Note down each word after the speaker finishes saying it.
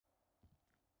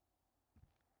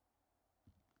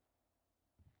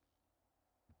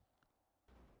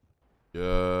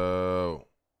Yo.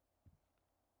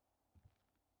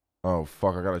 Oh,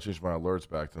 fuck. I gotta change my alerts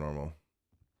back to normal.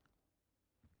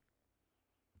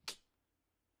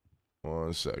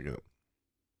 1 second.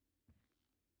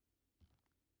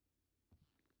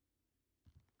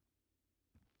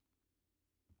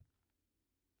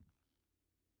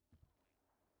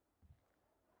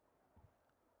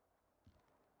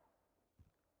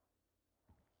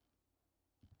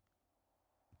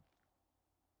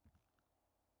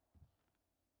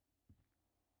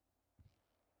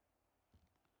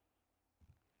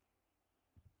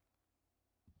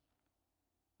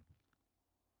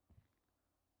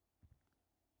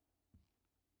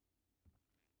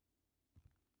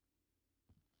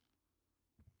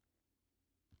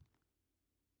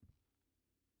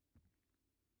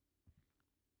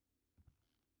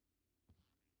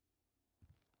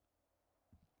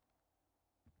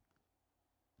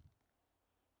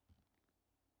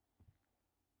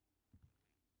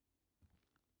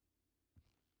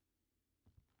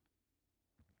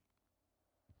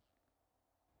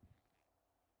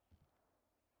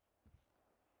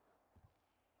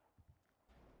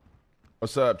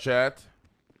 What's up, chat?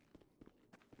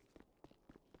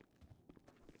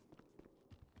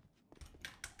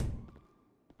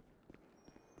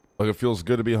 Like, it feels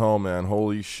good to be home, man.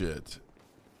 Holy shit.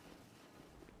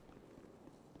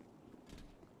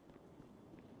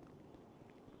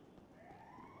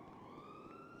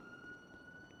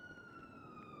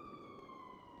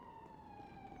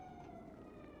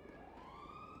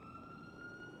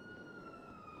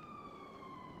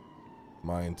 Am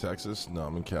I in Texas? No,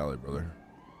 I'm in Cali, brother.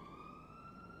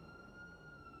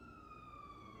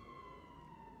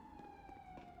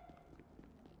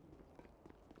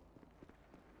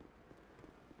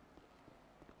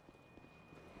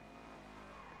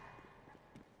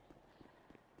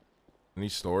 Any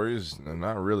stories? No,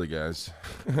 not really, guys.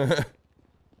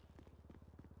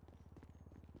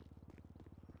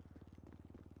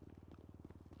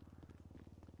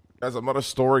 Guys, I'm not a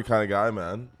story kind of guy,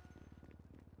 man.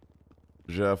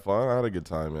 Did you have fun? I had a good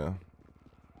time, yeah.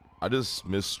 I just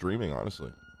miss streaming,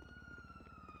 honestly.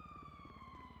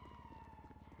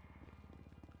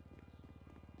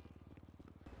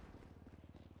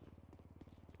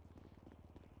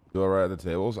 Do all right at the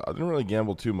tables? I didn't really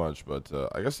gamble too much, but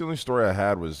I guess the only story I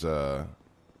had was I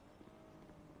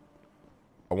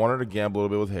wanted to gamble a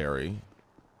little bit with Harry.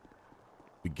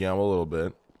 We gambled a little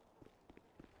bit.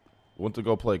 Went to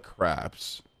go play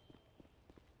craps.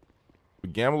 We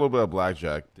gambled a little bit of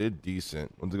blackjack. Did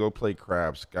decent. Went to go play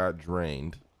craps. Got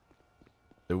drained.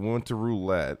 Then we went to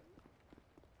roulette.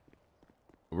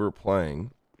 We were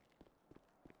playing.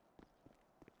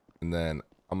 And then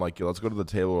I'm like, yo, let's go to the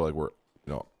table where,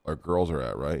 like, our girls are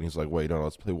at, right? And he's like, wait, no,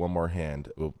 let's play one more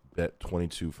hand. We'll bet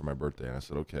 22 for my birthday. And I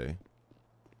said, okay.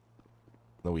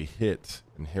 Then we hit,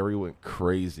 and Harry went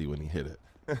crazy when he hit it.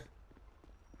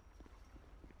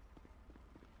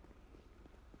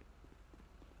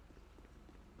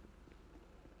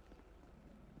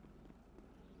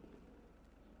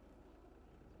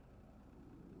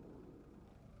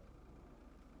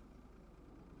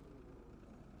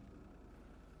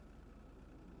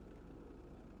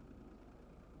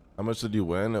 How much did you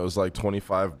win? It was like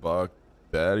 $25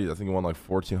 bet. I think he won like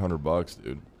 $1,400,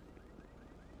 dude.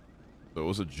 So it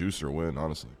was a juicer win,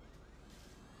 honestly.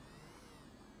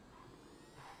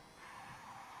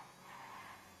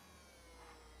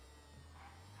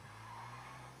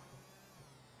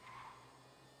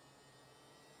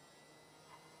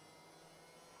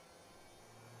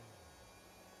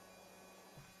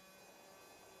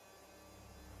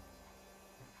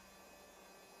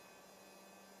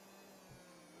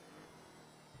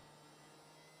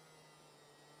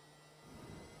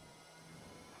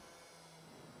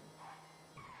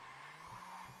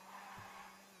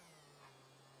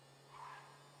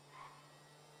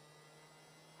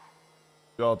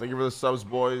 Yo, thank you for the subs,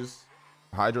 boys.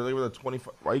 Hydra, thank you for the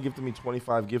 25. Why you gifting me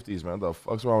 25 gifties, man? The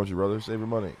fuck's wrong with you, brother? Save your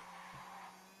money.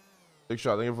 Big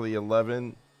shot, thank you for the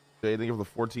 11. Jay, thank you for the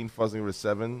 14. Fuzz, thank you for the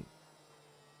 7.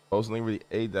 Post, thank you for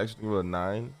the 8. Dex, thank you for the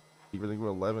 9. Keeper, thank you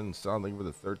for the 11. Sound, thank you for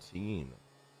the 13.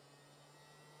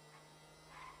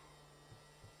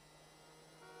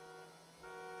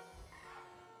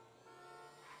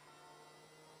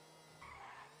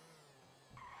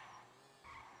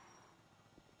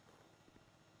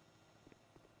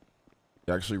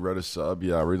 You actually read a sub?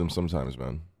 Yeah, I read them sometimes,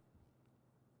 man.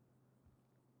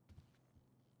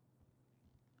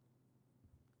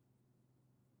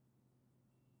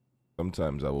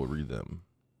 Sometimes I will read them.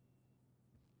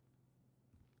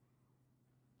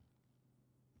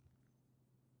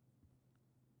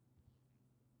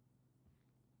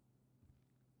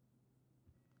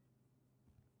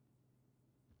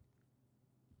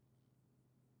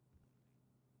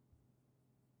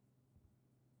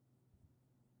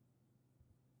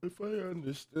 If I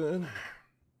understand.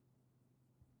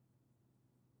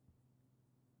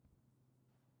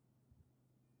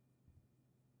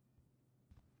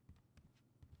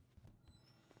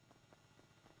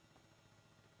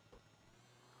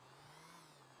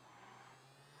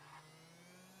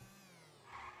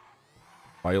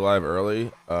 Are you live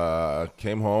early?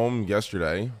 Came home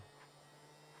yesterday.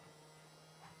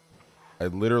 I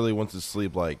literally went to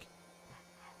sleep like,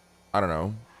 I don't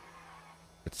know,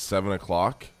 it's 7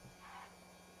 o'clock.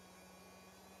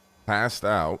 Passed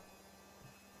out.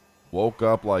 Woke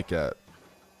up like at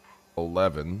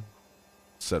 11.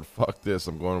 Said, fuck this.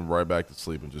 I'm going right back to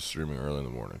sleep and just streaming early in the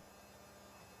morning.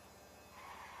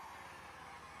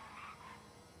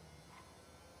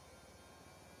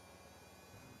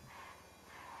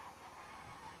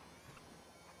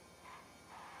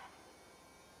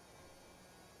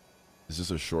 Is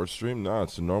this a short stream? No,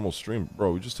 it's a normal stream.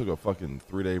 Bro, we just took a fucking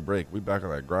 3-day break. We back on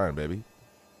that grind, baby.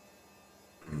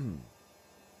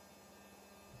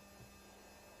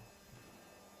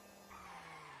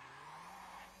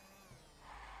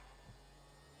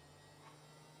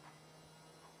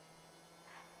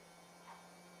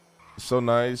 So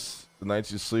nice. The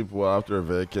nights you sleep well after a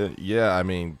vacant. Yeah, I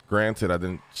mean, granted, I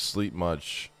didn't sleep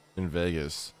much in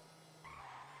Vegas.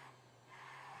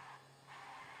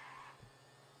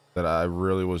 That I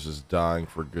really was just dying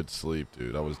for good sleep,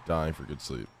 dude. I was dying for good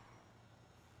sleep.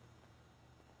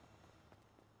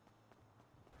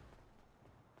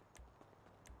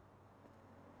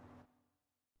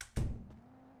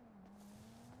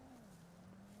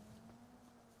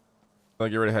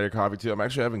 Like you already had your coffee too. I'm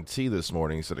actually having tea this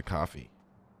morning instead of coffee.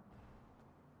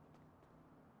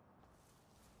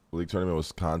 League tournament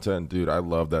was content, dude. I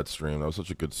love that stream. That was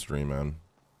such a good stream, man.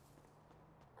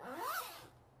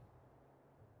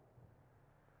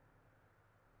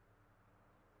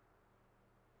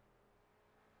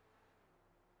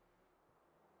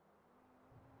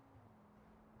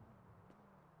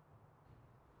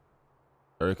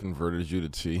 Eric converted you to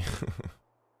tea.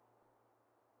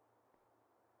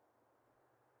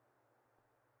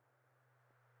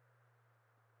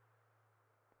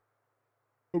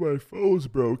 Oh, my phone's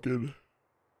broken.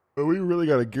 Oh, we really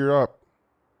gotta gear up.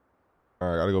 All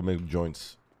right, I gotta go make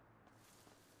joints.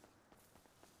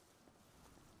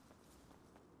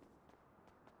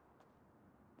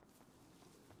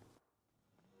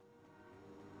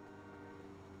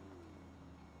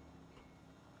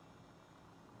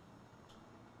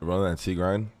 Run that tea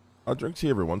grind. I'll drink tea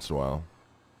every once in a while.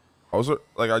 I was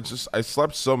like, I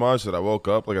slept so much that I woke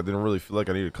up like I didn't really feel like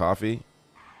I needed coffee.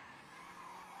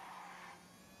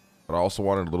 But I also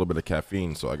wanted a little bit of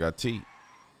caffeine, so I got tea.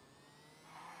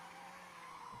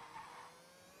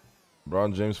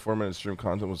 LeBron James 4-minute stream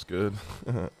content was good.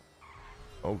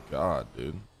 Oh God,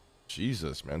 dude.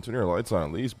 Jesus, man. Turn your lights on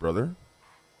at least, brother.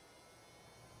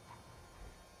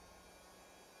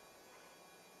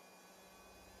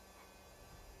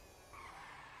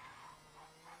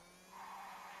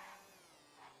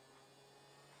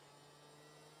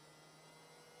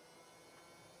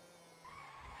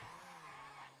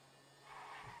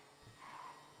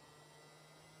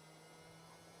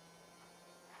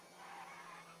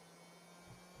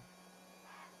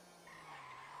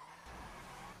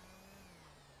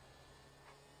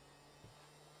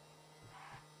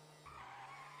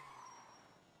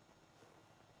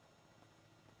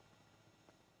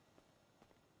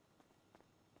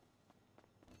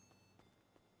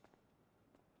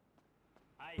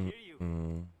 I hear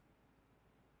you.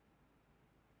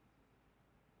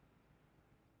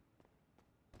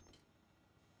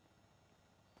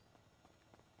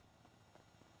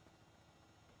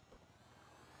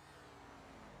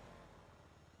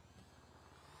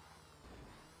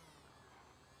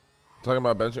 Talking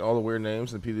about benching all the weird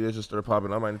names and PDA just started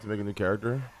popping up. I need to make a new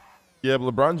character. Yeah,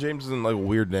 but LeBron James isn't like a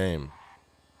weird name.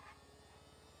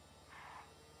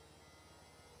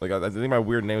 Like I think my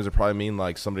weird names would probably mean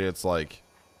like somebody that's like,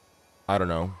 I don't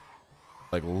know,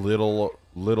 like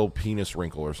little penis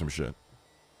wrinkle or some shit.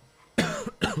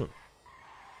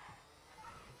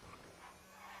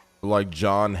 Like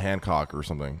John Hancock or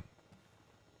something.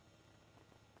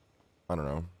 I don't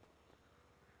know.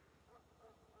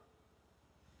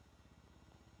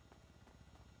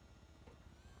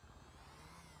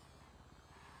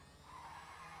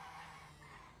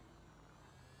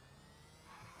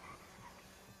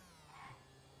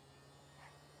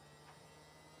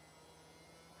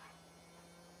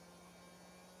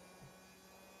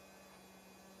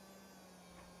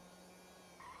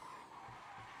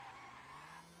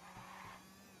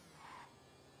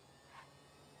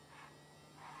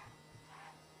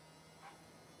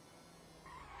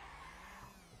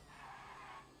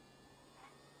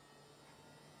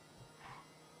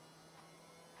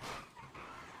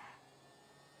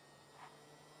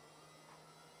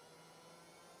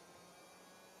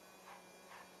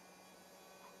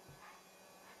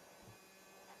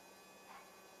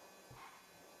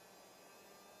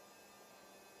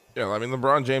 Yeah, I mean,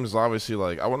 LeBron James is obviously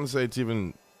like, I wouldn't say it's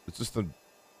even, it's just a,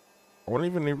 I wouldn't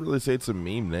even really say it's a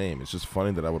meme name. It's just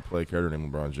funny that I would play a character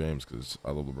named LeBron James because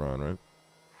I love LeBron, right?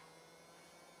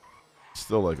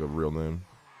 Still like a real name.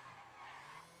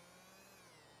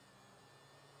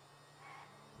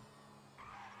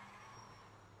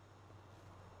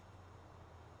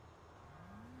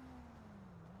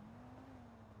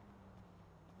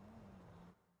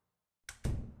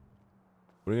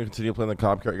 We're gonna continue playing the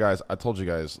cop character, guys. I told you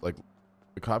guys, like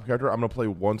the cop character, I'm gonna play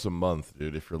once a month,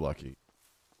 dude. If you're lucky.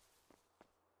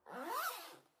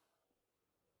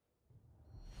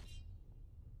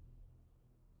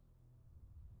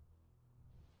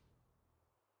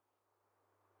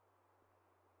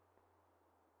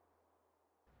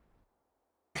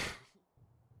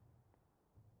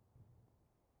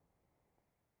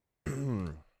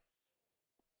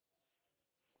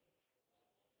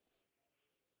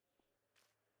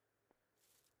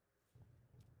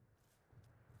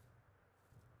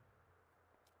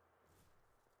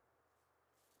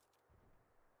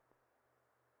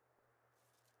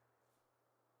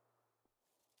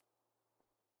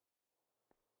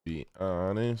 Be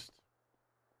honest.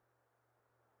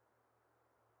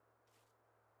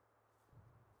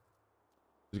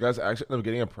 Did you guys actually end up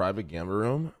getting a private gambler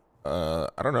room? I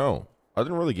don't know. I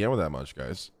didn't really gamble that much,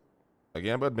 guys. I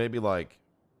gambled maybe like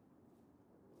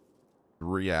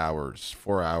 3 hours,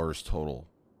 4 hours total.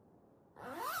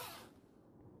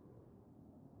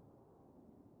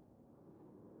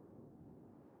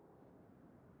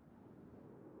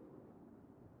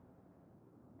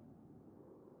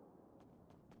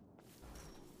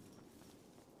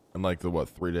 In like the what,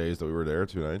 3 days that we were there,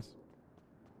 2 nights?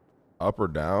 Up or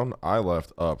down? I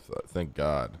left up, thank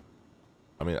God.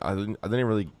 I mean, I didn't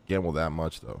really gamble that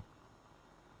much though.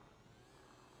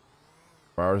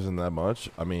 4 hours isn't that much?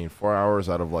 I mean, 4 hours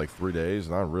out of like 3 days,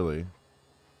 not really.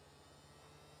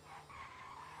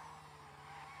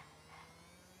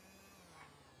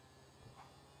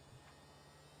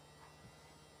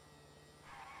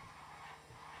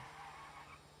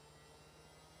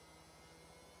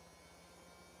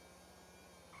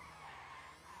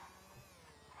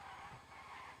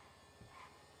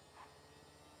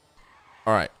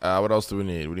 All right. What else do we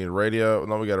need? We need a radio.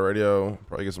 No, we got a radio.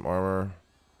 Probably get some armor.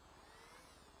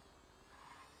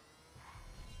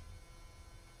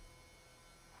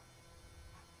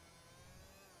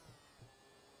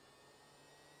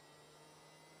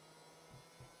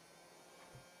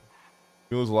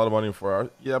 You lose a lot of money in 4 hours.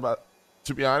 Yeah, but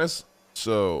to be honest,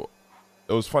 so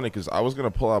it was funny because I was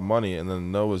gonna pull out money, and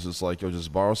then Noah was just like, "Yo,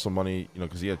 just borrow some money," you know,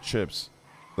 because he had chips.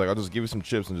 Like, I'll just give you some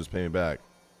chips and just pay me back.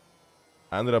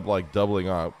 I ended up like doubling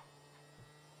up,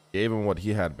 gave him what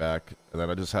he had back, and then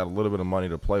I just had a little bit of money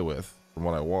to play with from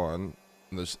what I won,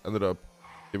 and just ended up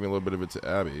giving a little bit of it to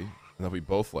Abby, and then we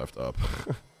both left up.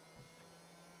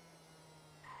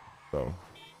 So.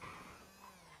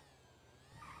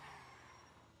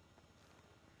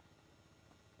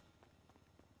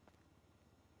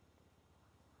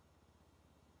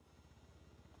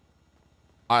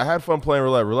 I had fun playing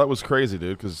roulette. Roulette was crazy,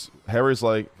 dude, because Harry's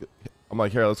like, I'm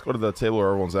like, here, let's go to the table where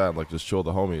everyone's at, like, just chill with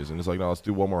the homies. And he's like, no, let's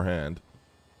do one more hand.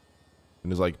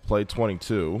 And he's like, play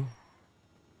 22, you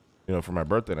know, for my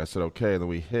birthday. And I said, okay.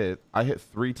 And then I hit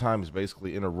 3 times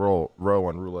basically in a row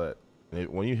on roulette. And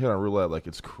when you hit on roulette, like,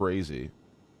 it's crazy.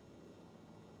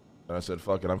 And I said,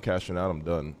 fuck it, I'm cashing out, I'm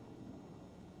done.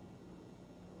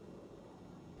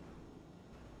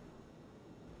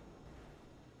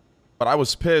 But I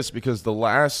was pissed because the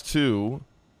last 2,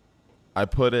 I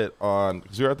put it on,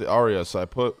 because we were at the Aria, so I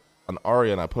put an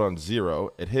Aria and I put on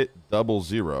 0. It hit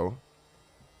 00.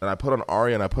 And I put on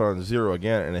Aria and I put on 0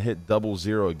 again, and it hit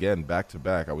 00 again, back to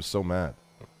back. I was so mad.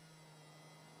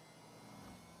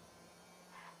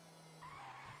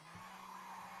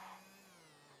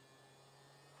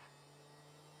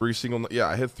 Yeah,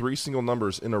 I hit 3 single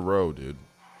numbers in a row, dude.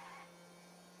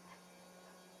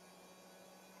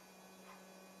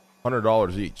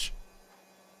 $100 each.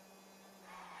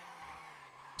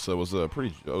 So it was a pretty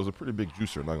big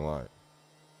juicer, not gonna lie.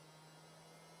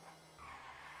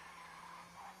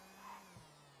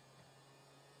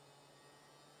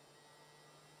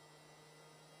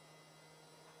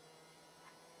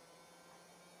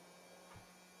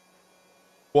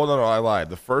 Well, no, I lied.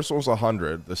 The first one was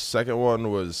 100. The second one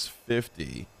was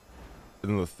 50.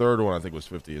 And then the third one, I think, was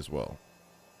 50 as well.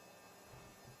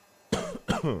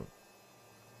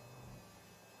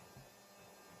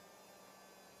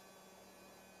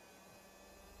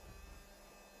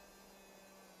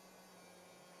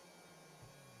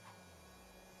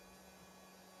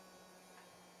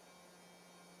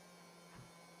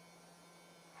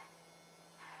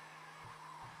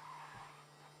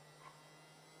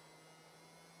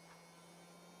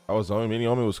 I was meeting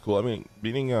Omi was cool. I mean,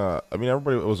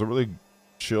 everybody. It was a really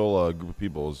chill group of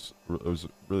people. It was a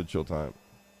really chill time.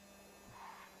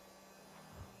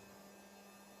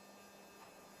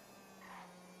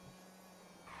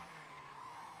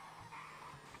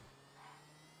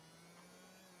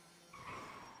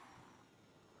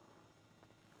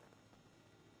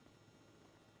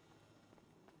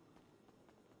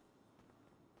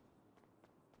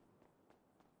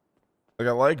 Like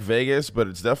I like Vegas, but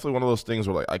it's definitely one of those things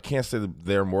where like I can't stay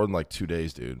there more than like 2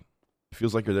 days, dude. It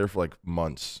feels like you're there for like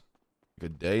months.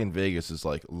 Like a day in Vegas is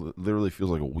like literally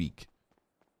feels like a week.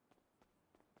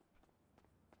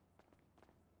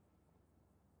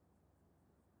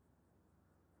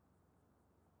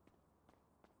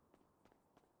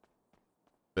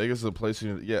 Vegas is a place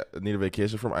you need a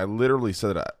vacation from. I literally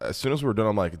said it as soon as we were done.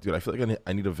 I'm like, dude, I feel like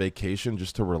I need a vacation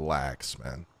just to relax,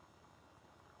 man.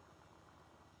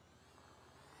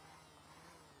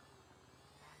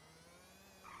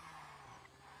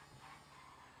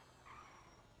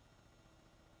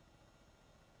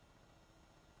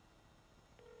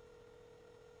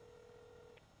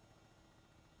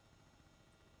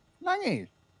 Langy.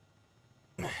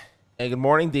 Hey, good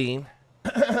morning, Dean.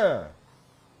 Hello?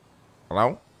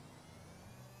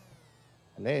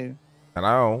 Hello.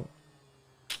 Hello?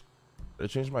 Did I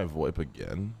change my VoIP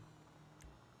again?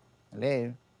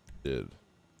 Hello. Did.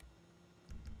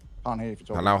 Can't hear you if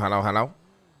you're talking. Hello?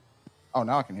 Oh,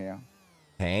 now I can hear you.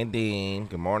 Hey, Dean.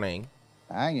 Good morning.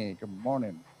 Langy, good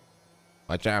morning.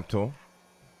 What you up to?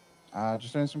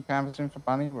 Just doing some canvassing for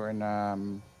Bunny. We're in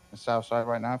the south side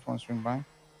right now if you want to swing by.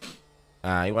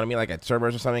 You want to meet like at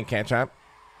Cerberus or something? Catch up?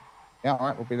 Yeah, all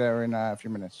right. We'll be there in a few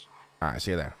minutes. All right,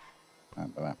 see you there.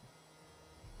 Bye-bye.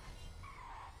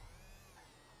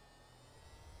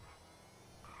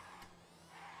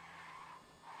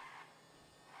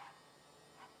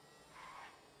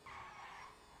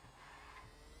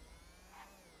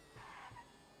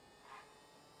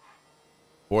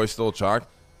 Boy, still chalk.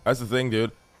 That's the thing,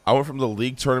 dude. I went from the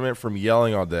league tournament from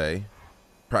yelling all day,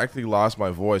 practically lost my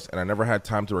voice, and I never had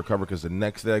time to recover because the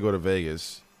next day I go to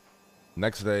Vegas.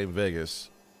 Next day in Vegas.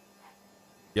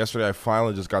 Yesterday I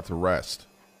finally just got to rest.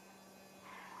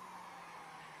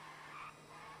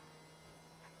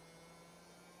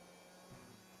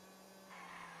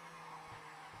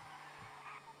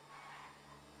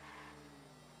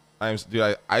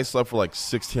 Dude, I slept for like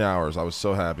 16 hours. I was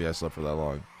so happy I slept for that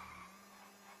long.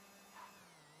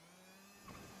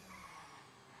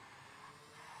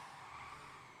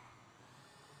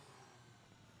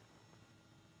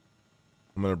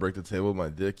 I'm gonna break the table with my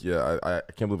dick. Yeah, I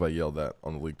can't believe I yelled that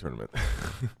on the league tournament.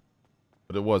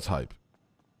 But it was hype.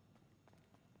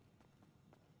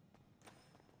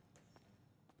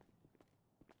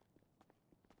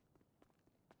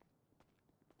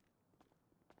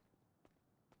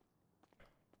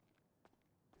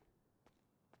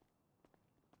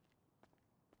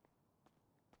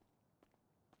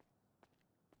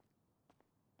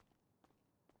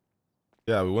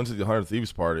 Yeah, we went to the 100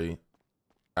 Thieves party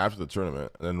after the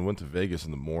tournament, and then went to Vegas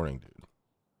in the morning, dude.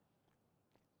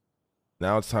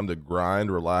 Now it's time to grind,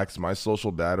 relax. My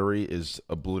social battery is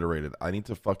obliterated. I need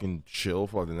to fucking chill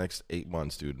for like the next 8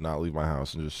 months, dude. Not leave my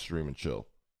house and just stream and chill.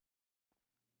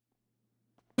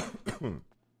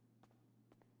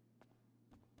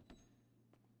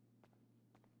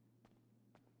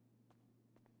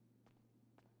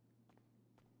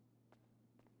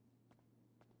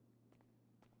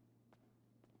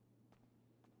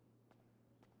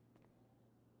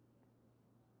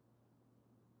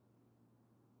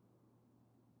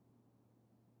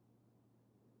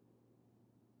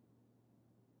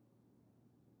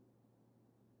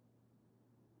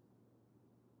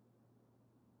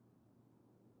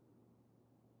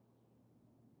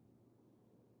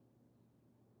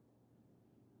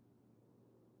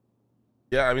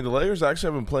 Yeah, I mean the Lakers actually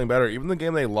have been playing better. Even the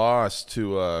game they lost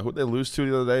to who'd they lose to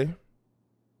the other day?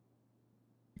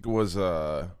 It was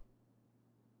did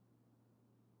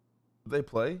they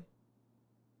play?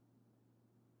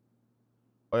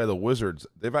 Oh yeah, the Wizards.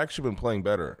 They've actually been playing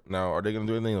better. Now, are they gonna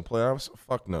do anything in the playoffs?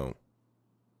 Fuck no.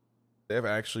 They've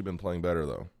actually been playing better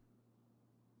though.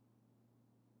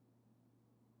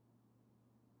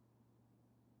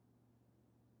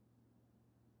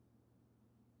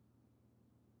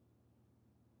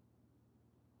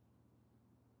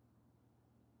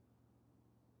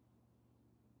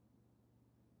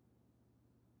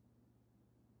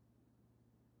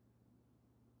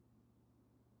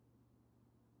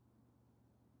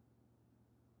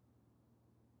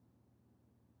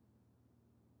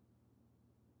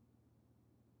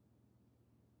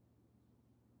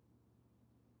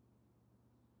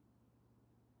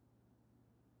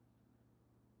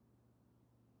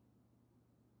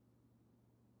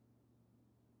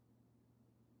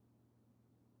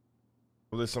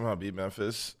 Will they somehow beat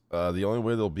Memphis? The only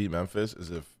way they'll beat Memphis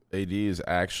is if AD is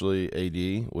actually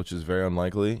AD, which is very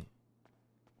unlikely.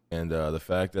 And the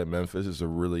fact that Memphis is a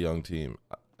really young team.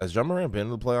 Has John Morant been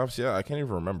to the playoffs yet? I can't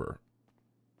even remember.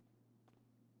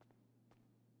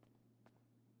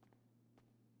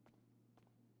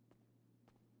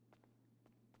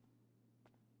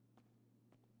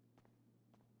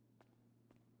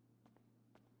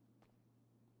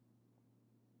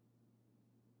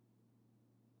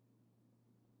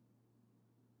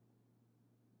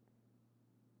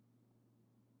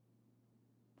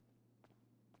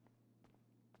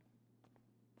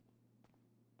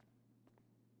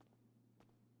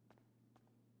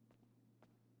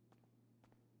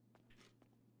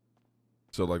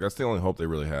 So, like, that's the only hope they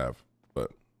really have.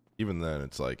 But even then,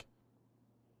 it's like...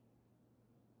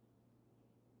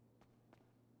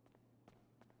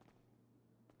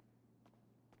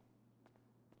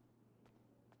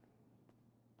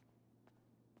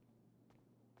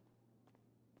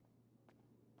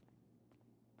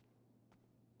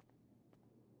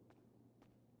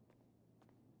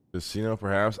 Casino,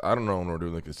 perhaps. I don't know when we're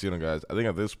doing the casino, guys. I think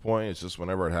at this point, it's just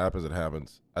whenever it happens, it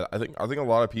happens. I think a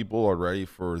lot of people are ready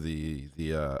for the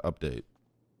update.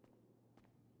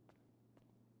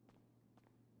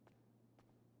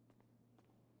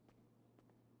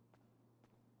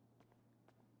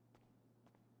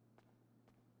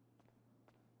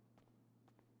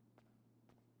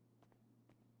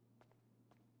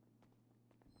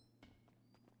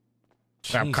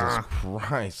 Jesus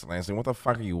Christ, Lansing, what the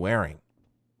fuck are you wearing?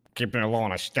 Keeping it low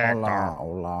on a stack. Hola,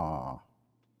 hola.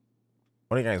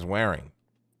 What are you guys wearing?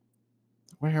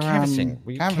 We're Canvassing.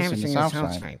 We're canvassing the south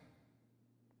side. side.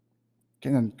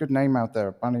 Getting a good name out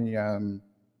there. Bunny,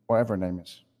 whatever her name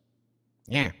is.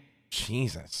 Yeah.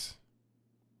 Jesus.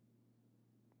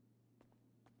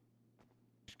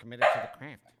 She's committed to the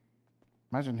craft.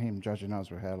 Imagine him judging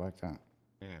us with hair like that.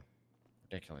 Yeah.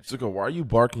 Ridiculous. Sykkuno, why are you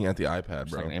barking at the iPad,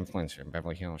 She's bro? like an influencer in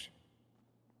Beverly Hills.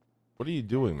 What are you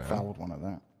doing, man? Fouled one of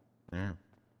that. Yeah.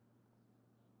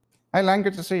 Hey, Lan,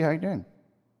 good to see you. How you doing?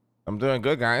 I'm doing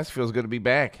good, guys. Feels good to be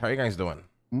back. How are you guys doing?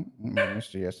 I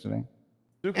missed you yesterday.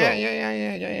 Sykkuno.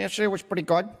 Yeah. Yesterday was pretty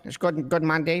good. It's good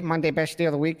Monday. Monday, best day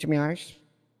of the week, to be honest.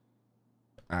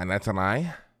 And that's an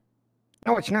eye.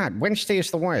 No, it's not. Wednesday is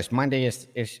the worst. Monday is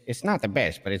it's not the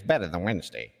best, but it's better than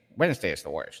Wednesday. Wednesday is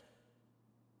the worst.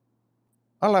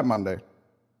 I like Monday.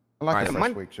 I like the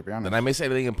Alright, fresh week, to be honest. Did I miss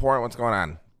anything important? What's going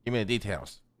on? Give me the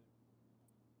details.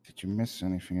 Did you miss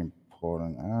anything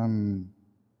important?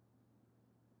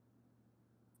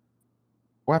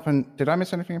 What happened? Did I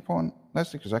miss anything important,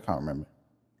 Leslie? Because I can't remember.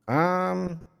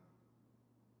 I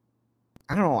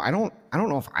don't know. I don't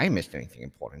know if I missed anything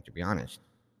important, to be honest.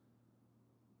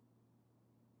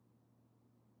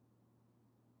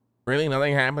 Really?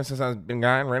 Nothing happened since I've been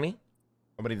gone? Really?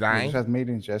 Nobody We dying? just had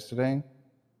meetings yesterday.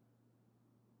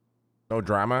 No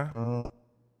drama?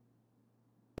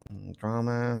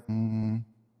 Drama. Mm,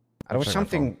 There was check my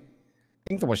something. I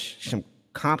think there was some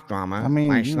cop drama I mean,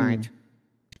 last night.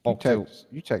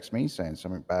 you text me saying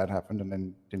something bad happened and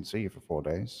then didn't see you for 4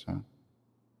 days. So.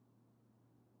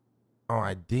 Oh,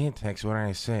 I did text. What did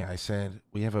I say? I said,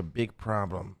 we have a big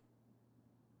problem.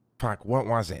 Fuck, what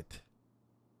was it?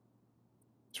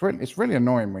 It's really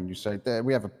annoying when you say that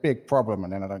we have a big problem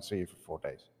and then I don't see you for 4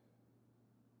 days.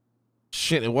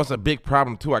 Shit, it was a big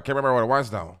problem, too. I can't remember what it was,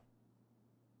 though.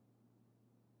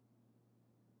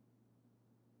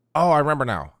 Oh, I remember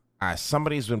now.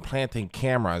 Somebody's been planting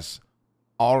cameras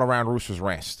all around Rooster's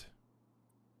Rest.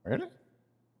 Really?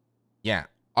 Yeah,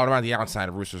 all around the outside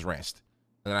of Rooster's Rest.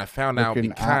 And then I found out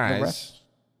Looking at the because... rest?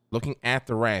 Looking at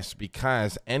the rest,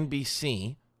 because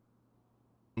NBC...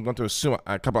 I'm going to assume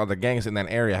a couple other gangs in that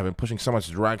area have been pushing so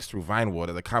much drugs through Vinewood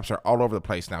that the cops are all over the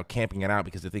place now camping it out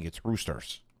because they think it's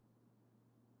roosters.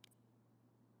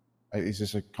 Is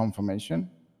this a confirmation?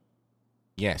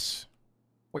 Yes.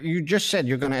 Well, you just said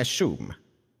you're going to assume.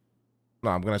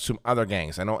 No, I'm going to assume other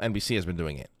gangs. I know NBC has been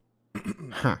doing it.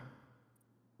 Huh.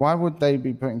 Why would they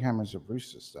be putting cameras at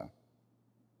roosters, though?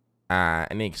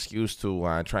 Any excuse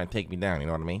to try and take me down, you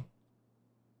know what I mean?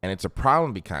 And it's a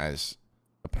problem because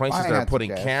the places I that are had to putting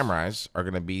guess. cameras are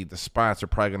going to be the spots are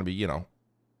probably going to be, you know,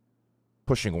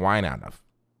 pushing wine out of.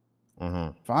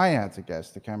 If I had to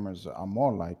guess, the cameras are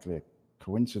more likely a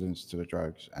coincidence to the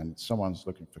drugs and someone's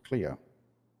looking for Cleo.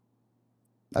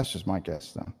 That's just my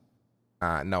guess,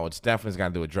 though. No, it's definitely got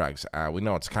to do with drugs. We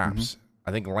know it's cops.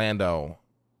 I think Lando.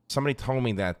 Somebody told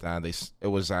me that it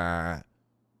was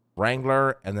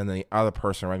Wrangler and then the other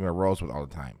person Wrangler rolls with all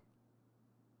the time.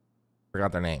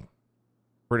 Forgot their name.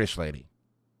 British lady.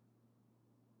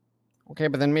 Okay,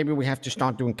 but then maybe we have to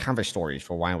start doing cover stories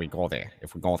for why we go there,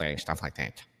 if we go there and stuff like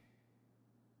that.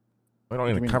 We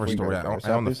don't need a cover story. I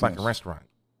own the fucking restaurant.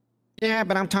 Yeah,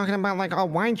 but I'm talking about like our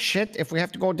wine shit. If we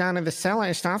have to go down to the cellar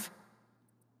and stuff,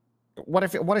 what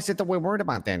is it that we're worried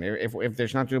about then? If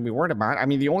there's nothing to be worried about, I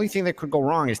mean, the only thing that could go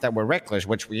wrong is that we're reckless,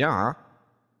 which we are.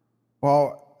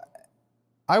 Well,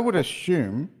 I would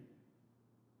assume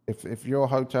if your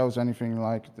hotel's anything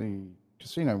like the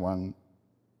casino one,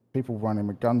 people running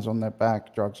with guns on their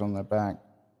back, drugs on their back,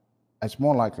 it's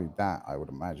more likely that, I would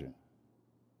imagine.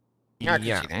 Yeah, I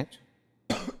can see that.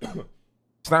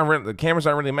 It's not really, the cameras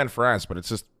aren't really meant for us, but it's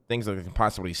just things that they can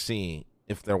possibly see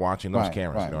if they're watching those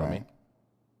cameras. You know what I mean?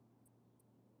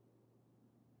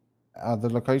 Are the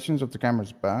locations of the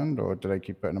cameras burned, or do they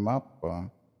keep putting them up? Or?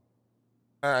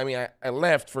 I mean, I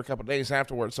left for a couple of days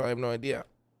afterwards, so I have no idea.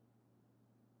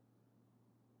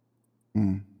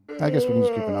 I guess we can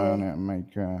just keep an eye on it and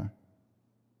make.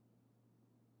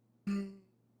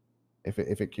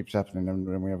 If it keeps happening,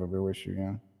 then we have a real issue.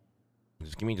 Yeah.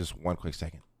 Just give me just one quick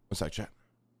second. What's that, chat?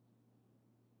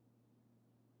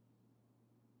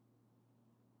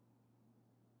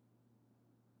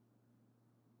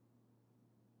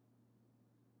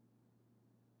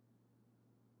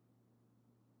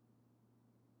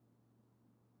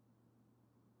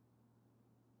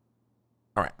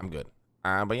 All right, I'm good.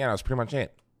 But yeah, that's pretty much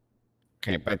it.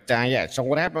 Okay, but yeah, so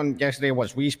what happened yesterday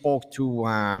was we spoke to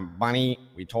Bunny.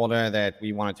 We told her that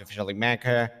we wanted to officially make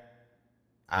her.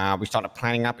 We started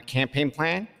planning up a campaign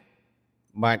plan,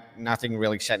 but nothing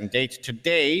really set in dates.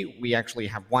 Today, we actually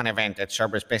have one event at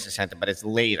Cerberus Business Center, but it's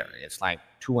later. It's like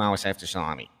 2 hours after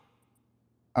Tsunami.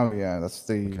 Oh, yeah, that's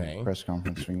the press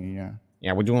conference thingy, yeah.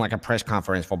 Yeah, we're doing like a press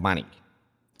conference for Bunny.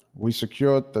 We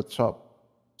secured the top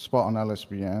spot on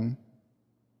LSBN.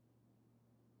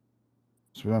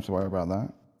 So we don't have to worry about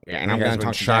that. Yeah, and I'm going to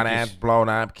talk to shot at, blown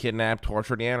up, kidnapped,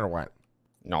 tortured yet, or what?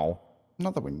 No.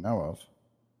 Not that we know of.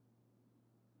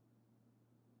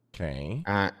 Okay.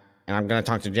 And I'm going to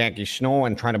talk to Jackie Snow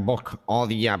and try to book all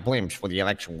the blimps for the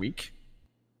election week.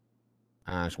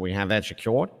 So we have that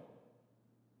secured.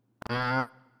 We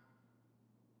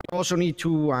also need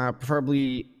to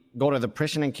preferably go to the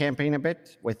prison and campaign a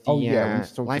bit with the we need to talk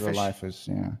to the lifers. lifers,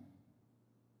 yeah.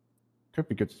 Could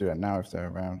be good to do it now if they're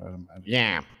around.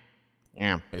 Yeah.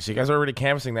 Yeah. So you guys are already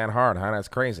canvassing that hard, huh? That's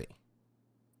crazy.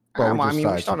 Well, we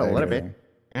started a little bit.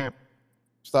 Yeah.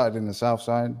 Started in the south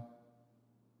side.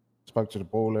 Spoke to the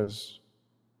ballers.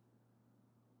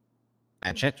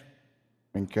 That's it.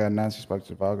 I think Nancy spoke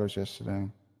to the Vargos yesterday.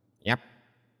 Yep.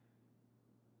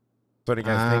 So do you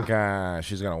guys think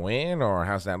she's going to win, or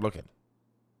how's that looking?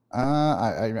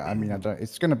 I mean, I don't.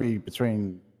 It's going to be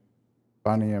between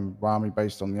Bunny and Rami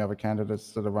based on the other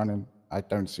candidates that are running. I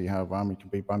don't see how Rami can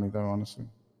beat Bunny, though, honestly.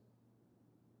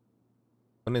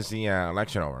 When is the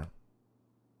election over?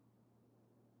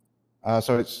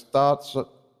 So it starts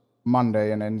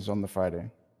Monday and ends on the Friday.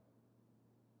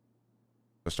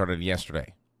 It started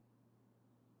yesterday.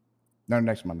 No,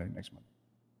 next Monday. Next Monday.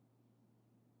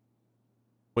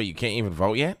 Wait, you can't even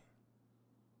vote yet?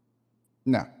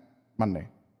 No, Monday.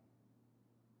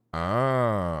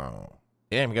 Oh.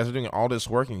 Damn, you guys are doing all this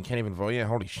work and you can't even vote yet?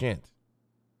 Holy shit.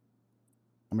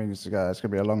 I mean, it's going to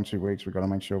be a long 2 weeks. We've got to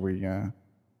make sure we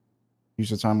use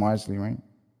the time wisely, right?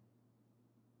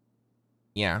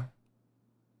 Yeah.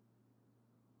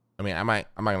 I mean, I'm not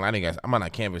gonna lie to you guys. I'm on a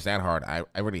canvas that hard. I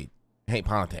really hate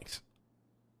politics.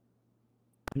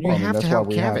 You have to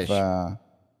help canvas.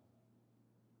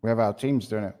 We have our teams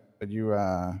doing it. But you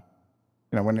know,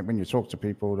 when you talk to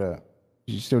people, that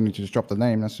you still need to just drop the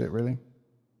name. That's it, really.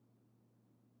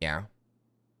 Yeah.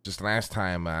 Just last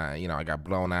time, you know, I got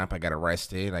blown up. I got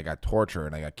arrested. I got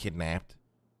tortured. I got kidnapped.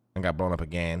 I got blown up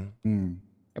again. Mm.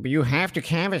 Yeah, but you have to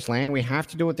canvas, Lan. We have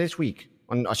to do it this week.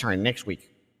 Next week.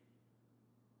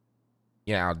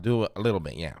 Yeah, I'll do it a little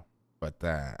bit, yeah. But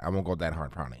I won't go that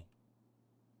hard, probably.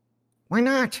 Why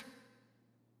not?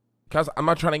 Because I'm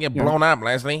not trying to get blown up,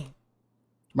 Leslie.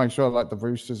 Make sure, like, the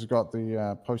Roosters have got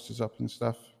the posters up and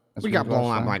stuff. We got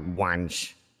blown up like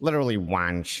once. Literally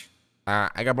once.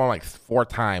 I got blown like 4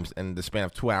 times in the span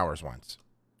of 2 hours once.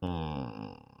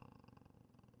 Well,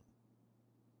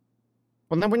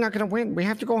 then we're not going to win. We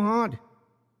have to go hard.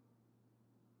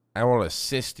 I will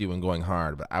assist you in going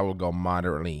hard, but I will go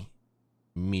moderately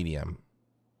medium.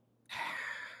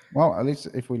 Well, at least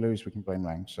if we lose, we can blame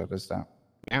Lang. So there's that.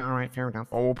 Yeah, all right, fair enough.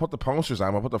 Oh, we'll put the posters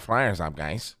on. We'll put the flyers up,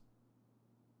 guys.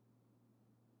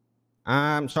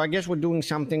 So I guess we're doing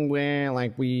something where,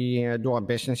 like, we do our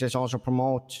businesses also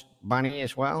promote Bunny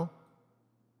as well.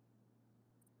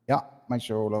 Yeah, make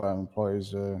sure all of our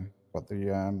employees got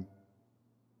the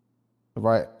the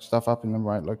right stuff up in the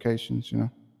right locations, you know.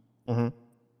 Mm-hmm. Do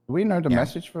we know the Yeah.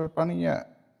 message for Bunny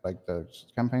yet? Like the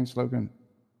campaign slogan?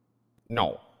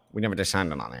 No, we never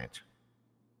decided on it.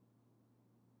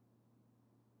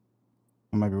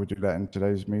 Or maybe we'll do that in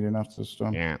today's meeting after the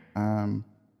storm. Yeah. Um,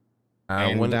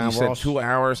 And, when you we're said also- 2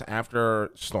 hours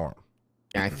after storm.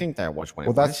 Yeah, I think that was when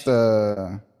well, it that's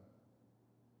was.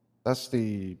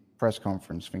 the press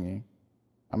conference thingy.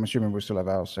 I'm assuming we still have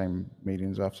our same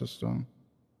meetings after storm.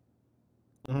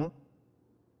 Mm-hmm.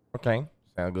 Okay,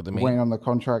 sound good to We're me. waiting on the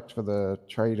contract for the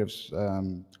trade of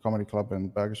Comedy Club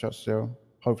and Burger Shot still.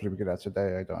 Hopefully we get that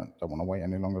today. I don't want to wait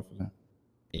any longer for that.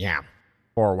 Yeah,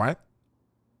 For what?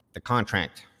 the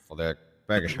contract for the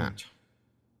burger shot.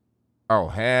 Oh,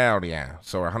 hell yeah.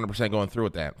 So we're 100% going through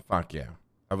with that. Fuck yeah.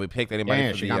 Have we picked anybody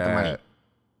Yeah, for she the, got the money.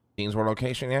 Gainesville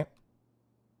location yet?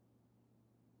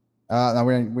 No,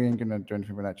 we ain't gonna do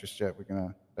anything with that just yet. We're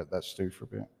gonna let that stew for a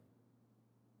bit.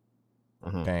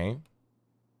 Mm-hmm. Okay.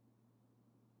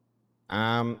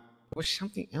 There was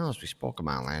something else we spoke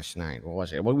about last night. What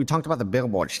was it? Well, we talked about the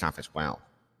billboard stuff as well.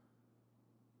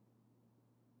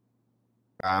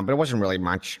 But it wasn't really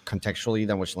much contextually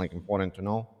that was like important to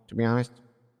know, to be honest.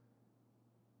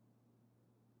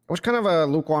 It was kind of a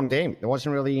lukewarm day. There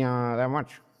wasn't really that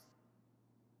much.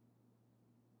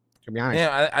 To be honest.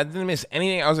 Yeah, I didn't miss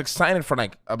anything. I was excited for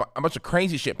like a bunch of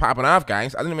crazy shit popping off,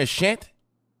 guys. I didn't miss shit.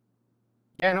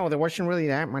 Yeah, no, there wasn't really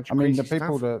that much. I mean, the crazy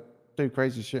people stuff. that do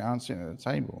crazy shit aren't sitting at the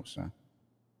table, so I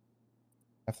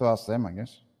have to ask them, I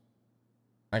guess.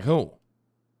 Like who?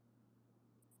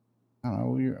 I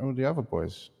don't know, all the other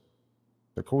boys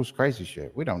that cause crazy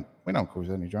shit. We don't cause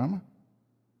any drama.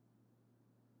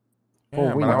 Yeah,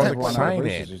 Well, we but know I was everyone out of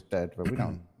Bruce's excited. is dead, but we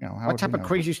don't. You know, how What would type we of know?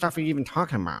 crazy stuff are you even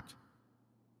talking about?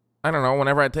 I don't know.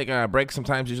 Whenever I take a break,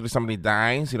 sometimes usually somebody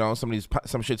dies. You know, some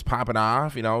shit's popping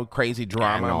off. You know, crazy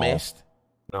drama no. missed.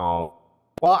 No.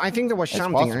 Well, I think there was It's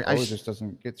something. possible. I It just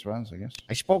doesn't get to us, I guess.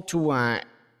 I spoke to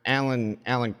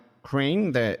Alan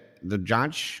Crane, the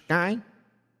judge guy,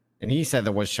 and he said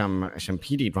there was some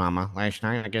PD drama last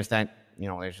night. I guess that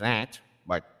there's that,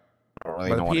 but I don't really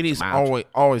But know what it's PD's about.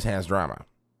 always has drama.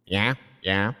 Yeah.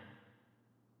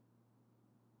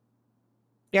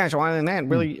 So other than that,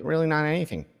 really not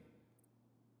anything.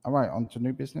 All right, on to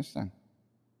new business then.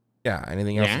 Yeah.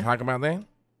 Anything else to Yeah? talk about there?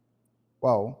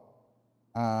 Well,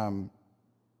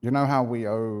 you know how we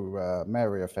owe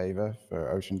Mary a favor for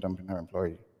ocean dumping her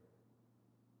employee?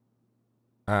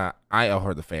 I owe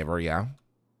her the favor. Yeah.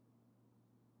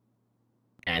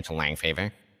 And it's a Lang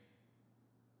favor.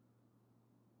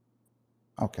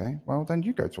 Okay, well, then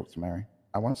you go talk to Mary.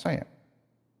 I won't say it.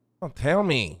 Well, tell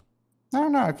me. No,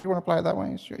 if you want to play it that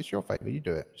way, it's your favor. You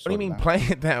do it. What do you mean play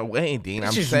it that way, Dean?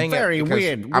 This I'm is saying very it because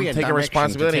weird I'm direction taking to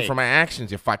responsibility take. for my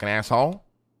actions, you fucking asshole.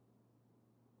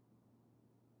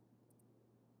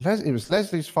 It was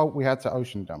Leslie's fault we had to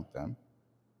ocean dump them,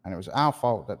 and it was our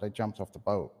fault that they jumped off the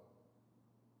boat.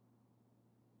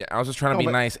 Yeah, I was just trying to No, be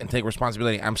but- nice and take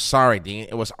responsibility. I'm sorry, Dean.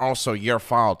 It was also your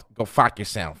fault. Go fuck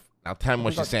yourself. Now tell me what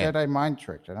We you got said. Jedi mind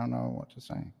tricked. I don't know what to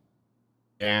say.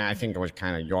 Yeah, I think it was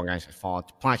kind of your guys'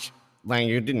 fault. Plus, Lang,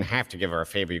 you didn't have to give her a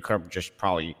favor. You could have just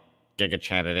probably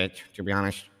giga-chatted it, to be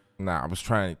honest. No, I was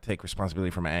trying to take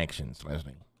responsibility for my actions,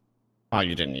 Leslie. Oh,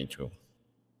 you didn't need to.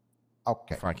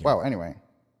 Okay. Fuck you. Well, anyway.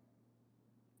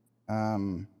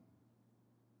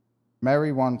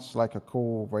 Mary wants like a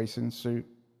cool racing suit.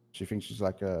 She thinks she's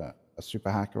like a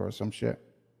super hacker or some shit.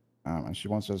 And she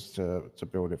wants us to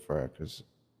build it for her because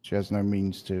she has no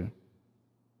means to.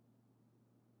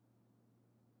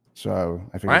 So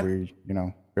I think What? we,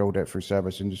 build it through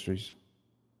Service Industries.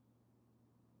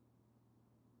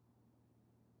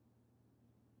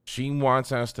 She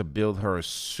wants us to build her a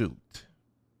suit.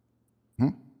 Hmm?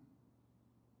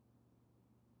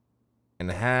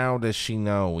 And how does she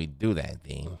know we do that,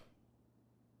 Dean?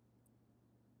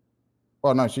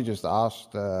 Well, no, she just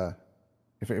asked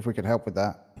if we could help with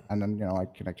that. And then, I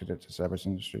connected it to Service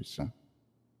Industries. So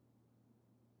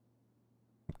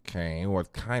Okay,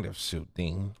 what kind of suit,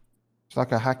 Dean? it's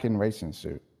like a hacking racing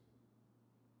suit.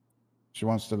 She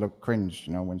wants to look cringe,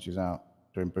 when she's out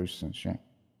doing boosts and shit. Do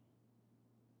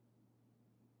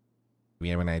we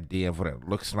have an idea of what it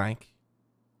looks like?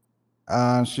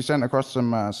 She sent across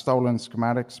some stolen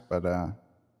schematics, but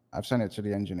I've sent it to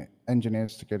the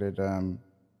engineers to get it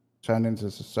turned into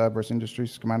the Cerberus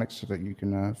Industries schematics so that you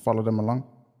can follow them along.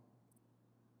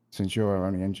 Since you're our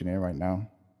only engineer right now.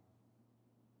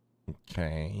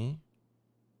 Okay.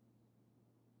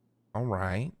 All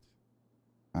right.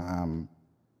 I'm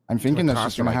thinking that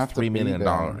she's going to have to $3 million. be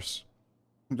there.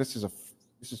 This is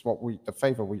the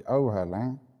favor we owe her,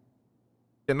 Lang.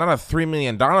 Yeah, not a $3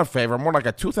 million favor, more like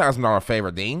a $2,000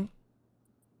 favor, Dean.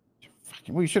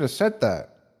 We should have said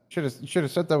that. Should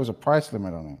have said there was a price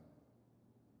limit on it.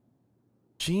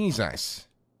 Jesus.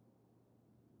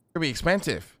 Could be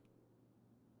expensive.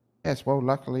 Yes, well,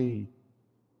 luckily,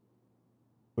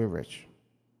 we're rich.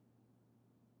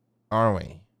 Are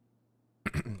we?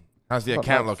 How's the Got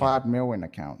account like looking? $5 million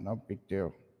account, no big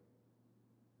deal.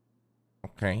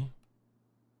 Okay.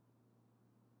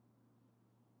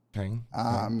 Okay.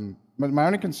 But my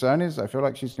only concern is I feel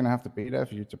like she's gonna have to be there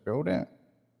for you to build it.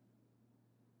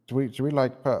 Should we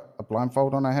like put a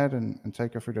blindfold on her head and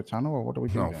take her through the tunnel, or what do we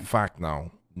do? No, then? fuck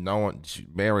no. No one.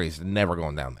 Mary's never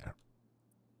going down there.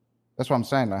 That's what I'm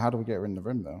saying. Like, how do we get her in the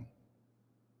room though?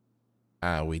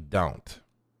 We don't.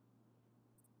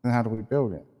 Then how do we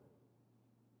build it?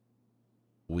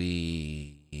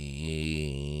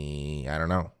 I don't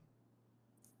know.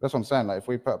 That's what I'm saying. Like, if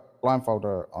we put a blindfold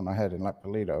on her head in like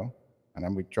Polito, and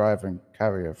then we drive and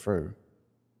carry her through,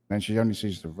 then she only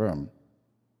sees the room.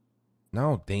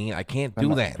 No, Dean, I can't Then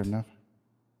do that's that. good enough.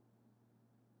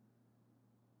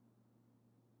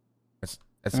 That's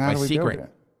Then how my do we build secret.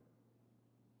 it?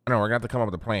 I know we're gonna have to come up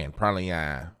with a plan. Probably.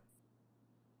 I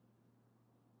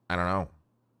don't know.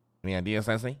 Any ideas,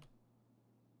 Leslie?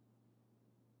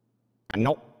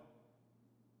 Nope.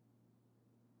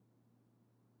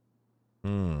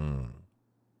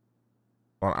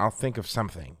 Well, I'll think of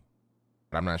something,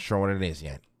 but I'm not sure what it is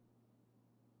yet.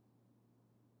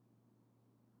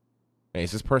 Hey,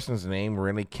 is this person's name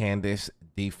really Candace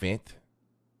DeFit?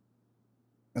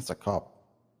 It's a cop.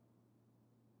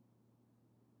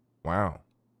 Wow.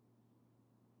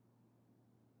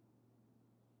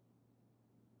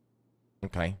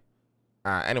 Okay.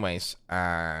 Anyways,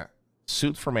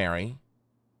 suit for Mary.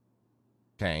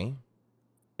 Okay.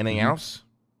 Anything else?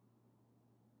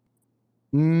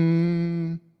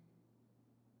 Nah,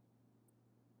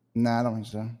 I don't think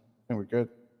so. I think we're good.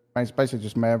 It's basically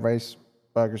just mayor race,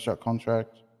 burger shot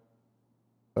contract.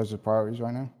 Those are the priorities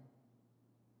right now.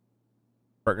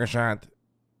 Burger shot,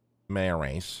 mayor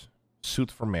race, suit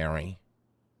for Mary.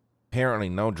 Apparently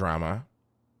no drama.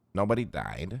 Nobody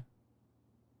died.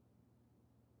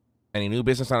 Any new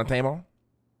business on the table?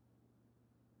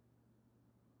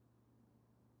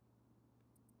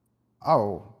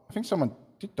 Oh, I think someone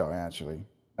did die actually.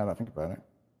 Now that I think about it,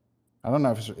 I don't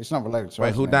know if it's not related to. Wait,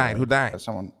 us who in any died? way, Who died? but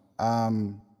someone.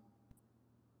 Well,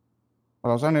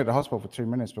 I was only at the hospital for 2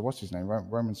 minutes, but what's his name?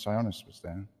 Roman Sionis was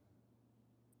there.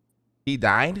 He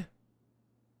died?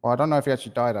 Well, I don't know if he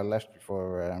actually died. I left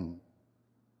before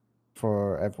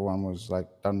everyone was like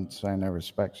done saying their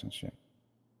respects and shit.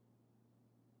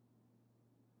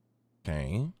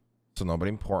 Okay. So nobody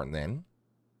important then.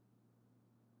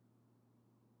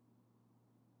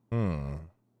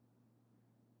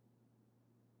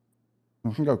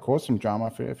 We can go cause some drama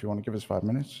for you if you want to give us 5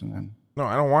 minutes, and then. No,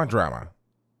 I don't want drama.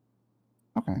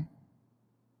 Okay.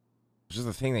 It's just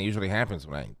the thing that usually happens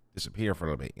when I disappear for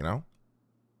a little bit, you know?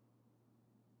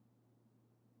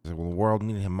 When the world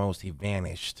needed him most, he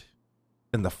vanished.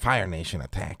 Then the Fire Nation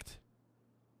attacked.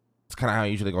 It's kind of how it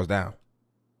usually goes down. Do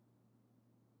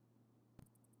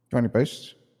you want any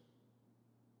boosts?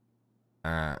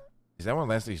 Is that what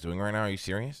Leslie's doing right now? Are you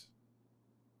serious?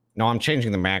 No, I'm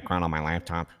changing the background on my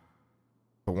laptop.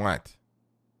 For what?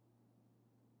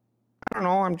 I don't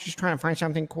know. I'm just trying to find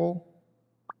something cool.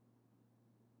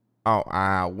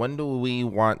 Oh, when do we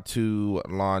want to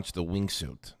launch the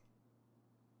wingsuit?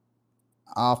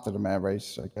 After the mayor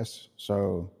race, I guess.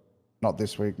 So, not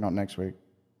this week, not next week.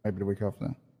 Maybe the week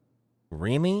after.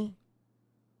 Really?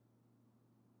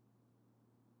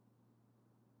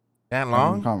 That We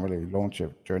long? can't really launch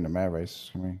it during the mayor race,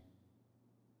 can we?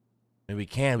 Maybe we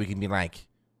can. We can be like,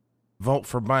 vote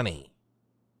for Bunny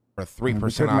for 3% We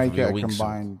could off make of it your a wingsuit.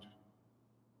 combined.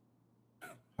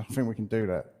 I think we can do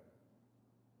that.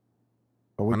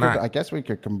 But we Why could. not? I guess we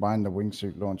could combine the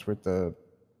wingsuit launch with the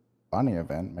bunny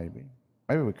event. Maybe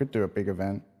we could do a big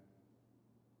event,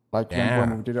 like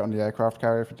when we did it on the aircraft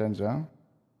carrier for Denzel.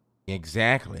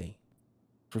 Exactly.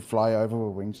 If we fly over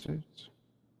with wingsuits.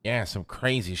 Yeah, some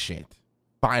crazy shit.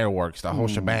 Fireworks, the whole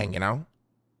shebang, you know?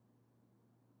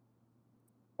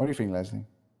 What do you think, Leslie?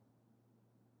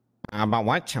 About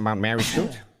what? About Mary's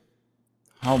suit?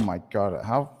 Oh my God!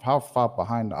 How far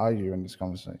behind are you in this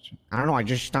conversation? I don't know. I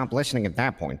just stopped listening at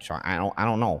that point, so I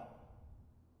don't know.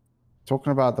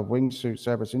 Talking about the wingsuit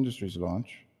Cerberus Industries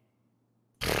launch.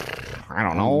 I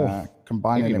don't know. And,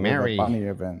 combining Maybe it Mary- with a bunny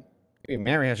event. Maybe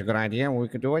Mary has a good idea. We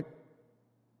could do it.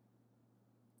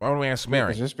 Why don't we ask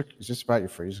Mary? Is this about your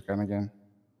freezer gun again?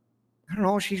 I don't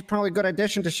know. She's probably a good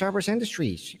addition to Cerberus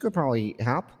Industries. She could probably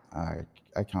help.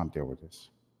 I can't deal with this.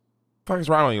 What the fuck is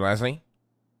wrong with you, Leslie?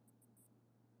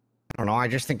 I don't know. I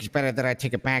just think it's better that I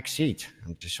take a back seat.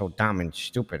 I'm just so dumb and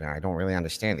stupid. I don't really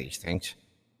understand these things.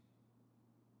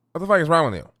 What the fuck is wrong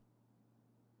with you?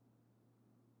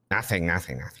 Nothing. Just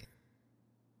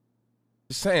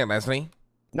saying, Leslie.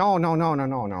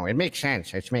 No. It makes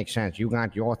sense. It makes sense. You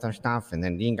got your stuff, and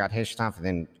then Dean got his stuff, and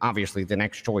then obviously the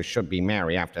next choice should be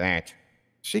Mary after that.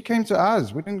 She came to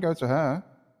us. We didn't go to her.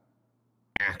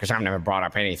 Yeah, because I've never brought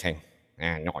up anything.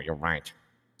 Yeah, no, you're right.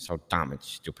 So dumb and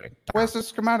stupid and dumb. Where's the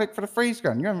schematic for the freeze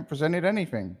gun? You haven't presented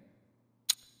anything.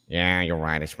 Yeah, you're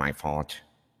right. It's my fault.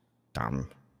 Dumb.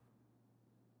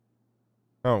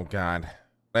 Oh, God.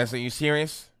 Leslie, you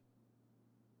serious?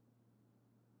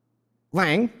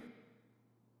 Lang,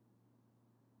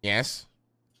 Yes.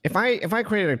 if I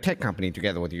created a tech company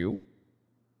together with you,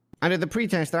 under the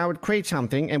pretense that I would create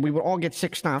something and we would all get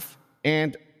sick stuff,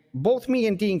 and both me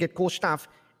and Dean get cool stuff,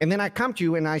 and then I come to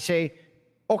you and I say,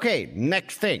 okay,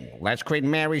 next thing, let's create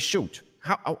Mary's suit.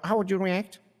 How would you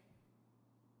react?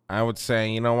 I would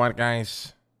say, you know what,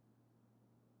 guys?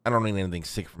 I don't need anything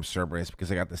sick from Cerberus because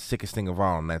I got the sickest thing of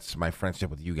all, and that's my friendship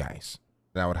with you guys.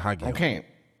 And I would hug you. Okay,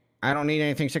 I don't need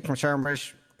anything sick from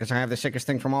Cerberus because I have the sickest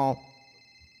thing from all.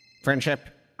 Friendship,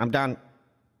 I'm done.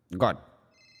 Good.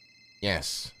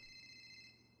 Yes.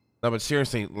 No, but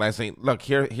seriously, Leslie, look,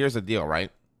 here's the deal,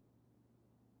 right?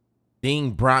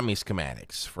 Dean brought me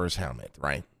schematics for his helmet,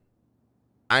 right?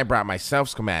 I brought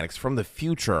myself schematics from the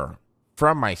future,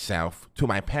 from myself to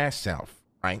my past self,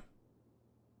 right?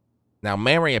 Now,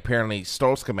 Mary apparently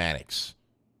stole schematics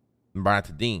and brought it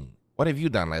to Dean. What have you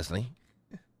done, Leslie?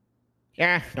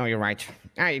 Yeah, no, you're right.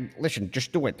 Listen,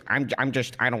 just do it. I don't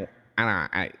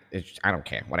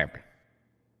care. Whatever.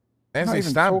 Leslie,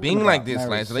 stop being like this,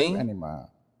 Leslie. Anymore.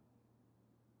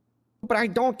 But I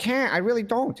don't care. I really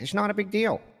don't. It's not a big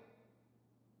deal.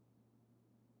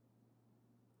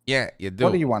 Yeah, you do.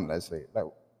 What do you want, Leslie? Like,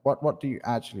 what do you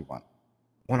actually want?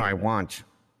 What do I want?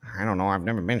 I don't know. I've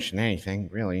never mentioned anything,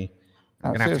 really.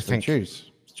 I'm gonna have to think.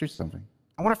 Choose something.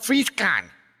 I want a freeze gun.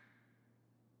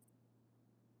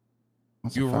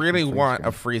 You really want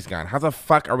a freeze gun? How the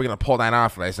fuck are we gonna pull that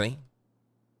off, Leslie?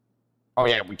 Oh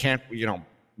yeah, we can't.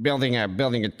 Building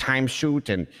a time suit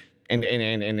and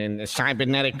a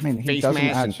cybernetic I mean, he face doesn't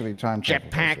mask actually time travel.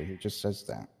 jetpack. Leslie. He just says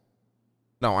that.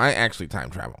 No, I actually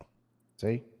time travel.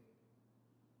 See?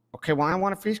 Okay, well, I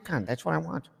want a freeze gun. That's what I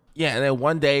want. Yeah, and then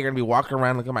one day you're gonna be walking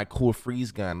around, look at my cool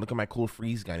freeze gun. Look at my cool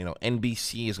freeze gun. You know,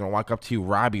 NBC is gonna walk up to you,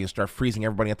 rob you, and start freezing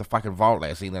everybody at the fucking vault,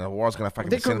 Leslie. And then the world's gonna fucking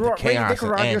descend into chaos. They could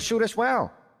rob your suit as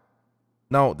well.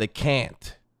 No, they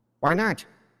can't. Why not?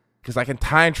 Because I can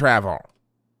time travel.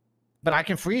 But I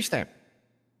can freeze them.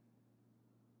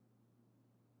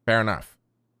 Fair enough.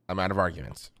 I'm out of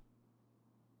arguments.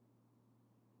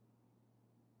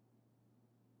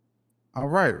 All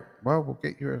right. Well, we'll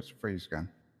get you a freeze gun.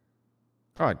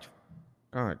 Good.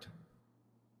 I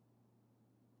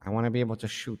want to be able to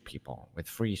shoot people with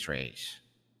freeze rays.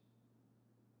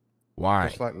 Why?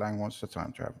 Just like Lang wants to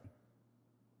time travel.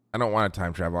 I don't want to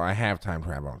time travel. I have time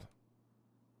traveled.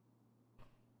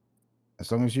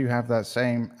 As long as you have that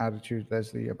same attitude,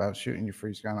 Leslie, about shooting your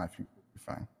freeze gun, I think we'll be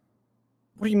fine.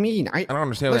 What do you mean? I don't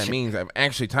understand what that means. I've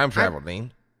actually time traveled,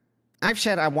 Dean. I've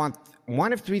said I want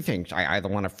one of three things. I either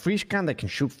want a freeze gun that can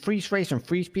shoot freeze rays and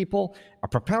freeze people, a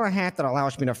propeller hat that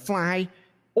allows me to fly,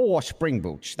 or spring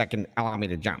boots that can allow me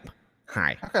to jump.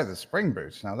 Hi. Okay, the spring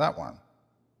boots. Now that one.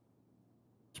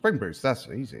 Spring boots, that's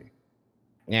easy.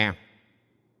 Yeah.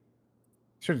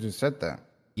 Should have just said that.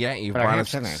 Yeah, you brought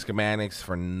us schematics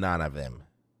for none of them,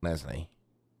 Leslie.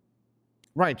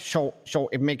 Right, so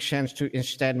it makes sense to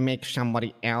instead make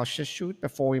somebody else's suit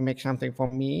before we make something for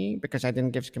me because I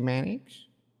didn't give schematics?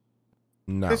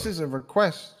 No. This is a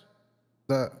request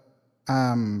that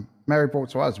Mary brought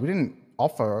to us. We didn't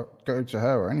offer go to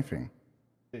her or anything.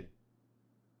 Let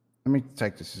me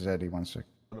take this as Eddie 1 second.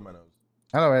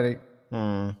 Hello, Eddie.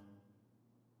 How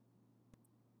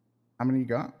many you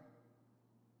got?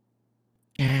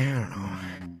 I don't know.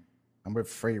 I'm with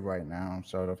 3 right now,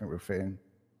 so I don't think we're fitting.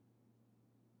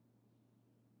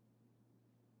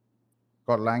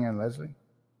 Got Lang and Leslie?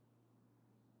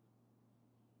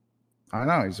 I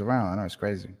know, he's around. I know, it's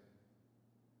crazy.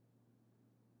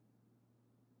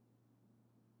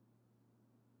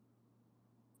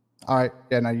 All right.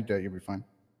 Yeah, no, you do it. You'll be fine.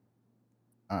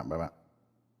 All right, bye-bye.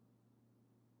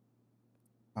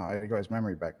 Oh, he got his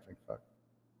memory back. Thank fuck.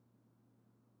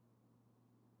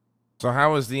 So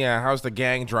how's the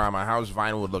gang drama? How's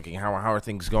Vinewood looking? How are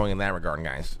things going in that regard,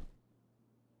 guys?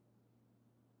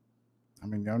 I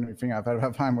mean, the only thing I've heard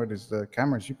about Vinewood is the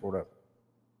cameras you pulled up.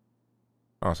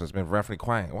 Oh, so it's been roughly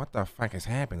quiet. What the fuck has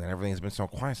happened that everything's been so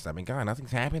quiet since I've been gone?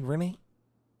 Nothing's happened, really?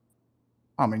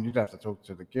 I mean, you'd have to talk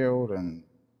to the guild and,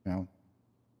 you know,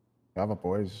 the other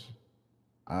boys.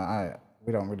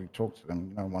 We don't really talk to them,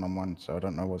 you know, one-on-one, so I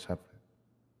don't know what's happening.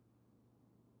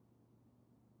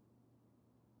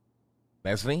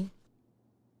 Leslie?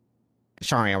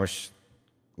 Sorry, I was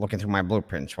looking through my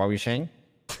blueprints. What were you saying?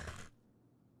 What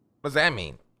does that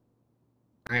mean?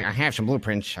 I have some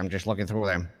blueprints. I'm just looking through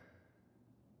them.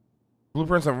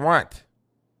 Blueprints of what?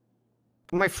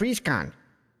 My freeze gun.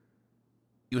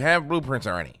 You have blueprints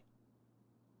already.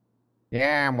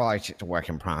 Yeah, well, it's a work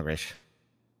in progress.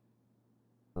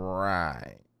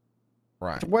 Right.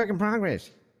 Right. It's a work in progress.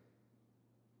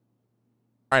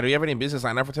 All right, do you have any business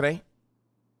lined up for today?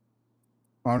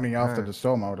 Only after the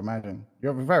storm, I would imagine.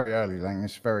 You're very early, Lang.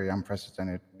 It's very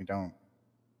unprecedented.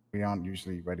 We aren't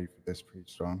usually ready for this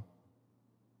pre-storm.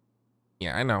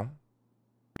 Yeah, I know.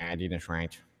 I didn't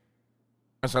right.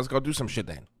 So let's go do some shit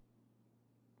then.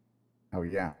 Oh,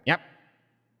 yeah. Yep.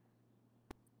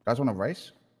 Guys want to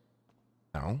race?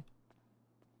 No.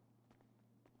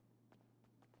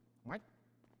 What?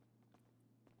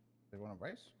 They want to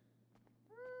race?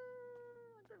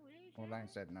 Well, Lang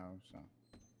said no, so.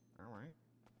 All right.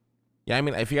 Yeah, I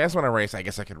mean, if you guys want to race, I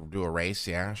guess I could do a race.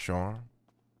 Yeah, sure.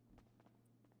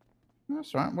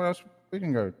 That's right. What else? We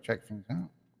can go check things out.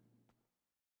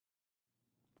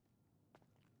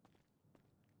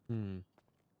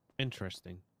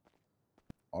 Interesting.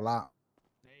 Hola.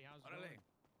 Hey, how's it going?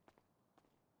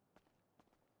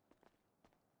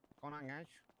 What's going on, guys?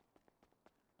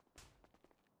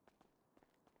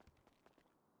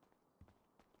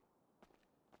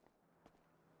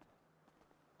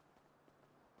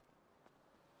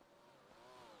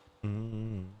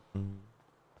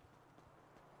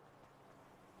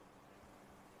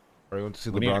 Are you going to see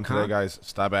We need a LeBron today, cop? guys?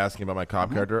 Stop asking about my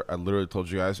cop character. I literally told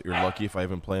you guys you're lucky if I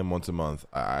even play him once a month.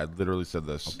 I literally said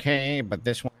this. Okay, but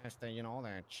this one has the, you know,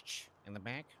 the in the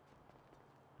back.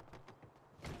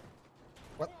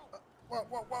 What? Whoa,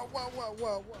 whoa, whoa, whoa, whoa, whoa,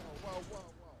 whoa, whoa, whoa, whoa.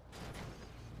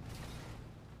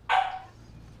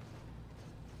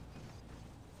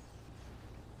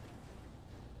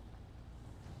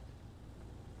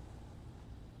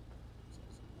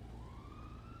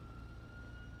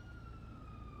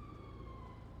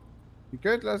 You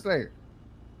good, Leslie?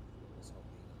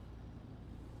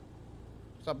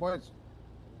 What's up, boys?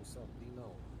 What's up,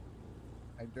 Dino?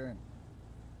 How you doing?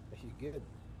 Are you good?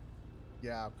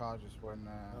 Yeah, our car just went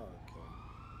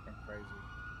Okay. crazy.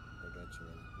 I got you,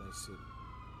 man. Nice city.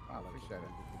 I like appreciate it.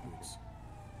 With the boots.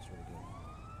 It's really good.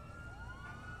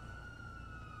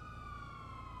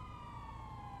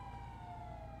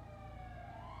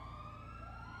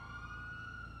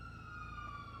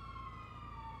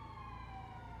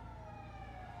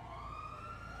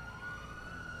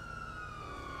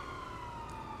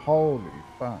 Holy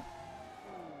fuck.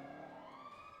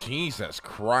 Jesus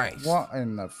Christ. What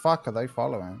in the fuck are they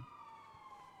following?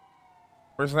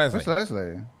 Where's Leslie? Where's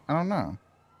Leslie? I don't know.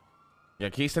 You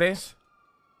got keys today?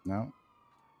 No.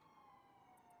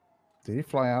 Did he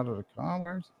fly out of the car?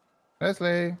 Where's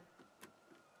Leslie?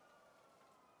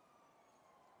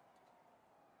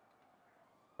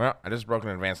 Well, I just broke an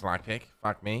advanced lockpick.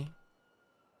 Fuck me.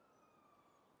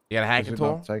 You got a Does hacking it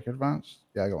tool? not take advance?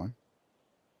 Yeah, go on.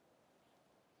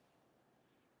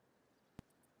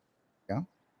 Yeah.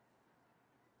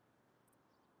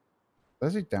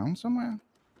 Is he down somewhere?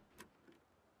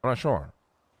 I'm not sure.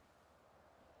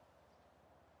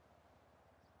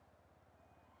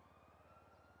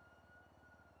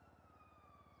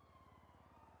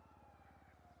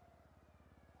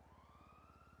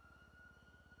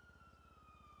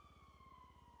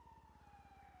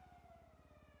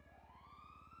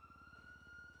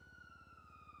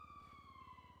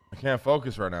 I can't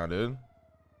focus right now, dude.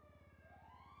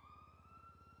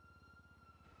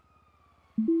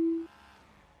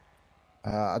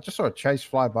 I just saw a chase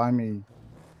fly by me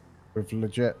with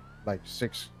legit like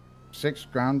six,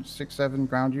 seven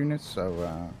ground units.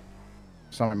 So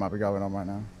something might be going on right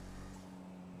now.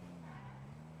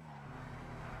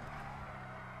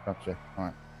 Gotcha. All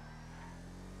right.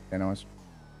 Yeah, no worries.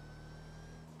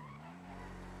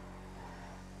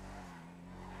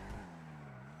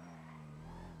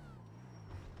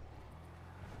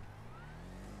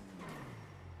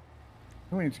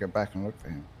 We need to go back and look for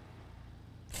him.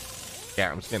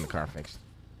 Yeah, I'm just getting the car fixed.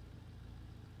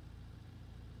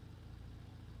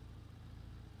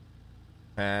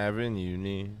 Having you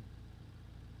near.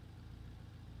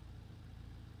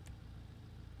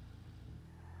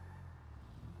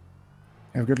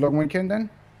 Have a good long weekend then?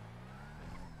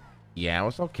 Yeah, it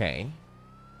was okay.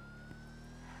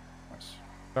 Nice.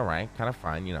 All right, kind of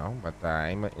fun, you know. But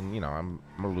I'm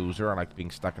a loser. I like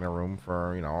being stuck in a room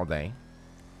for all day.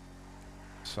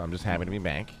 So I'm just happy to be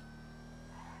back.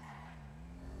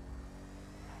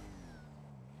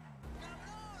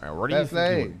 All right, where do you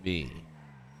think he would be?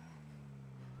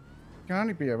 Can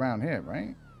only be around here,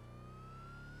 right?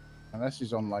 Unless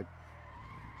he's on like,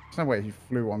 there's no way he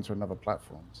flew onto another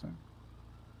platform. So.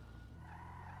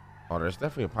 Oh, there's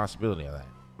definitely a possibility of that.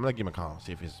 I'm gonna give him a call,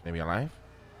 see if he's maybe alive.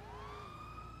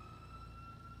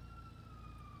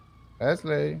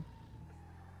 Fuslie.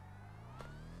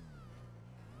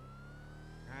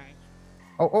 Hi.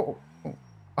 Oh,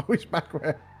 he's back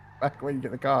where you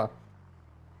get the car.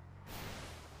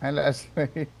 Hey,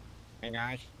 Leslie. Hey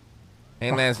guys.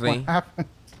 Hey, Leslie. What happened?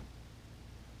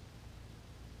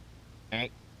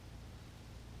 Hey.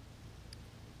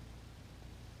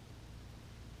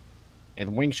 The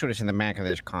wingsuit is in the back of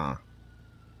this car.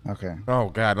 Okay. Oh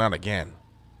God, not again.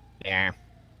 Yeah.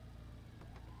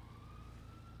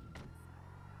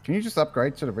 Can you just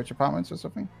upgrade to the rich apartments or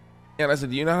something? Yeah, Leslie,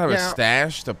 do you not have a Yeah.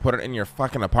 stash to put it in your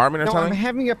fucking apartment or No, I'm something?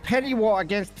 having a petty war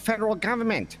against the federal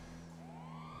government.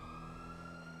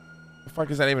 What the fuck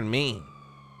does that even mean?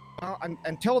 Well,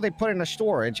 until they put in a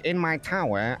storage in my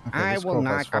tower, Okay, I this will call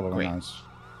not guy's following upgrade. us.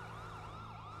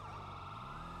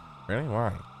 Really?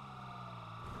 Why?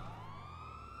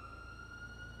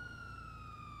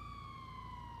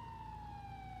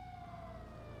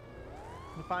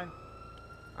 I'm fine.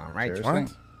 All right. Seriously?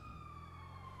 What?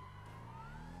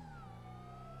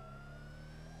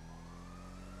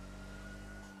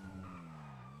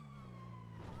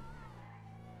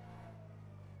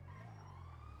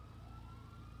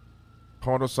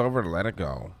 Pulled us over to let it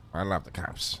go. I love the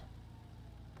cops.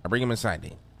 I bring him inside,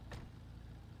 Dean.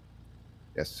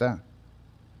 Yes, sir.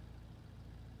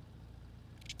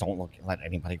 Just don't let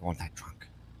anybody go in that trunk.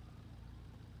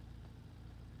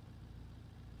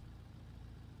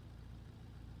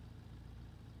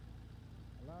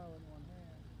 Hello, anyone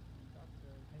here?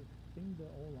 Doctor. I think they're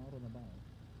all out and about.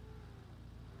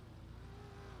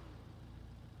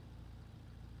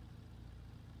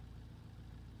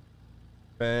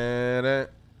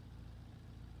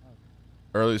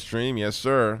 Early stream, yes,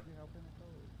 sir.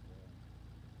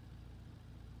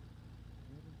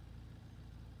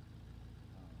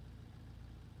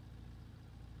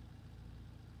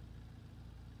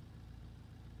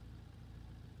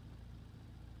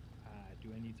 Do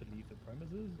I need to leave the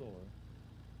premises or?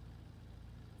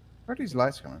 Where are these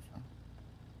lights coming from?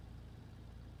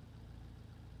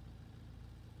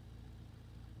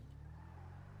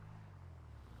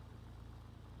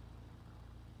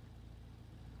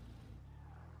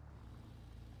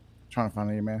 Trying to find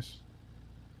an EMS.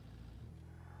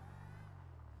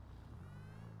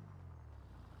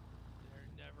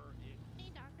 Hey,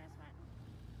 Dr. Sweat.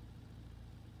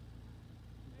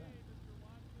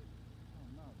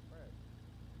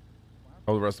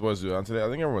 Oh, the rest of the boys do on today? I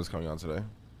think everyone's coming on today.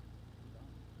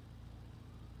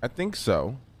 I think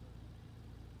so.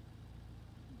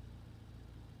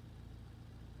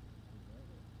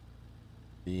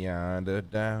 Beyond a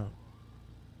doubt.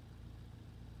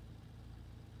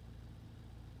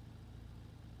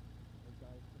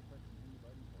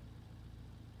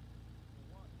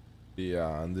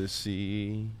 Beyond the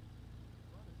sea.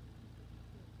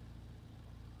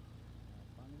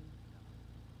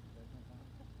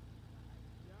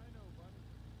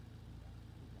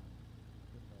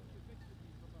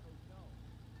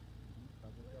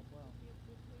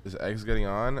 Is X getting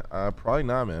on? Probably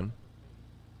not, man.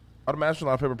 I'd imagine a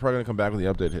lot of people are probably gonna come back when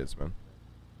the update hits, man.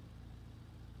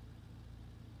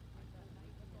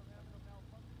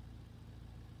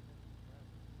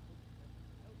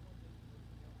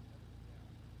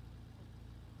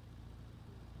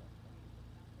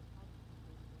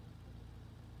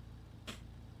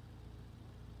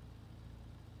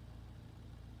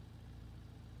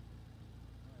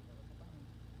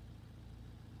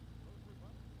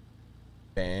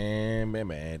 Bam, bam,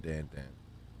 bam, bam, bam.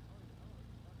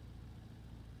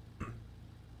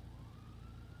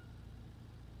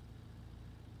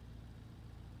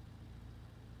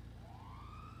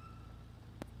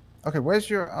 Okay, where's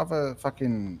your other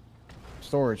fucking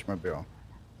storage mobile?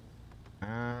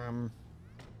 Let's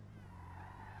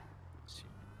see.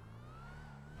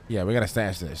 Yeah, we gotta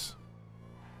stash this.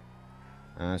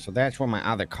 So that's where my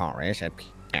other car is at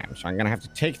PM. So I'm gonna have to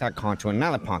take that car to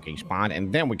another parking spot,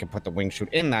 and then we can put the wingsuit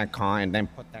in that car, and then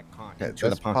put that car Okay, into the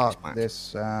let's parking park spot.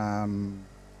 this. Where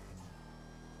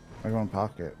do you want to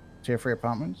park it? Tier 3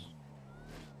 apartments?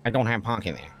 I don't have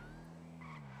parking there.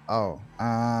 Oh.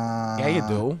 Yeah, you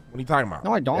do. What are you talking about?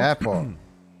 No, I don't. Airport.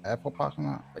 Airport parking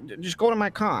lot? Just go to my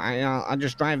car. I'll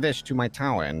just drive this to my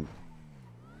tower and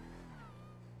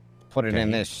put it in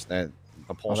Okay. this, the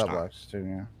Oh, pole that stop. works too,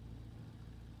 yeah.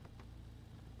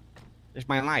 It's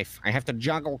my life. I have to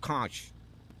juggle cars.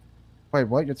 Wait,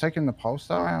 what? You're taking the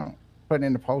Polestar out? Putting it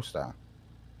in the Polestar?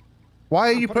 Why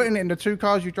are you putting it in the 2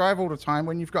 cars you drive all the time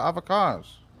when you've got other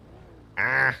cars?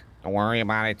 Ah, don't worry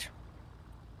about it.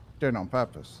 Doing it on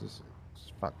purpose. It's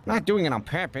fucked up. Not doing it on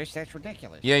purpose. That's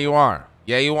ridiculous. Yeah, you are.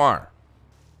 Yeah, you are.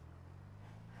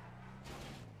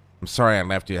 I'm sorry I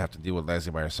left you to have to deal with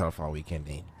Leslie by herself all weekend,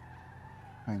 Dean.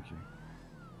 Thank you.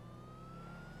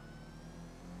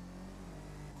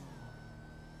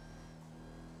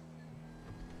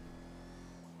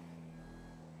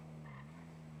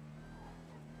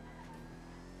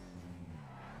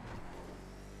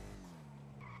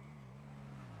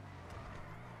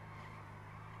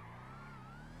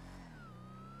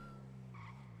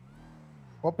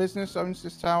 What business owns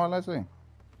this tower, Leslie?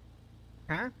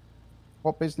 Huh?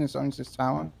 What business owns this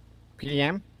tower?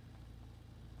 PDM?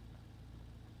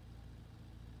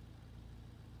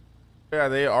 Yeah,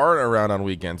 they aren't around on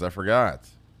weekends. I forgot.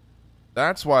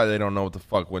 That's why they don't know what the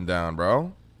fuck went down, bro.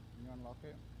 Can you unlock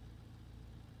it?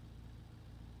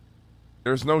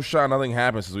 There's no shot nothing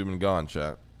happened since we've been gone,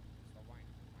 chat.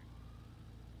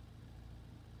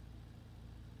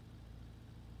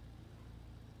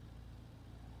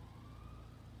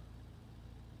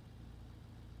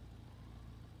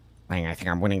 I think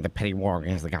I'm winning the petty war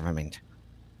against the government.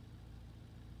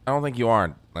 I don't think you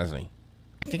are, Leslie.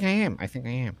 I think I am. I think I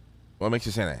am. What makes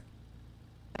you say that?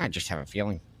 I just have a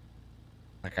feeling.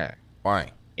 Like a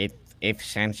Why? eighth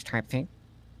sense type thing.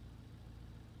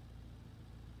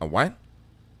 A what?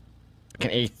 Like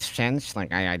an eighth sense.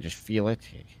 Like I just feel it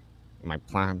in my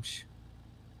palms.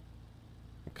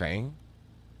 Okay.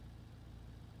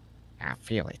 I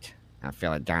feel it. I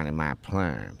feel it down in my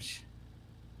palms.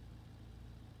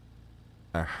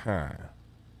 Uh-huh.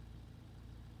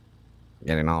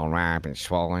 Getting all ripe and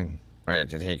swollen. Ready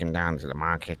to take him down to the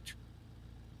market.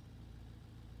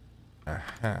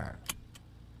 Uh-huh.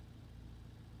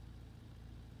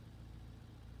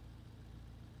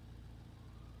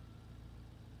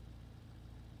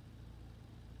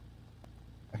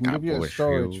 I can give you a Couple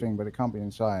storage issue. thing, but it can't be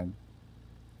inside.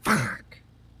 Fuck.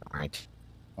 Alright.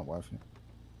 Not worth it.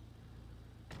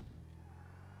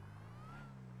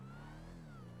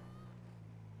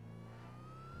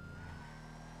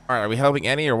 All right, are we helping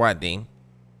Eddie or what, Dean?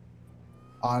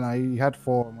 Oh no, you had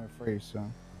 4 and we're 3, so.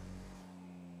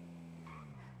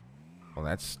 Well,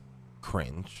 that's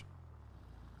cringe.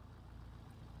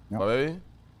 Yep. What, baby?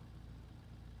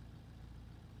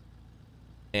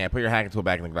 Yeah, put your hacking tool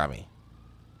back in the grubby.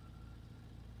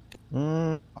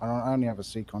 I only have a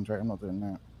C contract. I'm not doing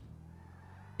that.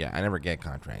 Yeah, I never get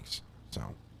contracts, so.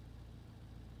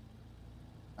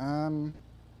 All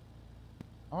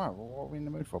right. Well, what are we in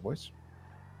the mood for, boys?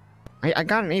 I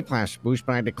got an A+ boost,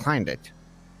 but I declined it.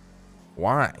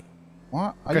 Why? What?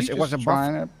 Are Because you it was just a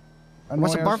trying to It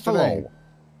was a annoy us today? buffalo.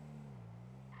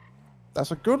 That's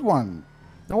a good one.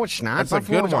 No, it's not. That's a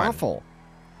Buffalo good is one. awful.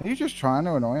 Are you just trying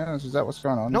to annoy us? Is that what's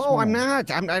going on? this No, I'm morning? not.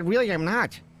 I really am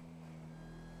not.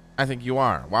 I think you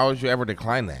are. Why would you ever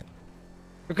decline that?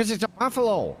 Because it's a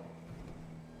buffalo.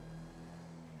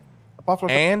 A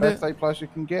buffalo And- birthday plus you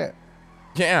can get.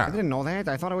 I Yeah. didn't know that.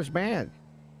 I thought it was bad.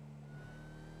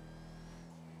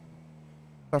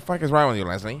 The fuck is wrong with you,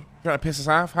 Leslie? You trying to piss us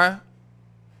off, huh?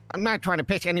 I'm not trying to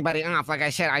piss anybody off. Like I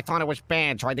said, I thought it was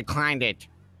bad, so I declined it.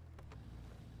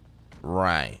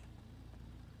 Right.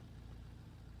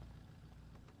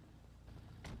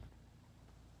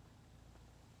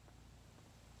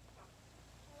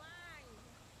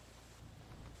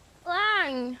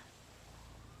 Lang,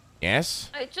 Yes?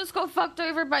 I just got fucked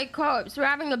over by cops. We're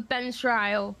having a bench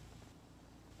trial.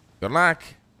 Good luck.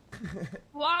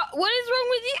 What? What is wrong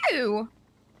with you?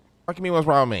 Fuck me, what's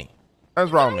wrong with me?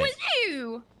 What's wrong with me?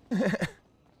 you?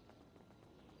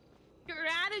 Your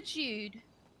attitude.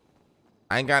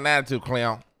 I ain't got an attitude,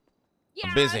 Cleo. Yeah.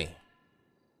 I'm busy.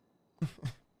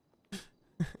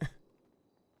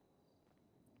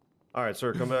 All right,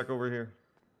 sir, come back over here.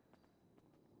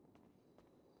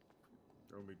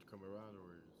 You want me to come around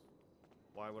or is...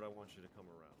 Why would I want you to come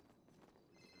around?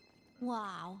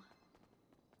 Wow.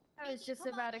 I was just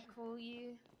about to call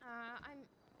you. I'm.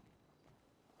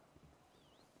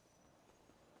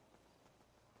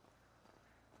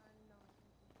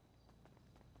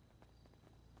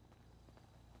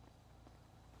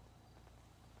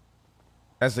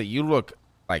 Leslie, you look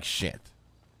like shit.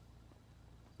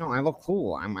 No, I look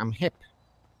cool. I'm hip.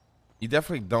 You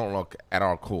definitely don't look at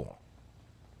all cool.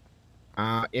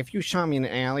 If you saw me in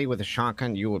the alley with a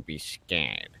shotgun, you would be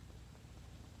scared.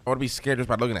 I would be scared just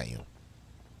by looking at you.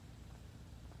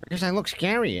 Because I look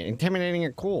scary, intimidating,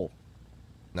 and cool.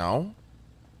 No?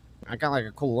 I got like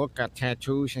a cool look, got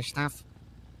tattoos and stuff.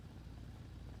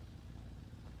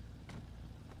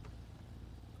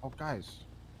 Oh, guys.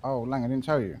 Oh, Lang, I didn't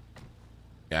tell you.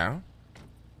 Yeah.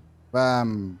 I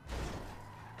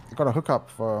got a hookup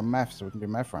for meth, so we can do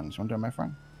meth runs. You want to do a meth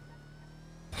run?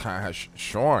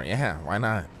 Sure. Yeah. Why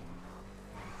not?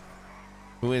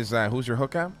 Who's your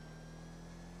hookup?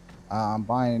 I'm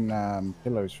buying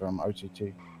pillows from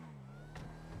OTT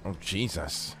Oh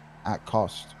Jesus. at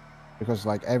cost. Because,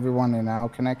 like, everyone in our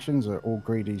connections are all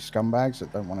greedy scumbags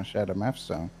that don't want to share the meth,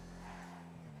 so...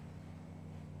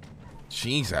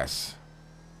 Jesus.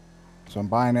 So I'm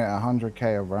buying it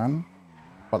 100k a run,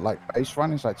 but like base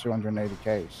run is like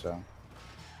 280k. So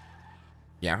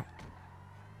Yeah.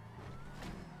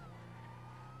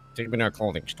 Take me to a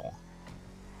clothing store.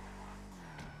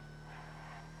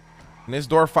 Can this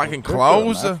door fucking Could do a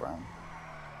close? meth run.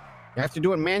 You have to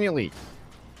do it manually.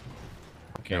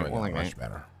 Okay, There we go. well, Much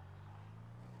better.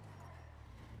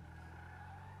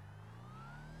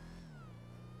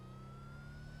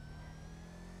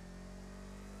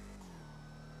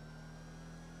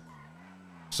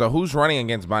 So who's running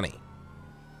against Bunny?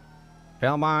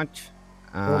 Belmont,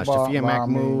 Bilbao, Sophia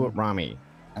Rami. Mahmoud, Rami.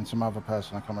 And some other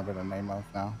person I can't remember the name of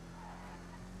now.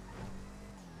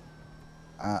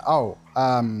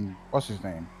 What's his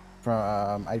name?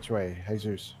 From HOA,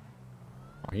 Jesus.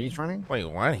 Oh, he's running? Wait,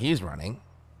 what? He's running.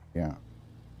 Yeah.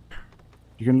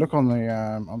 You can look on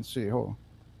the City Hall.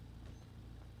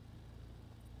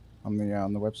 On the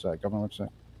website, government website.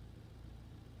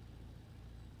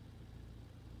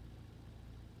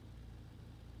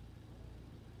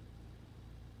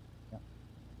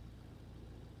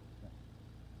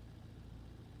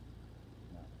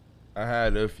 I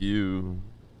had a few.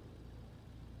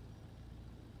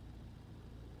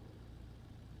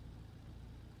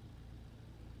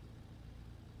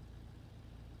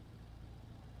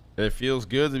 It feels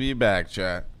good to be back,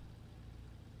 chat.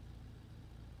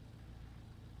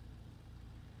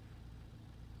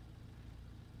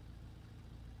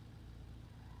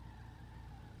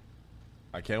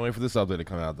 I can't wait for this update to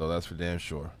come out, though. That's for damn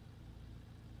sure.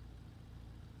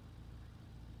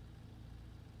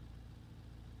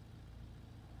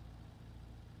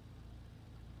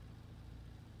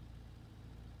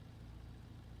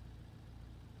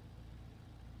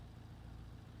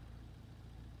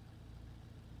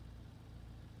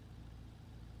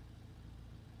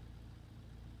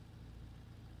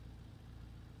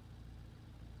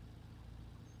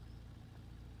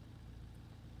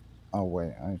 Oh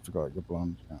wait, I forgot you're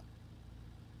blonde. Yeah.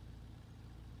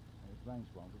 Blonde,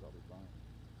 we gotta be blonde.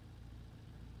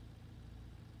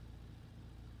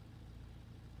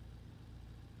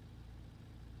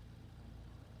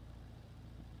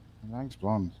 Lang's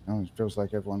blonde. You know, it feels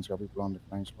like everyone's got to be blonde if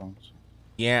Lang's blonde. So.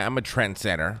 Yeah, I'm a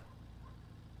trendsetter.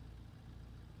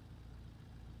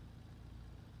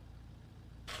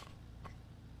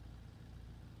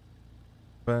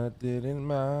 But did it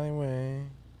my way.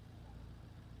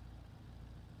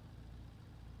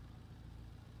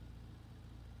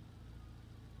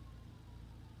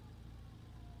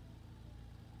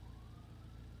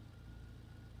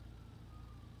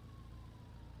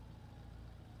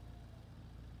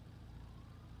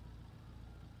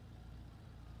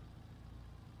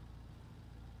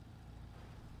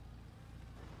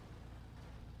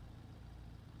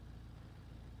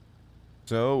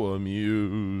 So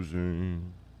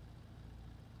amusing.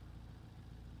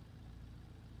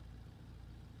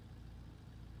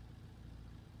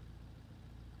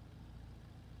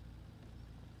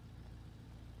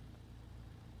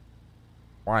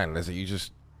 Why, Lizzie? You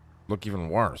just look even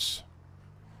worse.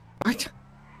 What?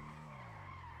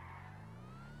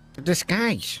 The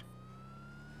disguise.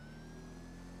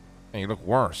 Hey, you look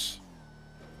worse.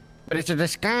 But it's a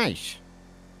disguise.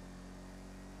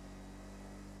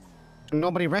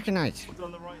 Nobody recognized. What's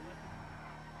on the right left?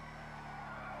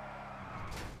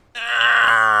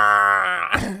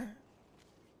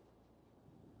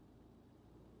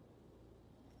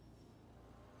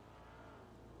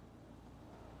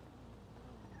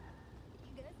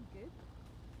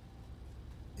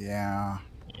 Yeah.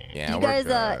 Yeah, You we're guys,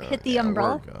 good. hit the Yeah,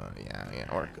 umbrella? We're good.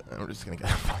 Yeah, we're good. We're just gonna get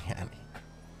a fuck out of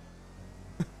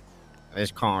here.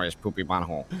 This car is poopy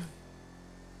butthole.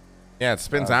 Yeah, it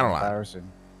spins out a lot.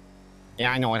 Embarrassing.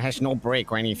 Yeah, I know. It has no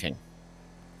brake or anything.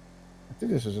 I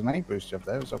think this is an A boost up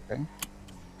there. It was okay.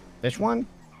 This one?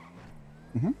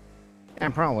 Mhm. Yeah,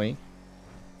 probably.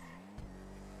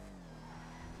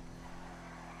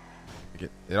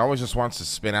 It always just wants to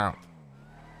spin out.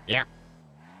 Yeah.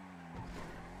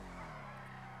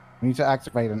 We need to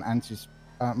activate an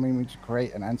we need to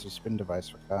create an anti-spin device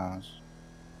for cars.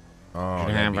 Oh,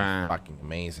 Should that'd be have, fucking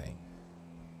amazing.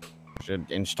 Should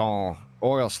install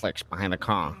oil slicks behind the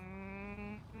car.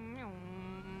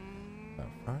 The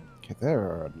fuck? Okay, there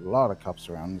are a lot of cops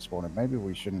around this morning. Maybe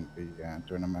we shouldn't be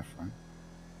doing a meth run.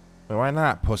 Well, why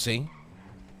not, pussy?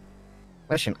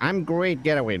 Listen, I'm great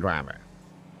getaway driver.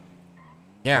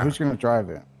 Yeah. Well, who's going to drive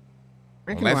it?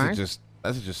 I can Unless drive.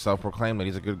 it's just self-proclaimed that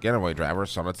he's a good getaway driver.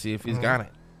 So let's see if he's got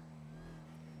it.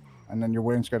 And then you're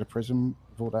willing to go to prison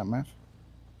with all that meth?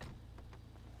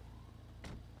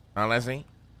 Leslie?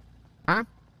 Huh?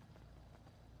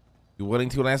 You willing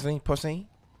to, Leslie, pussy?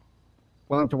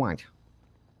 Willing to what?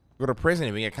 Go to prison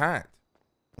if you get caught.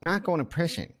 I'm not going to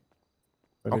prison.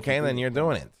 But if Okay, you then do- you're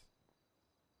doing it.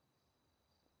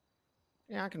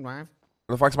 Yeah, I can drive.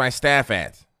 Where the fuck's my staff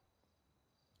at?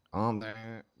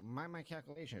 My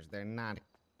calculations, they're not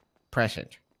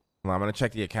present. Well, I'm gonna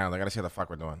check the account. I gotta see what the fuck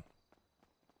we're doing.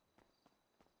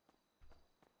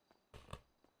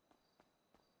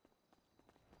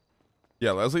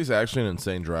 Yeah, Leslie's actually an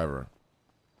insane driver.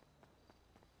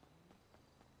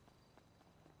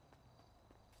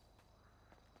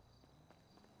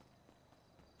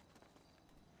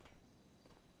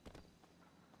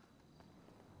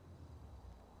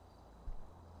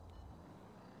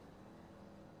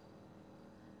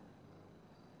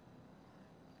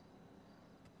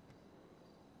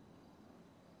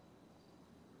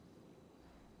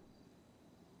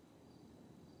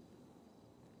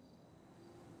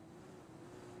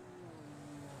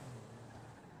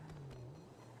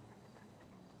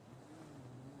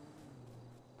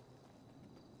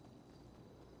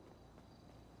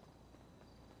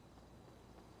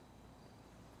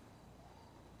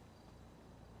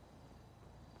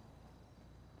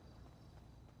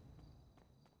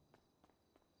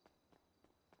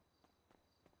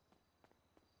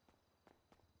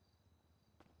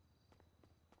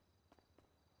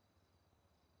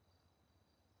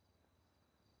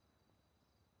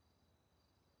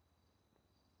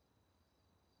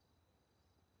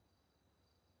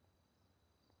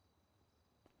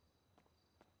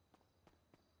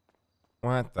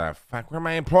 What the fuck? Where are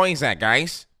my employees at,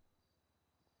 guys?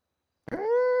 What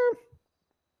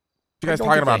you guys don't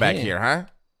talking think about they're back here. here, huh?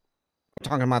 We're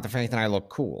talking about the fact that I look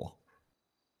cool.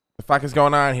 The fuck is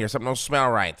going on here? Something don't smell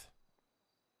right.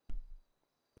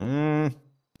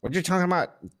 What you talking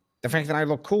about? The fact that I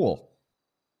look cool.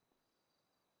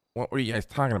 What were you guys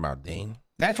talking about, Dean?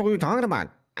 That's what we were talking about.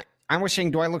 I was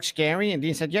saying, do I look scary? And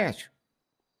Dean said yes.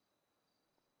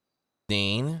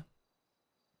 Dean?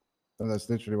 So that's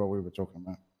literally what we were talking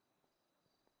about.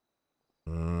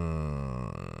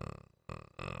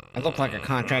 I look like a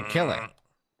contract killer.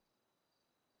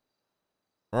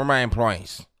 Where are my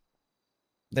employees?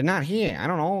 They're not here. I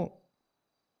don't know.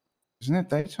 Isn't it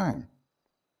daytime?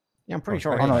 Yeah, I'm pretty Okay.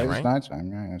 sure. Oh, it no, is. it's right?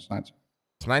 nighttime. Yeah, it's nighttime.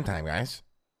 It's nighttime, guys.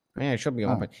 Yeah, it should be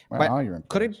Oh, open. where But are your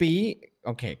could employees? it be,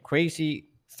 okay, crazy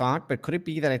thought, but could it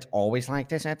be that it's always like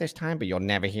this at this time, but you're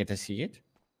never here to see it?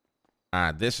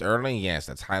 This early? Yes,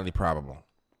 that's highly probable.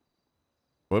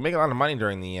 We make a lot of money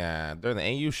during the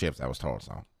AU shift, I was told,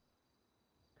 so.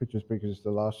 Could just be because it's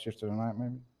the last shift of the night,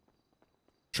 maybe?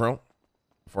 True.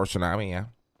 For HasanAbi, yeah.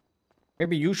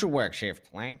 Maybe you should work shift,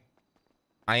 right?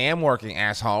 I am working,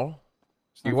 asshole.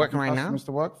 It's no You working fucking right now? customers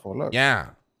to work for, look. Yeah.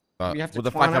 You have to What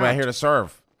the twan fuck am I out. here to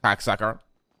serve, cocksucker? You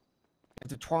have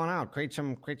to twirl out, create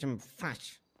some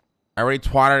fuss. I already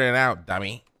twatted it out,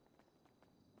 dummy.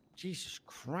 Jesus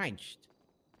Christ.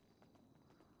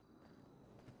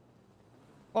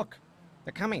 Look,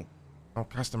 they're coming. Oh,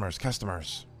 customers.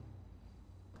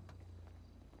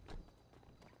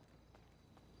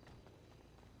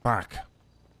 Fuck.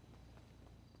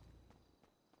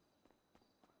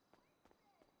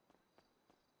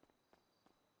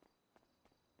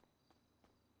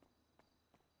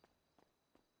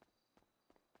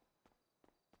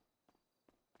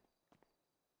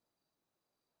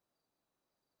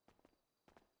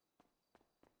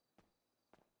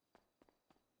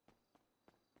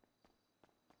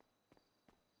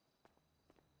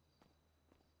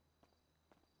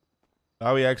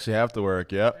 Now we actually have to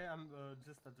work, yep. Hey, I'm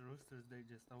just at the Roosters. They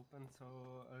just opened, so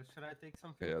should I take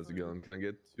something? Hey, how's it going? Can I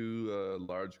get two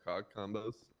large cock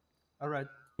combos? All right.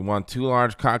 You want 2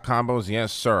 large cock combos?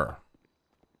 Yes, sir.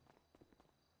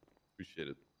 Appreciate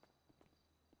it.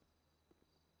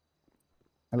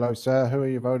 Hello, sir. Who are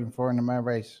you voting for in the mayor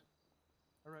race?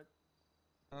 All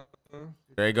right.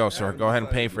 There you go, sir. Go ahead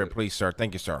and pay for it, please, sir.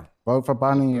 Thank you, sir. Vote for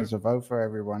Bunny sir. is a vote for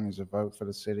everyone, is a vote for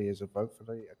the city, is a vote for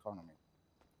the economy.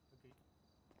 Okay.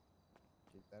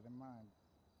 Keep that in mind.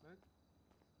 Right.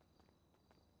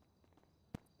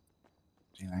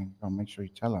 You know, you gotta make sure you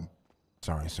tell them.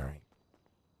 Sorry.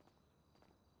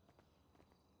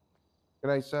 Good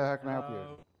day, sir. How can I help you?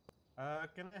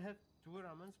 Can I have 2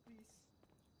 ramens, please?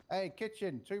 Hey,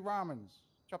 kitchen, 2 ramens.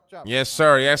 Chop, chop. Yes,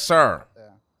 sir. Yes, sir.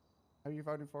 There. Who are you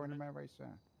voting for in the mayor race, sir?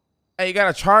 Hey, you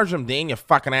gotta charge him, Dean, you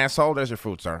fucking asshole. There's your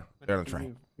food, sir. They're on the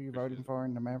train. Who you voting for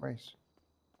in the mayor race?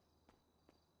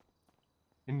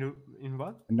 In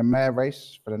what? In the mayor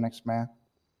race for the next mayor?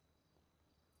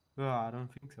 Well, I don't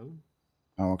think so.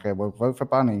 Oh, okay. Well, vote for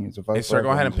Bunny. It's a vote Hey, for sir, go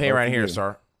ahead and everyone. It's a pay vote right for here, you.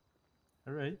 sir.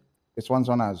 All right. This one's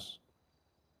on us.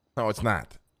 No, it's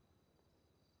not.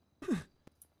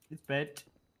 It's bad.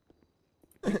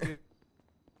 Thank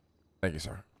you,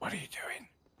 sir. What are you doing?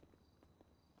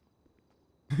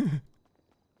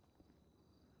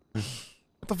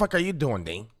 What the fuck are you doing,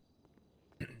 Dean?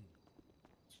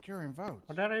 Securing votes.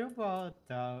 What are you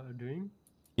doing?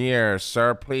 Here,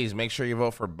 sir, please make sure you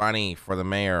vote for Bunny for the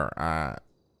mayor.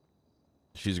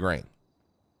 She's great.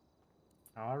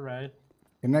 All right.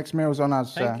 Your next meal's on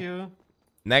us, sir. Thank you.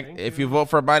 Next, if you vote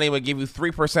for Bunny, we'll give you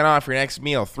 3% off your next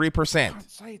meal. 3%.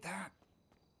 Can't say that.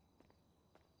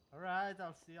 All right.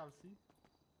 I'll see.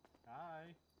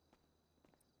 Bye.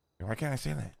 Why can't I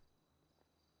say that?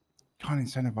 Can't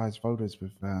incentivize voters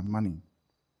with money.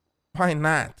 Why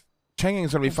not?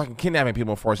 Changing's gonna be fucking kidnapping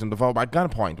people, forcing them to vote by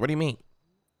gunpoint. What do you mean?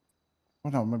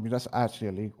 Well, no, maybe that's actually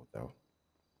illegal, though.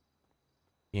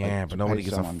 Yeah, Like, but to nobody pay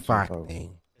gives a someone to fuck, vote.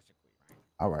 Dean.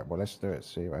 All right, well, let's do it.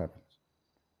 See what happens.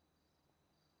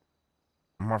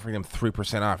 I'm offering them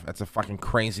 3% off. That's a fucking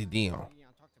crazy deal. Yeah,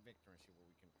 I'll talk to Victor and see what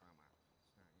we can drum up.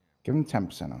 Give him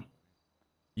 10% off.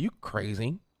 You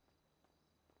crazy?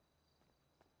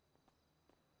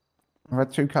 We've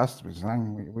had 2 customers,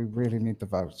 and we really need the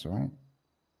votes, all right?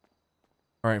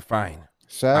 All right, fine.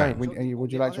 Sir, Fine. would you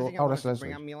the like other to... thing I Oh, wanted that's to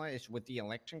bring Leslie. up, Mila, is with the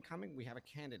election coming, we have a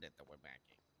candidate that we're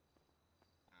backing,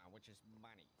 which is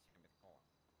Bunny.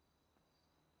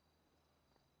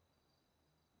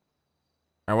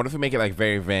 All right, what if we make it like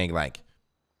very vague? Like,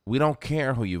 we don't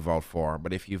care who you vote for,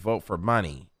 but if you vote for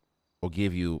Bunny, we'll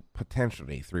give you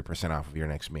potentially 3% off of your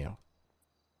next meal.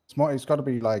 It's got to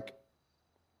be like,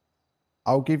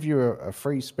 I'll give you a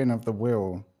free spin of the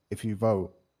wheel if you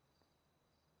vote.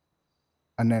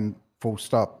 And then full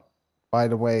stop. By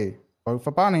the way, vote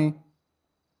for Bunny.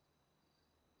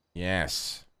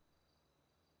 Yes.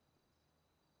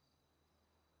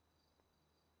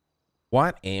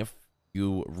 What if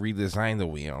you redesign the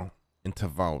wheel into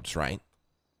votes, right?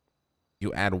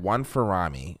 You add 1 for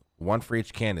Rami, 1 for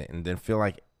each candidate, and then fill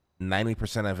like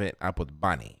 90% of it up with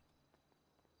Bunny.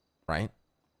 Right?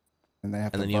 And they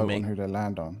have And to then you vote make- on who they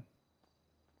land on.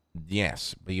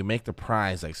 Yes, but you make the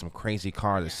prize like some crazy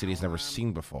car the city's never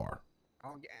seen before.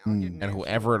 I'll get And Nancy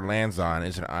whoever it to lands see on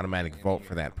is an automatic and vote then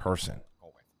for that person. go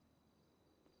with.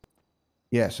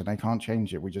 Yes, and they can't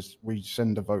change it. We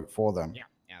send a vote for them. Yeah,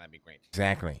 that'd be great.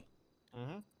 Exactly.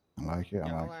 Mm-hmm. I like it. I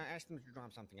Yeah, like I'll ask them to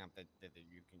drum something up that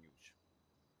you can use.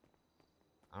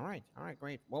 All right,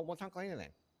 great. Well, we'll talk later then.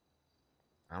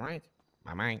 All right,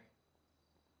 bye-bye.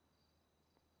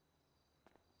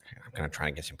 I'm gonna try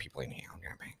to get some people in here. I'm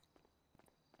gonna bang.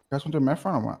 You guys want to do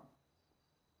Mefron or what?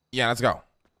 Yeah, let's go.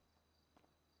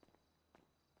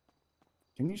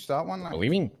 Can you start one? What do you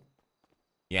mean?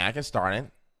 Yeah, I can start it.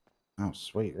 Oh,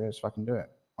 sweet. Let's fucking do it.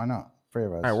 Why not? 3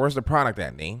 of us. All right, where's the product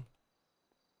at, Dean?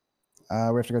 We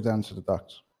have to go down to the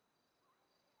docks.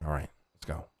 All right, let's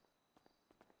go.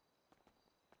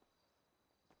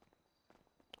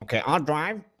 Okay, I'll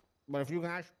drive, but if you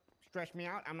guys stress me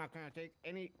out, I'm not gonna take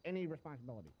any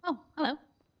responsibility. Oh, hello.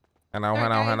 Hello. Hey,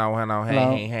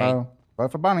 Hello. hey. Hello.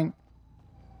 Vote for Bunny.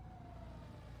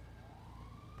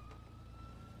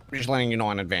 Just letting you know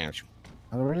in advance.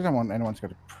 I really don't want anyone to go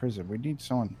to prison. We need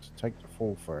someone to take the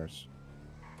fall for us.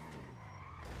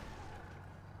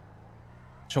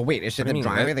 So wait, is it What do the you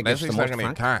mean? driver that gets the Leslie's not most gonna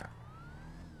fun? be a cop.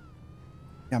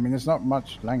 Yeah, I mean, there's not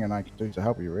much Langan I can do to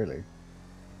help you, really.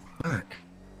 Fuck.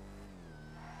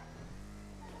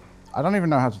 I don't even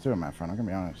know how to do it, my friend. I'm gonna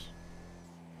be honest.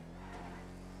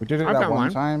 We did it I've that got one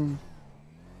one. time.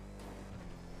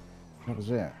 That was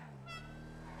it.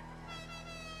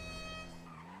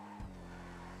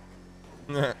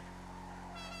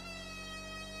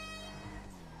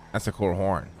 That's a cool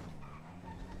horn.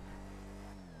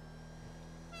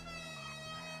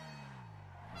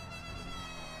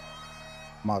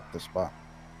 Mark the spot.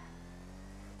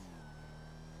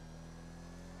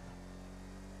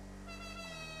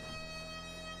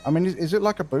 I mean, is it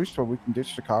like a boost where we can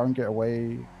ditch the car and get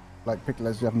away, like pick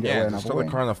Leslie up and get Yeah, away just another throw way?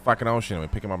 the car in the fucking ocean and we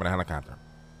pick him up in a helicopter.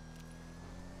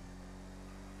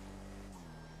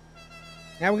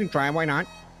 Yeah, we can try. Why not?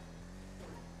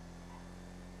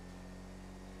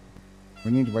 We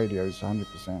need radios,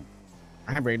 100%.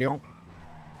 I have radio.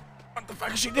 What the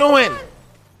fuck is she doing?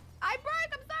 I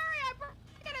broke. I'm sorry. I broke.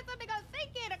 I got something I was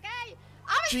thinking. Okay.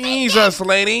 I was Jesus,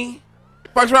 lady.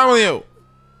 What's wrong with you?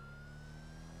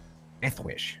 Death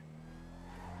wish.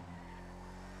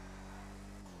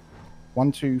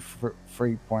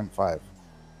 123.5.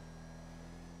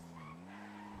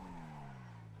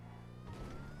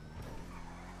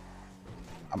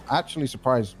 I'm actually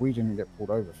surprised we didn't get pulled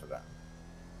over for that.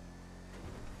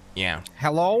 Yeah.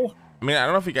 Hello? I mean, I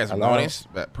don't know if you guys have Hello? noticed,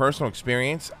 but personal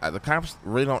experience, the cops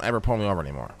really don't ever pull me over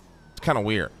anymore. It's kind of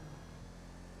weird.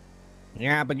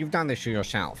 Yeah, but you've done this to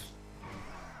yourself.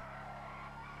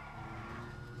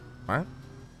 What?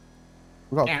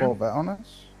 We got Yeah. a Corvette on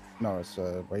us? No, it's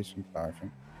a racing car, I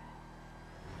think.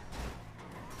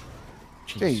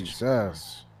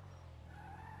 Jesus.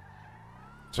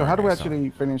 So how do we actually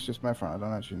finish this meth run? I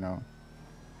don't actually know.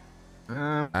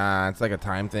 It's like a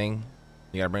time thing.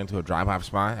 You gotta bring it to a drive-off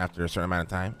spot after a certain amount of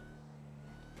time.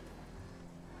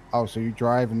 Oh, so you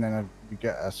drive and then you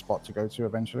get a spot to go to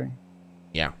eventually?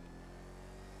 Yeah.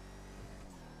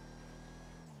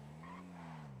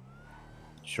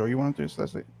 Sure you want to do this,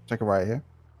 Leslie? Take a right here.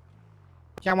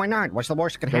 Yeah, why not? What's the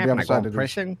worst that could Go the happen? other I go side to of these.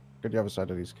 prison? Go to the other side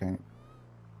of these canes.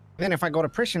 Then if I go to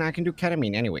prison, I can do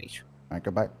ketamine anyways. All right,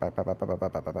 go back.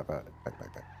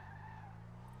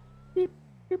 Beep,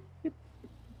 beep, beep.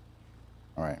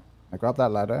 All right, now grab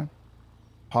that ladder.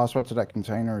 Password to that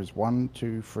container is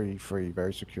 1233.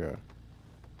 Very secure.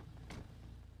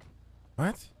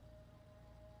 What?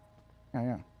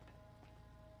 Yeah.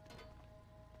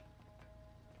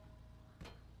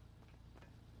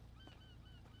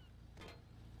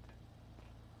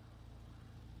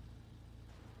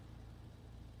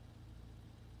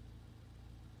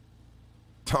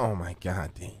 Oh my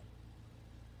God, Dean.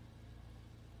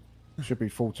 Should be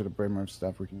full to the brim of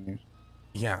stuff we can use.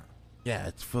 Yeah. Yeah,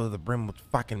 it's full of the brim with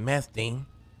fucking meth, Dean.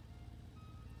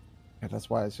 Yeah, that's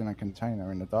why it's in a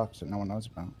container in the docks that no one knows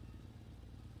about.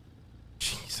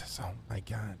 Jesus, oh my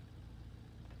God.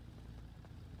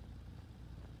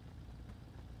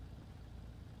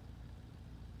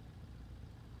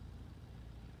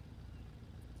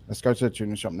 Let's go to the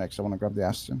tuning shop next. I want to grab the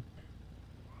Aston.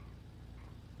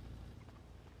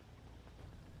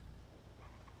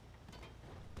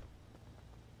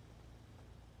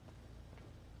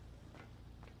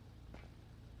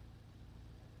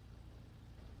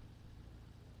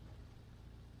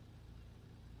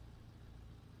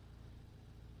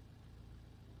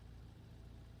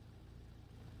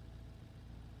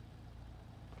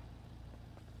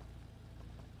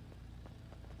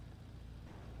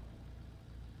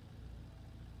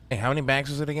 Hey, how many bags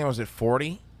was it again? Was it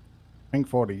 40? I think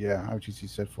 40, yeah. OGC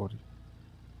said 40.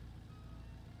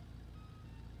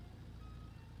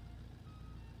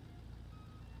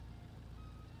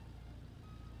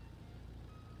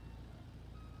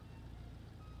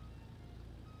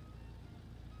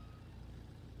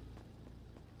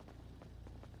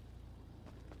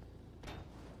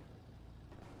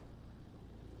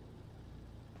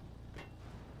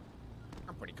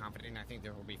 I'm pretty confident. I think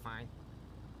this will be fine.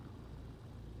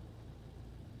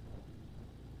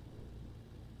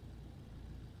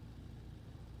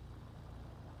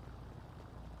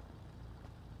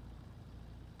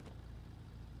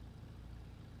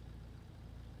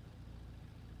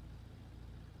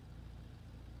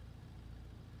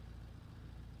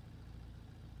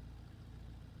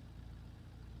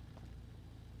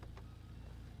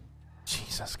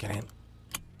 Jesus, get in.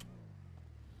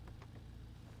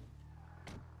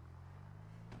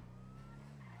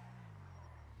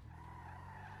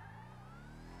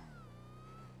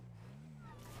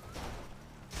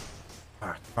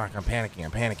 Fuck, I'm panicking,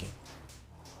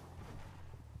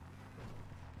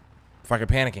 Fucking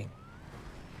panicking.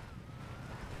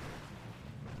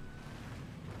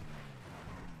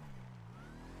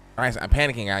 Guys, I'm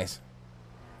panicking, guys.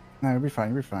 No, you'll be fine.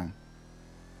 You'll be fine.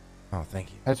 Oh,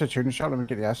 thank you. Head to the tuning shop. Let me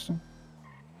get the Aston.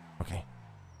 Okay.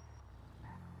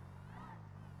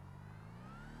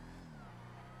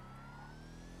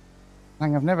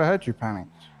 Dang, I've never heard you panicked.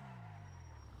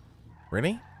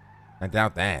 Really? I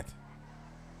doubt that.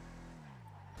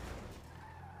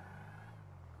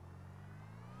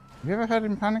 Have you ever heard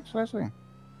him panic, Leslie?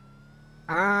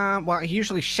 Well, he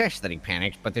usually says that he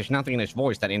panics, but there's nothing in his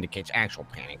voice that indicates actual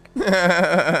panic.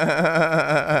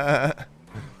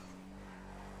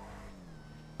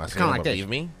 It's kinda like this. believe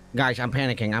me? Guys, I'm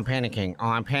panicking. Oh,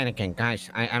 I'm panicking. Guys,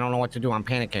 I don't know what to do. I'm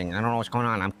panicking. I don't know what's going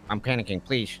on. I'm panicking.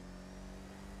 Please.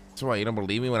 So what, you don't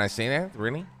believe me when I say that?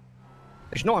 Really?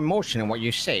 There's no emotion in what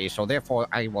you say, so therefore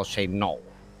I will say no.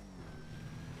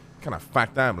 Kind of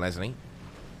fucked up, Leslie.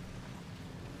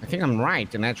 I think I'm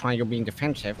right, and that's why you're being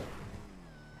defensive.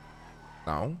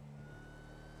 No.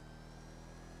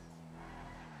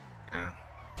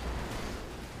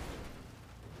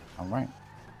 All right.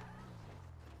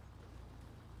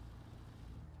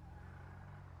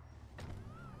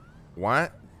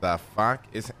 What the fuck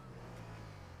is...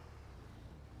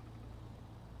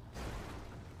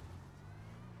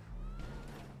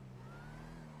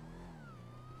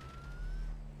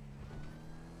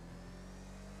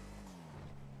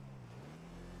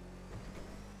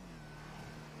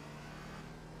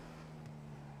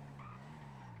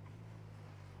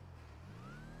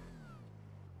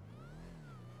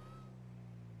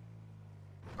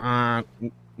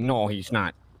 No, he's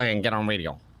not. And get on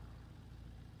radio.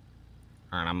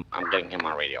 All right, I'm getting him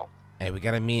on radio. Hey, we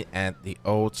gotta meet at the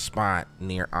old spot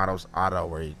near Otto's Auto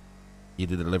where you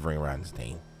do the delivery runs,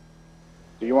 Dean.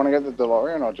 Do you want to get the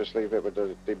DeLorean or just leave it with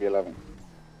the DB11?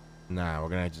 Nah, we're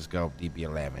gonna just go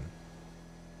DB11.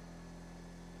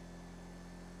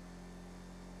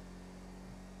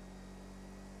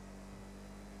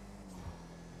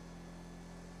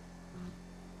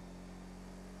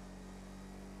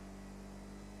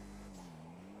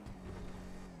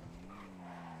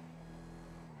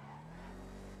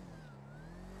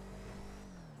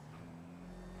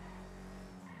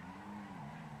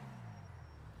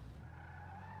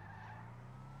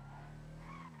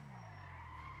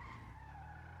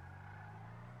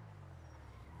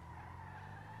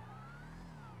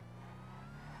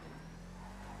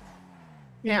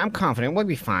 Yeah, I'm confident. We'll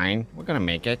be fine. We're gonna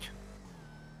make it.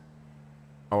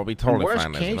 Oh, we'll be totally Worst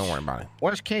fine, Leslie. case- Don't worry about it.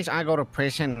 Worst case, I go to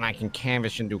prison and I can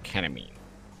canvas and do ketamine.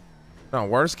 No,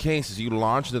 worst case is you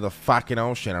launch into the fucking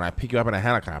ocean and I pick you up in a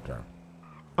helicopter.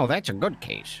 Oh, that's a good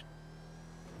case.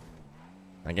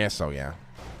 I guess so, yeah.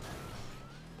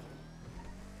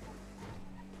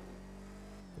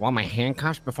 Want my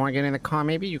handcuffs before I get in the car?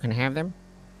 Maybe you can have them.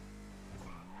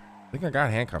 I think I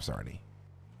got handcuffs already.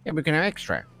 Yeah, we can have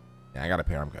extra. Yeah, I got a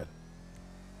pair. I'm good.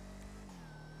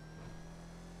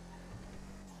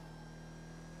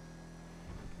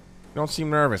 You don't seem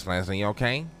nervous, Leslie. You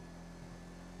okay?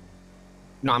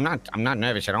 No, I'm not. I'm not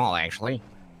nervous at all, actually.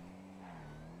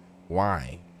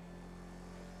 Why?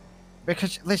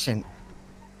 Because listen,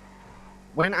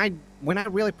 when I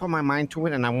really put my mind to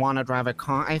it and I want to drive a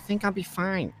car, I think I'll be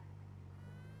fine.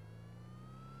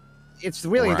 It's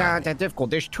really Right. not that difficult.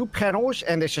 There's two pedals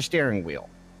and there's a steering wheel.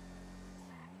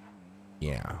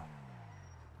 Yeah.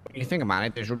 When you think about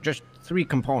it, there's just three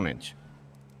components.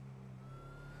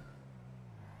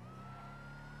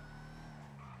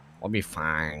 We'll be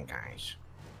fine, guys.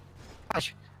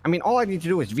 Gosh, I mean, all I need to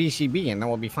do is VCB and then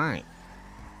we'll be fine.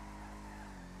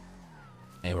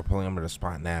 Hey, we're pulling up to the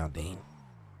spot now, Dean.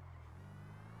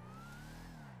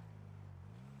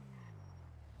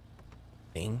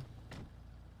 Dean?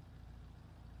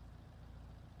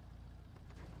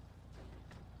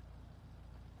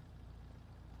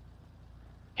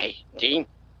 Hey, Dean.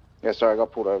 Yeah, sorry, I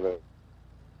got pulled over.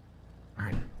 All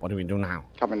right, what do we do now?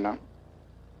 Coming now.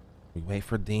 We wait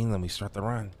for Dean, then we start the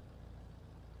run.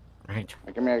 Right.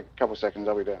 Give me a couple seconds,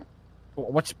 I'll be there.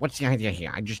 What's the idea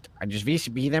here? I just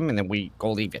VCB them and then we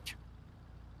go leave it.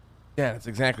 Yeah, that's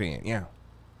exactly it. Yeah.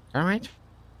 All right.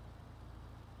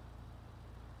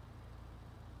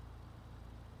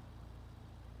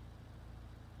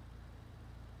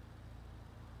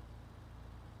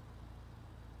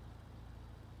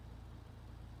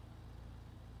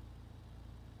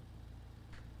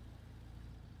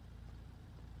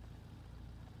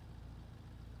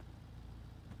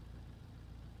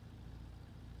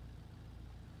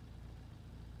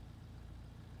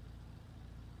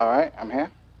 All right, I'm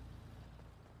here.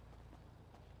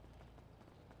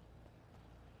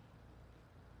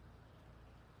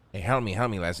 Hey, help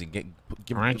me, Leslie. Give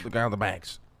All right. the guy all the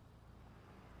bags.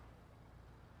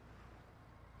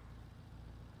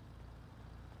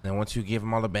 Then once you give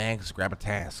him all the bags, grab a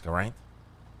task, all right?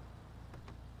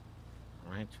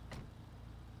 All right.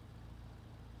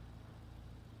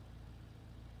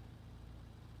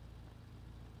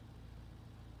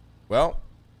 Well,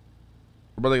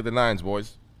 we're about to get the nines,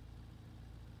 boys.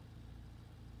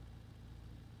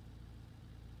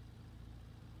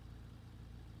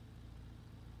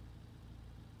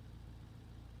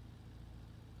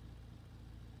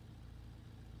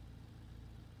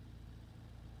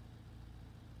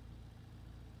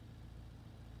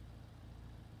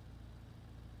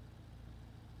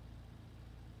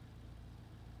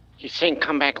 He's saying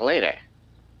come back later.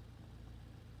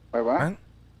 Wait, what? What?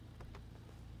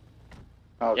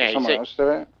 Oh, Yeah, did he someone said- else do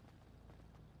it?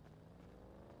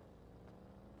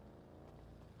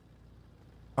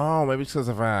 Oh, maybe it's because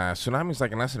of tsunami's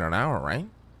like in less than an hour, right?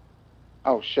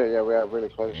 Oh, shit, yeah, we are really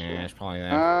close. Yeah, it's probably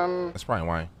that. That's probably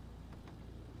why.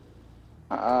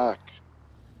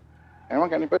 Anyone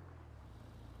got any boots?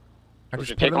 I We just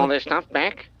should put it take in all the- this stuff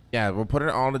back? Yeah, we'll put it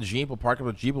all in the Jeep. We'll park up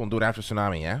the Jeep. We'll do it after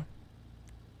tsunami, yeah?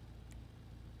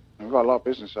 We've got a lot of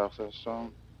business after,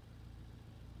 so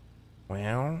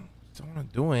Well, still want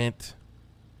to do it.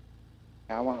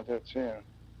 yeah, I want to do it too.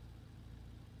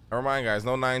 Never mind, guys.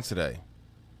 No nines today.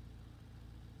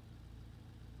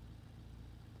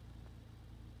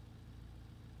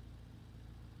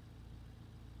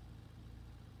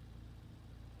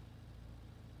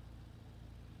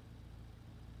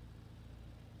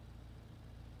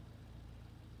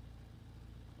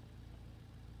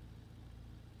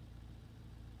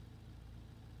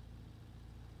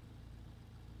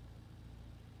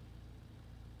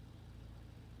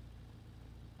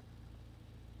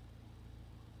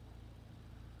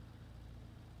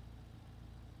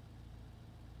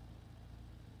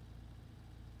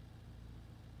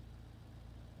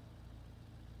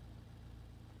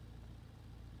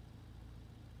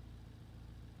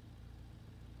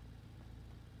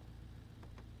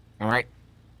 All right.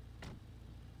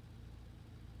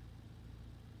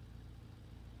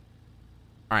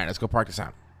 All right, let's go park this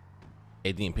out.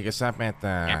 Hey, Dean, pick us up at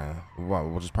the... What,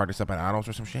 we'll just park this up at Autos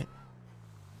or some shit?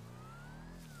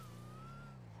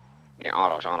 Yeah,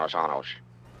 autos.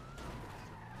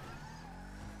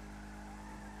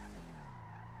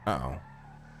 Uh-oh.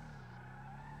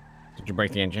 Did you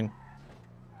break the engine?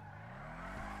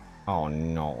 Oh,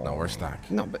 no. No, we're stuck.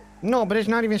 No, but it's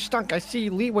not even stuck. I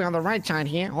see leeway on the right side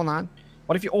here. Hold on.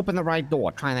 What if you open the right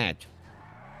door? Try that.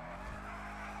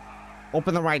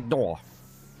 Open the right door.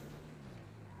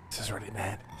 This is really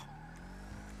bad.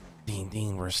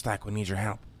 Dean, we're stuck. We need your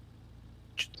help.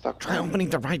 Try opening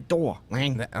the right door,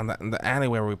 Lang. In the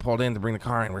alleyway where we pulled in to bring the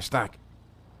car in, we're stuck.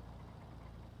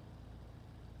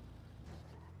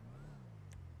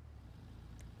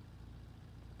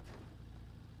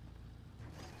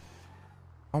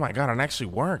 Oh my god, it actually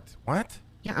worked. What?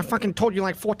 Yeah, I fucking told you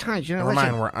like 4 times. You know, Never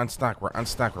mind, we're unstuck.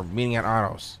 We're meeting at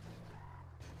Autos.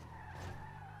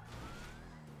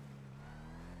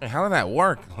 Hey, how did that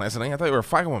work, Leslie? I thought you were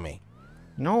fucking with me.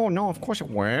 No, of course it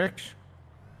works.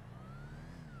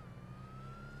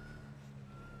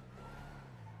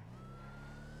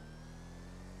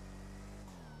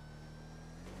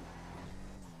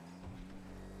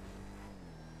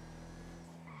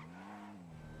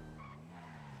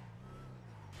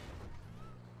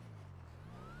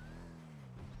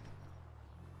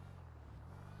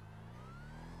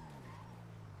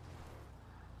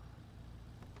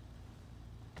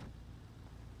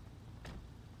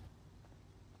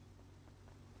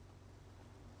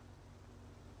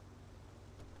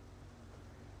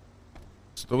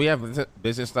 So do we have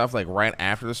business stuff like right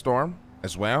after the storm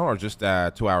as well, or just 2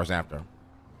 hours after?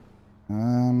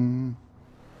 Not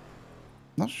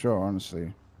sure,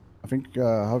 honestly. I think hopefully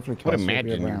I would Cassie will be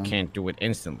imagine you around. can't do it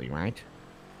instantly, right?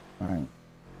 Right.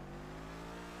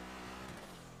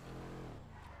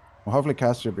 Well, hopefully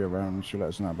Cassie will be around and she'll let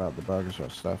us know about the burger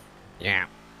shop stuff. Yeah.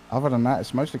 Other than that,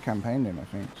 it's mostly campaigning, I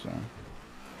think, so.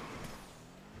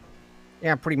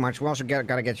 Yeah, pretty much. We also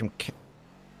gotta get some...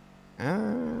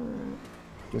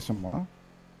 Get some more?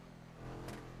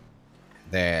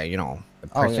 The, you know, the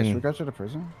Oh, yeah, prison... should we go to the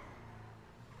prison?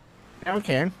 Yeah, we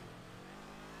can.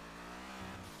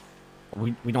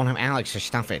 We don't have Alex to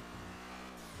stuff it.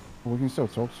 Well, we can still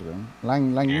talk to them.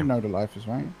 Lang, Yeah. you know the lifers,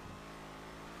 right?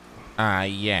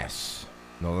 Yes.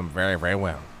 Know them very, very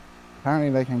well.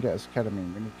 Apparently they can get us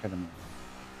ketamine. We need ketamine.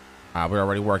 We're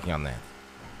already working on that.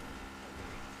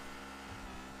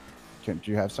 Do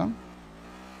you have some?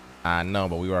 No,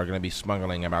 but we are going to be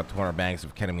smuggling about 200 bags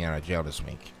of ketamine out of jail this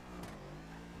week.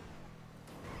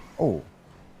 Oh.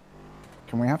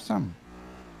 Can we have some?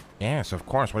 Yes, of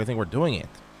course. What do you think we're doing it?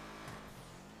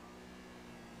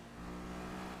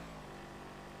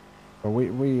 But we're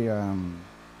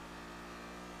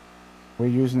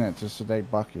using it to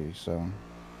sedate Bucky, so.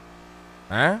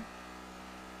 Huh?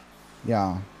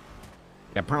 Yeah.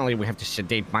 Apparently we have to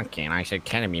sedate Bucky, and I said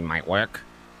ketamine might work.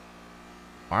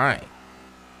 Why?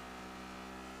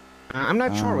 I'm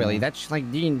not sure, really. That's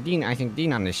like Dean. I think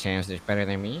Dean understands this better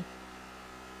than me.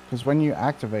 Because when you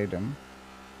activate him,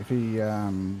 if he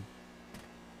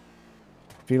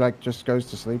like just goes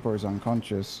to sleep or is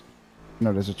unconscious, you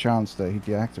know, there's a chance that he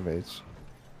deactivates.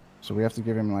 So we have to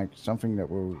give him like something that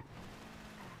will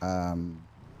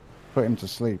put him to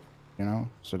sleep, you know,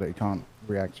 so that he can't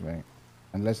reactivate.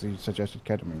 And Leslie suggested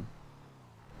ketamine.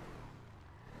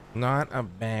 Not a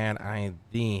bad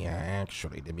idea,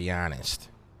 actually, to be honest.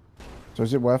 So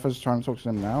is it worth us trying to talk to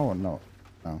them now or not?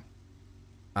 No.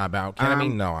 About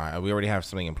ketamine? No, we already have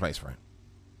something in place for it.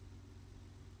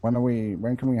 When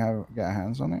can we get our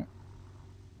hands on it?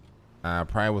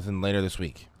 Probably within later this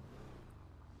week.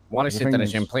 What is The it thing that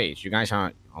is in is- place? You guys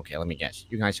aren't... Okay, let me guess.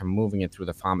 You guys are moving it through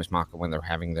the farmer's market when they're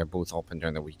having their booth open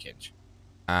during the weekends.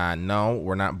 No,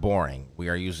 we're not boring. We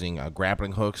are using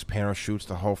grappling hooks, parachutes,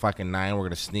 the whole fucking 9. We're going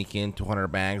to sneak in 200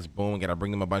 bags. Boom, gotta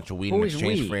bring them a bunch of weed Who in is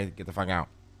exchange we? for it. Get the fuck out.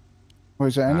 Well,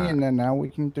 is there any in there now we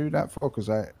can do that for? Because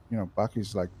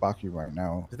Bucky's like Bucky right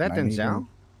now. Is that and I need Denzel? him-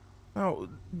 Oh,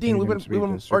 Dean, we've him been to be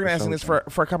the super organizing this soldier.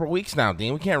 for a couple of weeks now,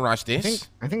 Dean. We can't rush this.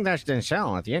 I think that's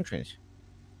Denzel at the entrance.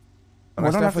 Oh, Well,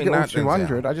 I that's don't have to definitely get all not Denzel.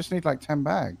 200. I just need like 10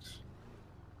 bags.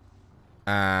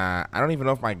 I don't even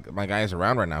know if my guy is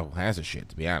around right now who has this shit,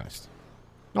 to be honest.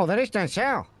 No, that is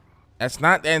Denzel. That's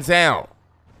not Denzel.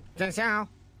 Denzel.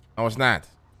 No, it's not.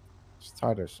 It's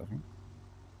Titus, I think.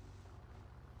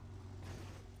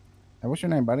 Hey, what's your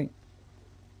name, buddy?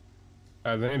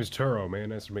 The name is Turo, man.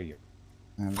 Nice to meet you.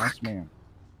 And that's me.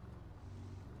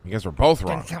 You guys were both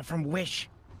wrong. Denzel from Wish.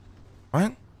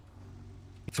 What?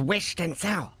 It's Wish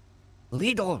Denzel.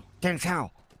 Legal Denzel.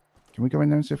 Can we go in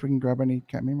there and see if we can grab any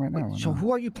ketamine right now? So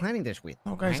who are you planning this with?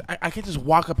 No, guys, right? I can't just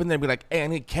walk up in there and be like, hey, I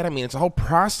need ketamine. It's a whole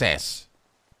process.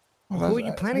 Well, Who are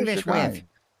you planning who's this your with?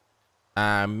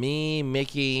 guy? Me,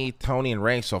 Mickey, Tony, and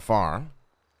Ray so far.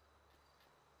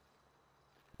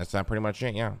 That's not pretty much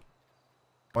it, yeah.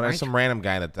 Well, there's Right. some random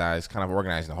guy that is kind of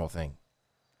organizing the whole thing.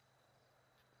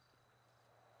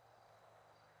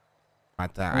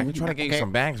 But I can try to get you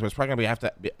some bags, but it's probably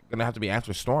gonna have to be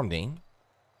after Storm, Dean.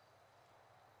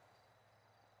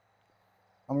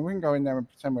 I mean, we can go in there and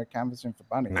pretend we're canvassing for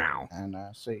Bunny Now. and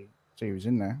see who's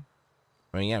in there.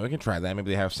 I mean, yeah, we can try that.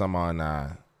 Maybe they have some on.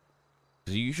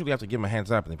 Because you usually have to give them a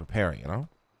heads up and they prepare it, you know.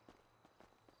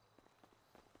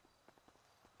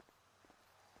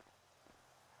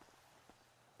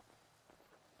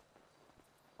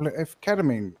 Well, if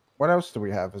ketamine, what else do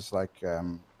we have as like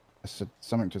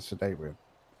something to sedate with?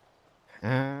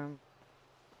 Where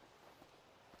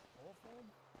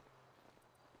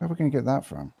are we going to get that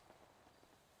from?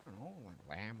 I don't know, like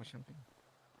lamb or something.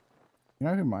 You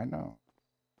know who might know?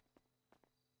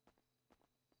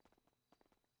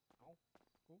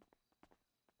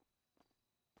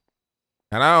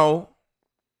 Hello.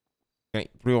 Okay,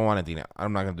 301 at Dina.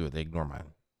 I'm not gonna do it. They ignore mine.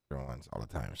 301s all the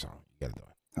time, so you gotta do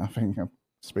it. I think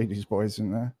Speedy's boys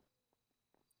in there.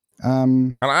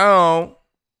 Hello.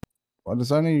 Well,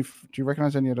 there's only. Do you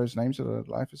recognize any of those names of the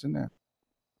lifers in there?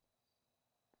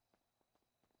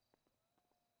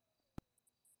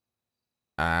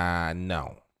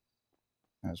 No.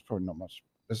 There's probably not much.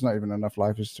 There's not even enough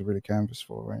lifers to really canvass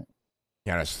for, right?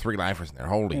 Yeah, there's 3 lifers in there.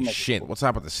 Holy make it shit! cool. What's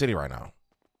up with the city right now?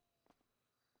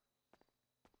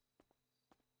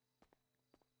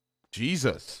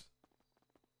 Jesus.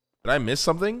 Did I miss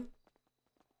something?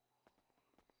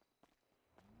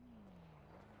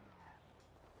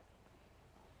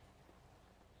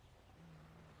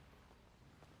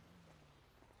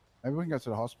 Maybe we can go to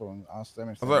the hospital and ask them.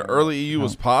 If I they thought know early what- EU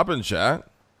was popping, chat.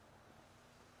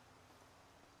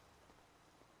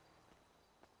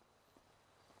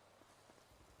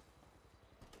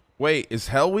 Wait, is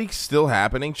Hell Week still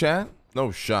happening, chat?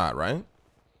 No shot, right?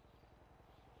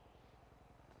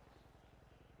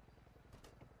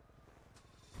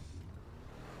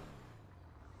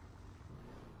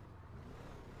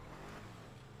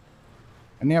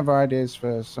 Any other ideas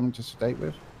for something to sedate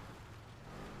with?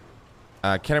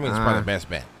 Ketamine's probably the best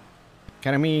bet.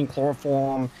 Ketamine,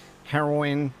 chloroform,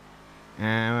 heroin,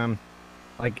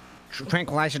 like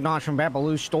tranquilizer dots from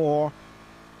Babaloo's store.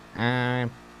 Heroin.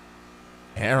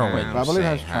 I you believe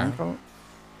say, has huh?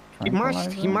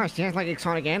 He must. He has like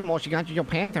exotic animals. You got your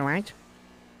panther, right?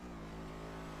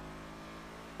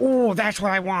 Oh, that's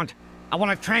what I want. I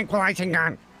want a tranquilizing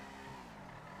gun.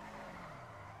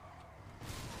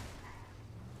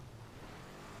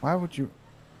 Why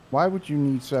would you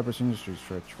need Cerberus Industries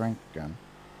for a trank gun?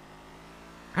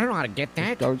 I don't know how to get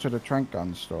that. Just go to the trank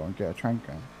gun store and get a trank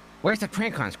gun. Where's the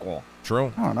trank gun school?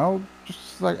 True. I don't know,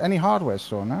 just like any hardware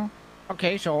store now.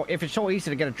 Okay, so if it's so easy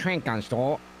to get a trank gun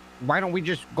store, why don't we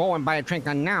just go and buy a trank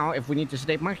gun now if we need to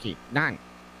sedate Monkey? Done.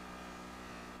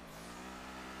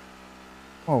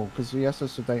 Oh, because he has to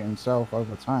sedate himself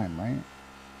over time, right?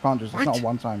 Can't just, it's not a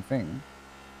one-time thing.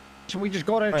 So we just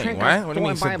go to the Wait, trank what? gun What do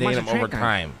you store mean and buy a bunch sedate of him over trank guns?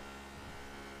 time?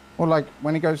 Well, like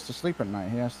when he goes to sleep at night,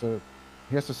 he has to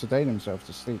sedate himself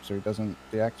to sleep so he doesn't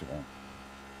deactivate.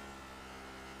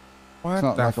 What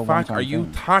not the like a fuck one-time are you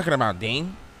thing. talking about,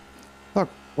 Dean? Look,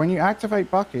 when you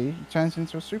activate Bucky, he turns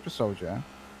into a super soldier.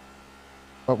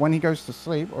 But when he goes to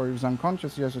sleep or he's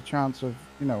unconscious, he has a chance of,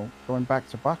 going back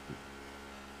to Bucky.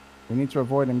 We need to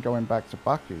avoid him going back to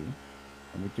Bucky,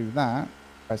 and we do that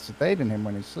by sedating him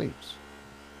when he sleeps.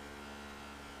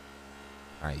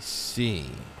 I see.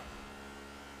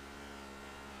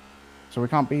 So we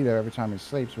can't be there every time he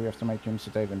sleeps. We have to make him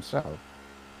sedate himself.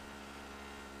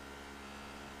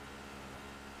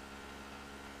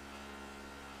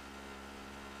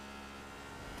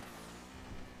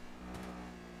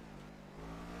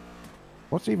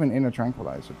 What's even in a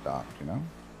tranquilizer, Doc, you know?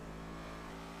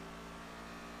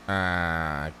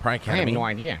 Probably ketamine. I have no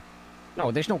idea.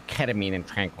 No, there's no ketamine in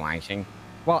tranquilizing.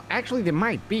 Well, actually, there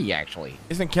might be, actually.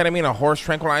 Isn't ketamine a horse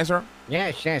tranquilizer?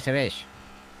 Yes, it is.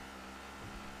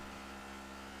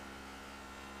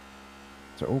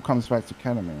 So it all comes back to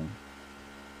ketamine.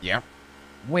 Yep.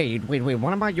 Wait.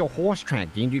 What about your horse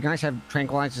trank, Dean? Do you guys have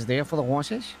tranquilizers there for the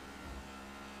horses?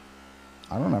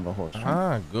 I don't have a horse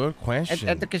trank. Good question.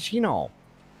 At the casino.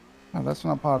 No, that's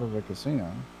not part of the casino.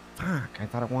 Fuck, I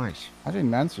thought it was. I think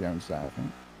Nancy owns that, I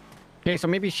think. Okay, so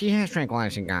maybe she has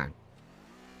tranquilizing gun.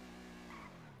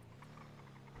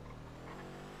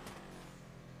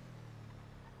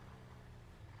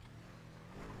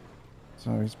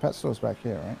 So his pet store's back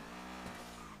here, right?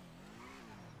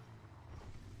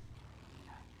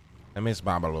 I miss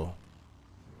Babalu.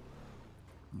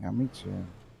 Yeah, me too.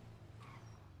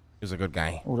 He's a good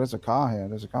guy. Oh, there's a car here.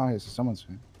 There's a car here, so someone's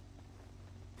here.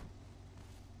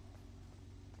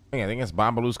 Hey, I think it's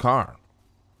Babalu's car.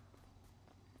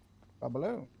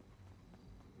 Babalu.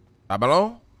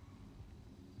 Babalu?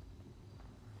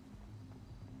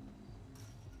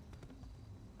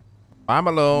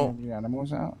 Babalu. The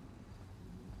animals out?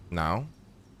 No.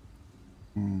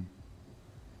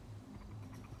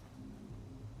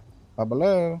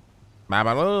 Babalu.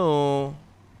 Babalu.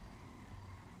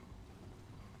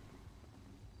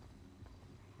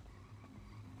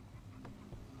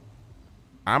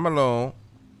 Babalu.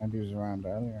 Maybe he was around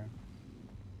earlier.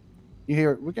 You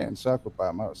hear, we're getting circled by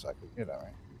a motorcycle. You know,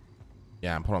 right?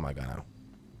 Yeah, I'm pulling my gun out.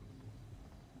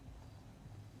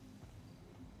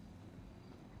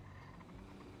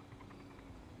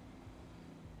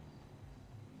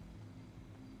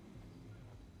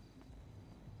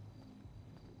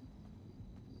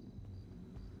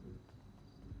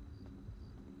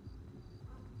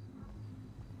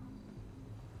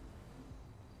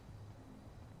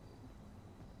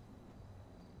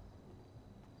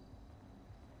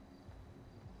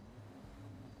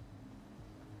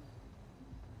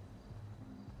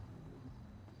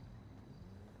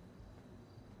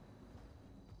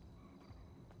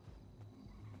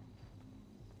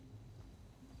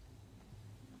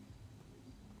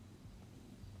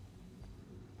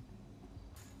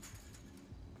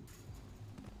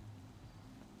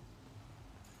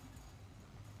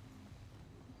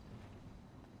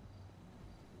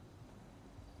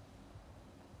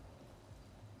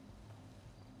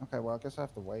 Okay, well, I guess I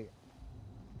have to wait.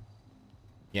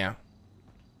 Yeah.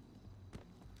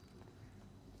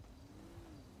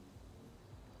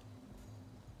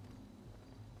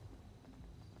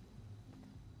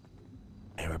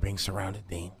 Hey, we're being surrounded,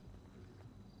 Dean.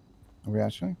 Are we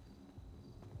actually?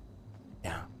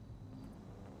 Yeah.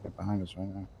 Get behind us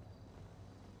right now.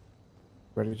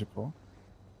 Ready to pull?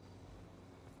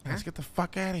 Let's get the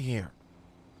fuck out of here.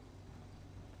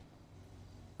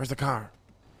 Where's the car?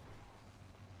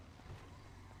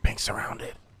 Being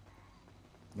surrounded.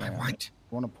 Yeah. What?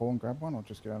 You want to pull and grab one or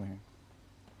just get out of here?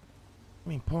 I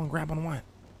mean, pull and grab on what?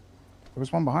 There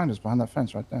was one behind us, behind that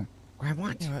fence right there. Grab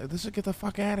what? Yeah, let's just get the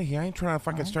fuck out of here. I ain't trying to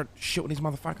fucking start shooting these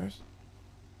motherfuckers.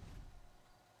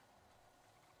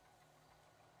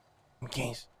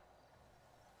 Keys.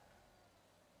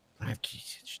 I have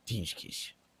keys. It's Dean's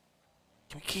keys.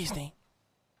 Give me keys, Dean.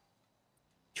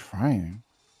 Trying.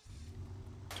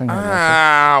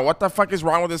 What the fuck is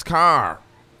wrong with this car?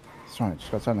 That's right.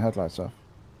 Just got to turn the headlights off.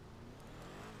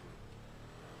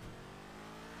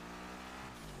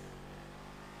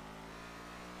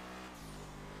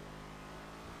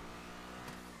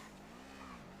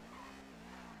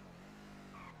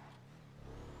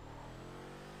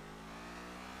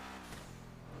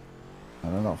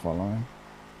 No, they're not following.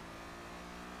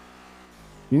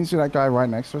 You didn't see that guy right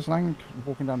next to us, Lang,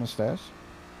 walking down the stairs?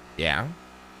 Yeah.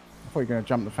 I thought you were going to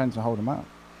jump the fence and hold him up.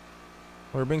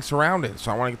 We're being surrounded, so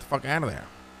I want to get the fuck out of there.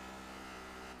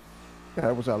 Yeah,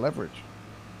 that was our leverage.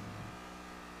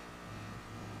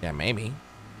 Yeah, maybe.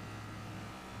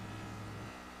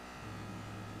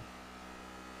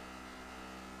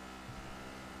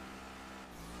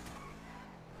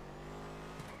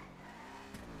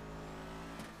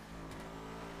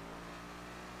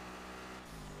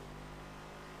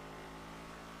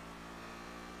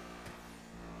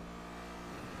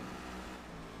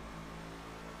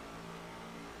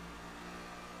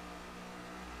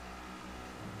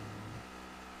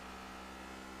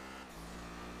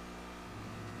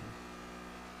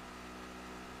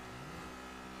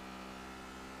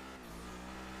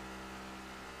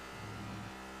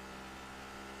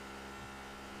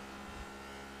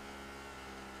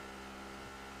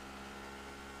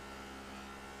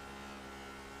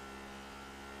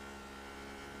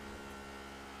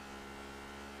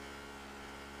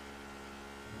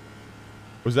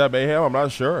 Was that mayhem? I'm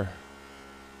not sure.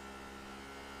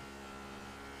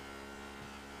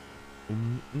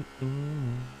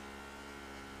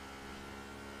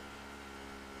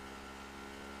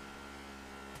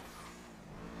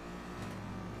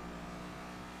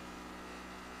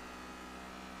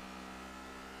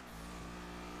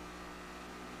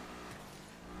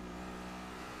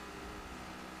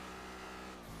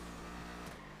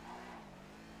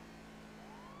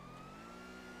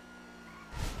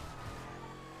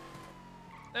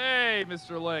 Hey,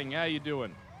 Mr. Lang, how you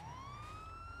doing?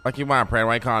 Like you want, Brad.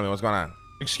 Why you calling me? What's going on?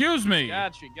 Excuse me.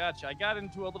 Gotcha. I got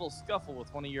into a little scuffle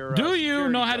with one of your. Do you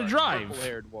know how to drive?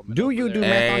 Do you do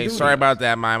Hey, sorry about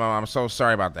that, Mimo. I'm so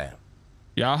sorry about that.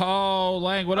 Yo,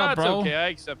 Lang, what up, That's bro? okay. I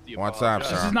accept the What's up, apology.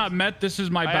 sir? This is not Met. This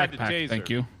is my I had the backpack. taser. Thank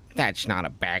you. That's not a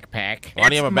backpack. Why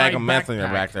do you have a bag my of meth in your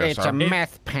backpack. back there, It's sir? a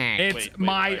meth pack. It's Wait,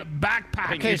 my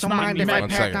backpack. Okay, It's so not mind if Met. I One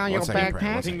pack second, down one your second, Brad, one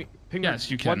backpack? second. Ping Yes,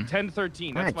 me. you can.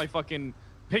 1013. That's Right. my fucking.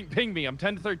 Ping me. I'm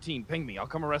 1013. Ping me. I'll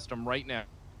come arrest him right now.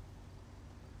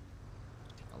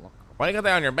 Why you got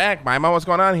that on your back, Mima? What's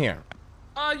going on here?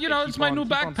 You know, it's my new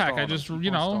backpack. I just,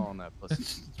 you know,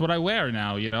 It's it's what I wear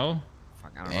now, you know?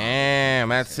 Fuck, I don't know. Damn,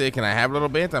 that's sick. Can I have a little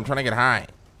bit? I'm trying to get high.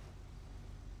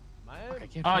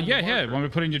 Yeah, here. Want me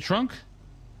to put it in your trunk?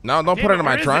 No, don't put it in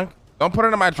my trunk. Don't put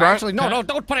it in my trunk. Actually, no,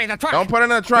 don't put it in the trunk. Don't put it in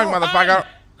the trunk, motherfucker.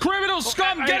 Criminal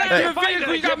scum, get out of the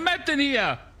vehicle. You got meth in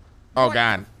here. Oh,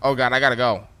 God. Oh, God, I gotta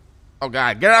go. Oh,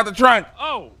 God, get out the trunk.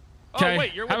 Oh. Okay. Oh,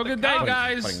 wait, you're with Have a the good day, cops.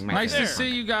 guys. Putting meth Nice in to there. see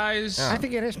you guys. I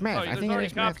think it is meth. Oh, I there's think it already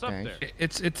is meth, cops up guys. there.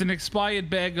 It's an expired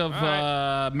bag of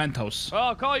Mentos. Well,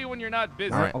 I'll call you when you're not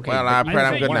busy. All right. Okay, Well, but Fred, you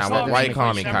I'm say good you now. saw Why this you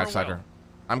calling me, never will. cocksucker?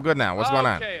 I'm good now. What's going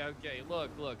on? Okay.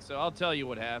 Look. So I'll tell you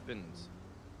what happens.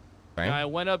 Okay. I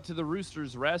went up to the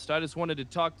Rooster's Rest. I just wanted to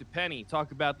talk to Penny,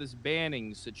 talk about this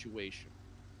banning situation.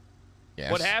 Yes.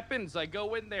 What happens? I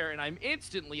go in there and I'm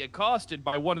instantly accosted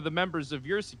by one of the members of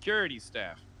your security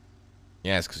staff.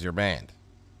 Yes, because you're banned.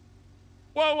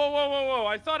 Whoa.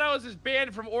 I thought I was just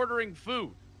banned from ordering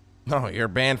food. No, you're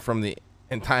banned from the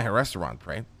entire restaurant,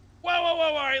 Fred. Whoa.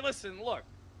 All right, listen, look.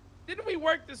 Didn't we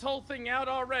work this whole thing out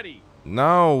already?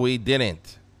 No, we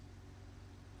didn't.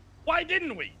 Why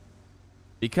didn't we?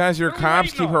 Because your What are we cops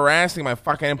waiting keep on? harassing my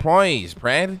fucking employees,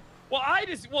 Fred. Well,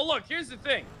 look, here's the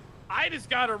thing. I just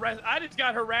got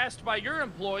harassed by your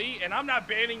employee, and I'm not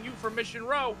banning you from Mission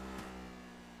Row.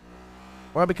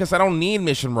 Well, because I don't need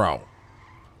Mission Row. Oh,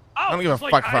 I don't give a it's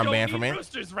fuck if I I'm don't banned need from it.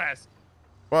 Rooster's Rest.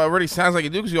 Well, it already sounds like you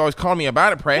do because you always call me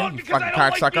about it, Fred. Well, You because fucking I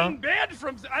don't like cocksucker. being banned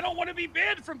from. I don't want to be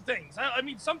banned from things. I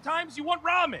mean, sometimes you want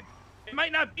ramen. It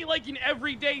might not be like an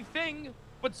everyday thing,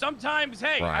 but sometimes,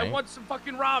 hey, I Right. want some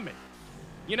fucking ramen.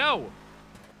 You know.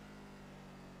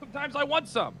 Sometimes I want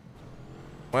some.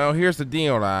 Well, here's the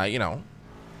deal. You know,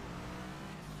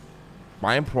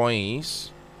 my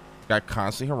employees got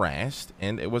constantly harassed,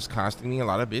 and it was costing me a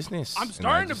lot of business. I'm And I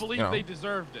starting just, to believe you know, they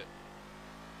deserved it.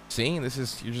 See, you're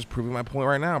just proving my point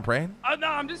right now, Fred. No,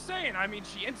 I'm just saying. I mean,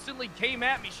 she instantly came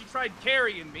at me. She tried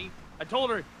carrying me. I told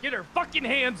her, get her fucking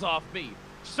hands off me.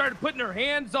 She started putting her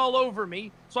hands all over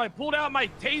me. So I pulled out my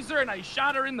taser and I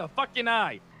shot her in the fucking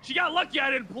eye. She got lucky I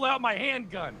didn't pull out my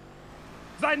handgun.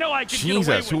 Because I know I could get away with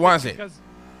Jesus, who was it? Because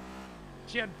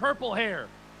she had purple hair.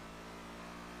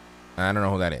 I don't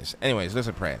know who that is. Anyways,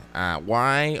 listen, Fred.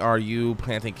 Why are you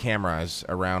planting cameras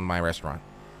around my restaurant?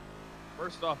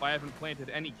 First off, I haven't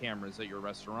planted any cameras at your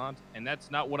restaurant, and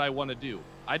that's not what I want to do.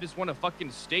 I just want to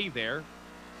fucking stay there,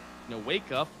 you know,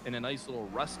 wake up in a nice little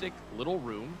rustic little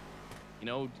room, you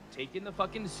know, take in the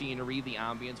fucking scenery, the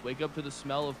ambience, wake up to the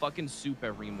smell of fucking soup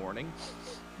every morning,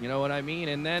 you know what I mean,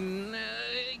 and then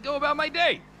go about my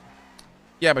day.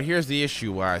 Yeah, but here's the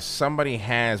issue. Somebody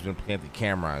has been planting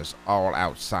cameras all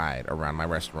outside around my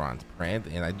restaurant, Fred,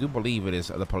 and I do believe it is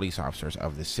the police officers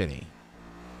of the city.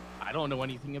 I don't know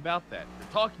anything about that. You're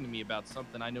talking to me about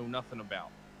something I know nothing about.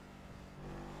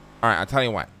 All right, I'll tell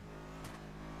you what.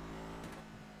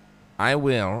 I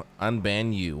will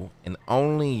unban you, and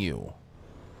only you,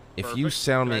 if you Perfect.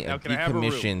 sell me Now, a can I have a room?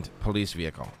 decommissioned police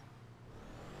vehicle.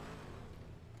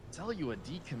 Tell you a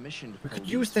decommissioned We could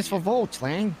use this for votes,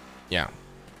 Lang. Yeah.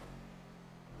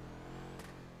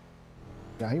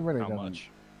 Yeah, he really How doesn't much?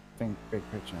 think big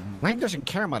picture. Lang doesn't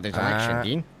care about this election,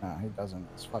 Dean. No, he doesn't.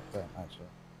 It's fucked up, actually.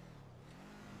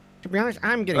 To be honest,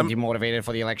 I'm getting demotivated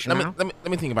for the election now. Let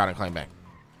me think about it and call you back.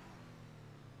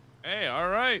 Hey, all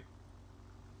right.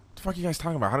 What the fuck are you guys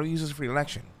talking about? How do we use this for the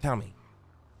election? Tell me.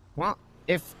 Well,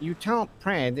 if you tell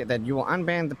Pred that you will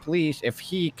unban the police if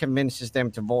he convinces them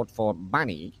to vote for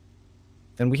Bunny,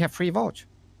 then we have free votes.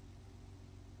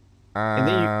 And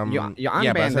then you yeah,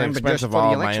 but unban it's at them, the but expense just of for the all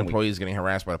my election week. employees getting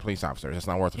harassed by the police officers. It's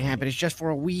not worth it. Yeah, but it's just for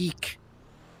a week.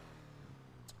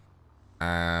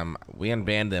 We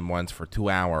unbanned them once for 2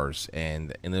 hours,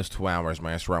 and in those 2 hours,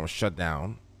 my restaurant was shut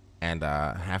down, and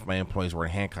half my employees were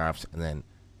in handcuffs, and then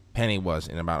Penny was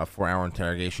in about a 4-hour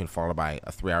interrogation, followed by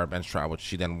a 3-hour bench trial, which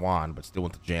she then won, but still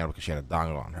went to jail because she had a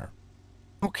dongle on her.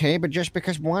 Okay, but just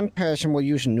because one person will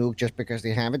use a nuke just because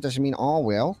they have it doesn't mean all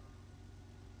will.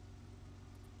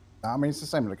 I mean, it's the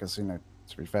same with the casino,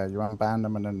 to be fair. You unban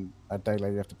them, and then a day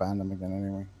later you have to ban them again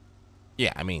anyway.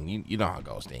 Yeah, I mean, you know how it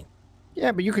goes, Dean.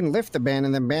 Yeah, but you can lift the ban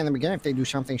and then ban them again if they do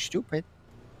something stupid.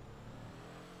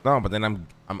 No, but then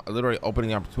I'm literally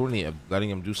opening the opportunity of letting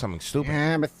them do something stupid.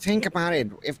 Yeah, but think about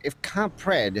it. If Comp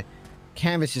Pred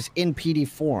canvases in PD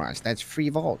for us, that's free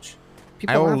votes.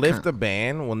 I will love lift the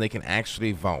ban when they can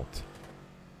actually vote.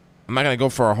 I'm not gonna go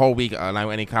for a whole week allow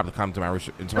any cop to come to my No,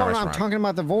 restaurant. I'm talking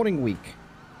about the voting week.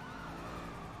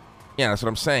 Yeah, that's what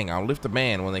I'm saying. I'll lift the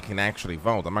ban when they can actually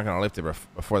vote. I'm not gonna lift it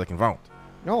before they can vote.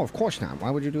 No, of course not. Why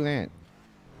would you do that?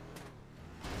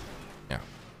 Yeah.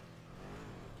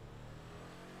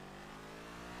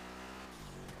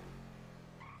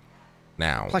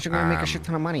 Now. Plus, you're gonna make a shit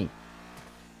ton of money.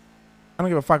 I don't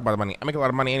give a fuck about the money. I make a lot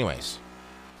of money anyways.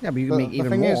 Yeah, but you can make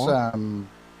even thing more. Is,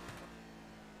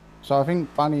 so I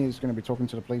think Bunny is going to be talking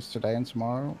to the police today and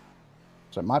tomorrow.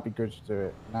 So it might be good to do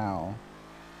it now,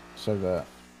 so that,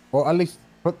 or at least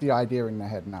put the idea in their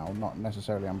head now, not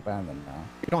necessarily unban them now.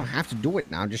 You don't have to do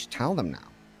it now. Just tell them now.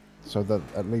 So that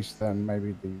at least then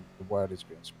maybe the word is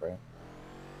being spread.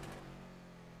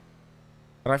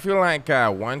 But I feel like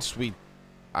once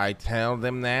I tell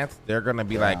them that, they're gonna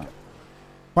be like,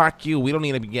 "Fuck you! We don't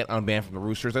need to get unbanned from the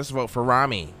Roosters. Let's vote for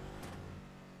Rami."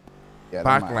 Yeah,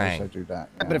 Fuck they might also Lang. do that.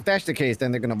 Yeah, but if that's the case,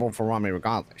 then they're gonna vote for Rami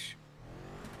regardless.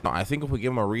 No, I think if we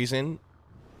give them a reason,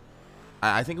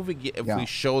 I think if we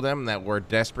show them that we're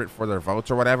desperate for their votes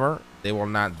or whatever, they will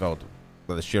not vote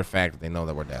for the sheer fact that they know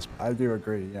that we're desperate. I do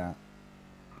agree. Yeah.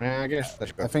 Yeah, I guess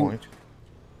that's a good point.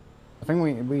 I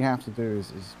think we have to do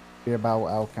is be about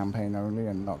our campaign only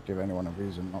and not give anyone a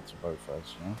reason not to vote for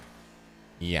us. You know?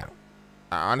 Yeah.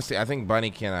 Honestly, I think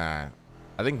Bunny can.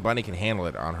 I think Bunny can handle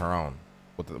it on her own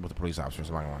with the police officers.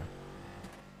 I'm not gonna lie.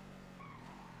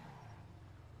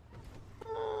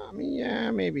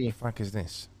 Yeah, maybe. What the fuck is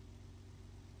this?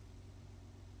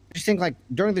 I just think like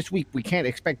during this week we can't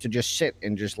expect to just sit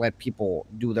and just let people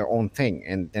do their own thing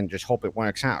and then just hope it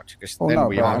works out because then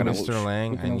we are gonna lose. Mr.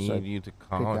 Lang, I need you to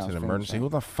call. It's an emergency. Who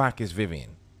the fuck is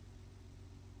Vivian?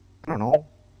 I don't know.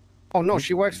 Oh no,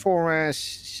 she works for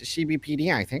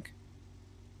CBPD, I think.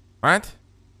 What?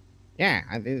 Yeah,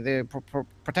 the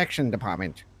protection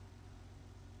department.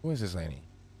 Who is this lady?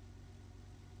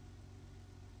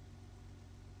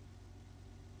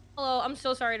 Hello, I'm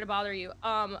so sorry to bother you.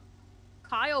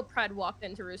 Kyle Pred walked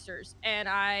into Roosters and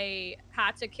I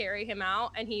had to carry him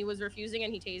out and he was refusing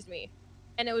and he tased me.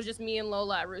 And it was just me and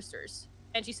Lola at Roosters.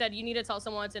 And she said, you need to tell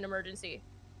someone it's an emergency.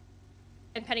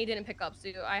 And Penny didn't pick up, so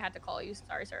I had to call you.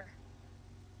 Sorry, sir.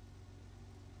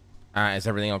 Is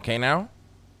everything okay now?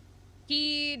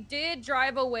 He did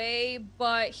drive away,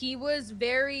 but he was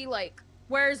very like,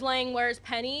 where's Lang, where's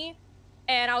Penny?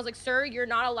 And I was like, sir, you're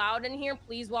not allowed in here.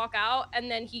 Please walk out.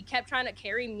 And then he kept trying to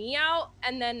carry me out.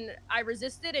 And then I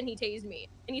resisted and he tased me.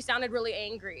 And he sounded really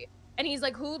angry. And he's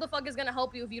like, who the fuck is going to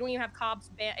help you if you don't even have cops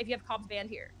if you have cops banned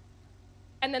here?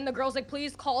 And then the girl's like,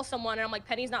 please call someone. And I'm like,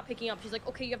 Penny's not picking up. She's like,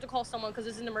 okay, you have to call someone because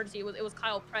this is an emergency. It was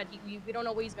Kyle Pred. We don't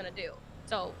know what he's going to do.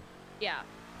 So, yeah.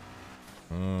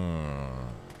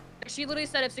 She literally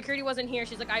said if security wasn't here,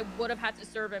 she's like, I would have had to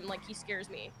serve him. Like, he scares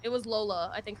me. It was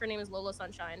Lola. I think her name is Lola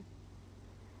Sunshine.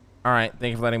 All right.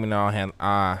 Thank you for letting me know. I'll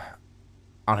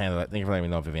handle it. Thank you for letting me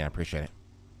know, Vivian. I appreciate it.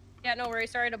 Yeah, no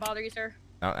worries. Sorry to bother you, sir.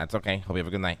 No, that's okay. Hope you have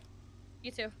a good night.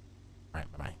 You too. All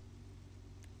right. Bye-bye.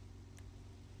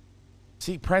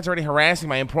 See, Pred's already harassing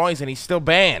my employees and he's still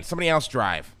banned. Somebody else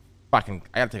drive. Fucking,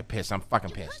 I gotta take a piss. I'm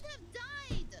fucking pissed.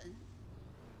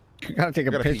 You gotta take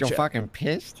a piss. You're fucking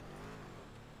pissed?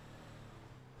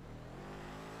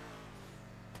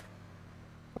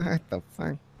 What the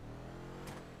fuck?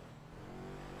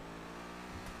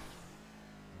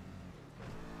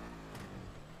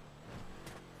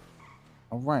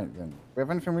 All right, then. We have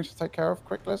anything we should take care of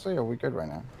quick, Leslie, or are we good right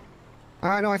now?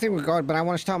 No, I think we're good, but I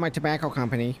want to start my tobacco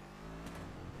company.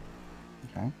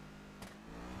 Okay.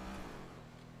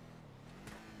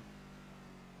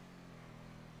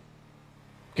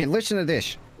 Okay, listen to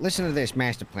this. Listen to this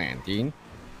master plan, Dean.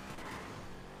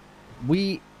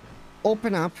 We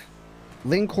open up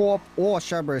Lincorp or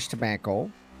Cerberus tobacco.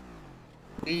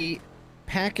 We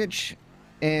package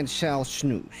and sell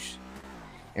snus.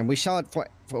 And we sell it for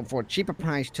a cheaper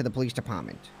price to the police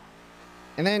department.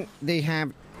 And then they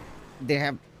have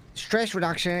stress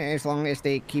reduction as long as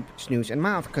they keep snus in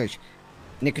mouth because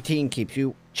nicotine keeps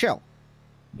you chill.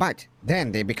 But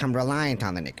then they become reliant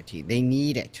on the nicotine. They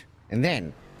need it. And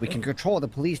then we can control the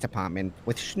police department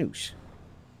with snus.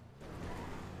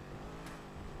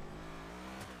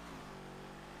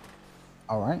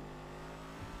 All right.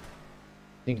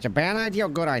 Think it's a bad idea or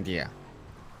good idea?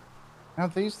 Now,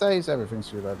 these days,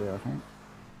 everything's a good idea, I think.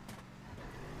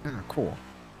 Ah, cool.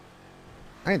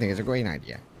 I think it's a great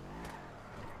idea.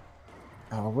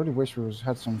 Oh, I really wish we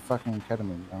had some fucking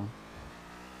ketamine, though.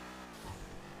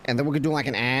 And then we could do like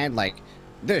an ad, like,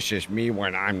 this is me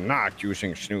when I'm not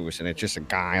using snus, and it's just a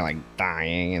guy like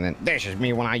dying, and then this is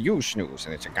me when I use snus,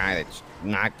 and it's a guy that's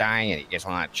not dying, and he gets a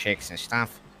lot of chicks and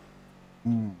stuff.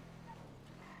 Mm.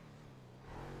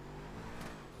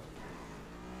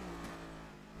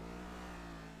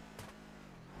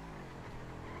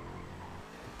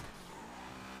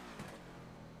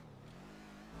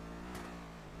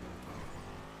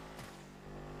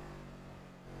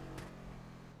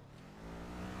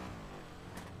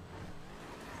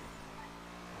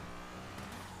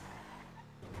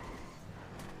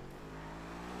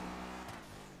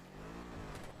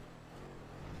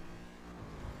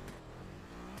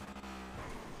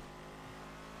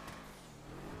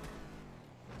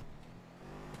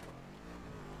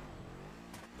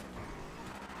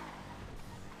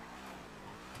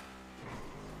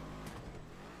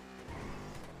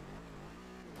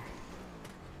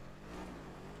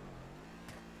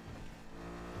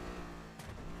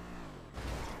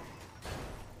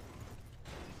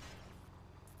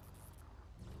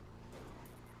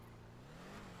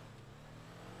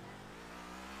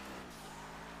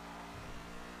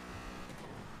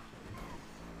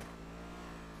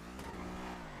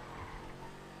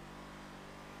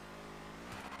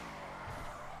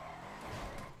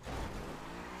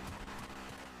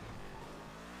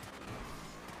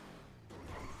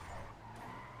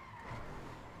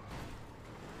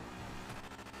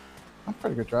 I'm a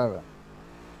pretty good driver.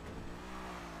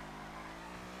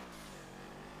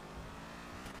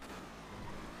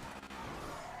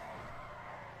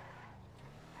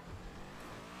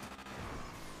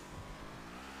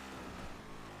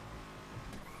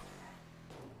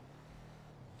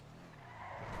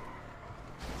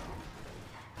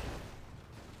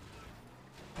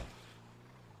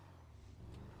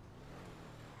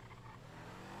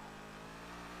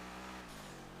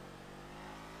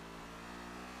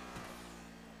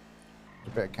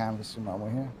 A bit of canvassing while we're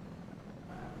here.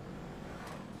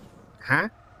 Huh?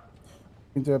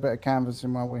 You can do a bit of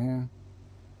canvassing while we're here.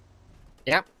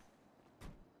 Yep.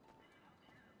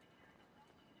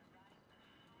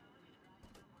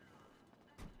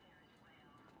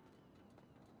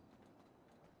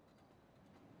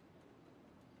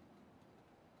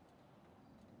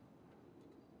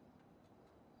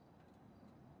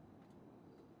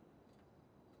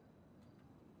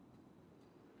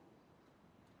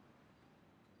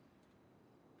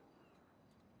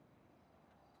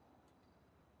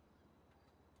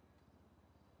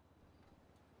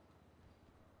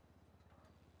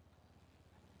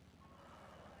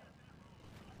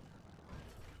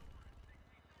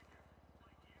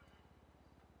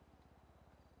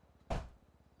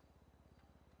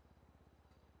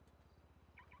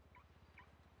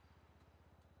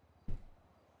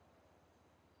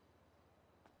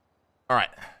 All right.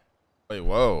 Wait,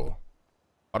 whoa.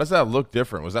 Why does that look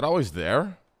different? Was that always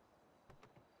there?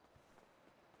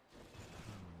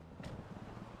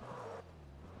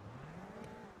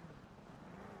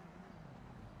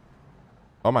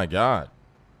 Oh my God.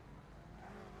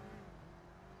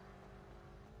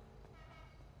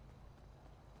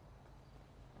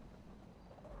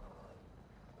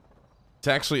 It's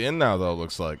actually in now, though,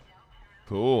 looks like.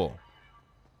 Cool.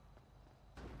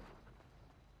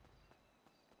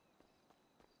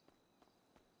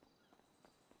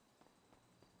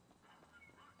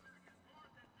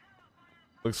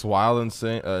 Looks wild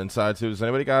inside, too. Does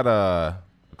anybody got a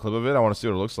clip of it? I want to see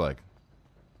what it looks like.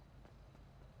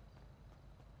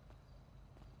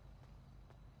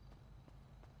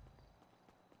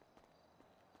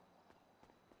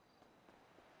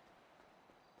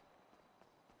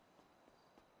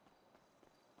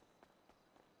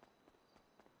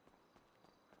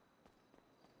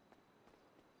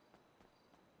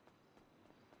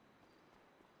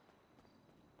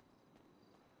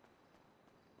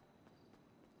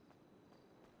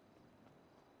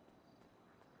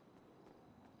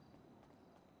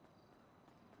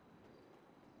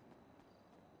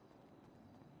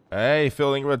 Hey,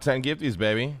 Phil Ingram with 10 gifties,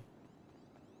 baby.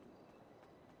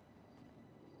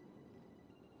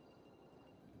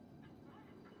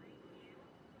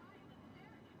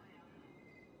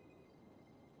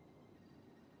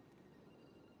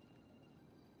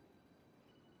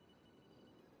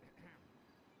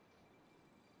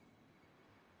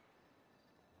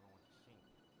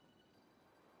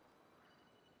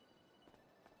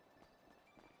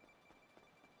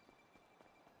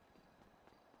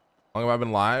 How long have I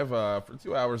been live? For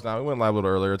 2 hours now. We went live a little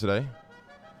earlier today.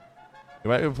 We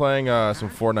might be playing some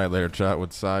Fortnite later, chat,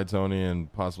 with Cy, Tony,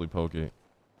 and possibly Pokey.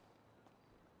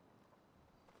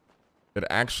 It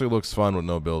actually looks fun with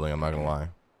no building, I'm not gonna lie.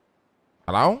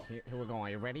 Hello? Here we go. Are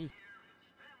you ready?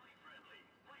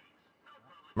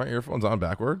 My earphones on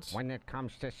backwards? When it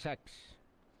comes to sex,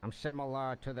 I'm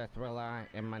similar to the thriller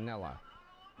in Manila.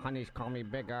 Honeys call me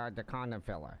Bigger, the condom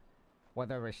filler.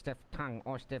 whether a stiff tongue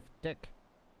or stiff dick.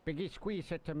 Biggie squeeze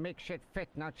it to make shit fit.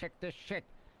 Now check this shit.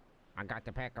 I got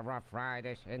the pack of Rough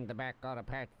Riders in the back of the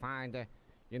Pathfinder.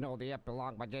 You know the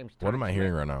epilogue by James. What am I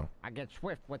hearing right now? I get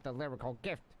swift with the lyrical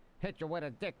gift. Hit you with a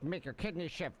dick, make your kidney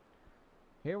shift.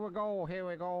 Here we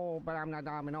go, but I'm not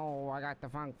domino. I got the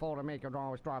funk flow to make your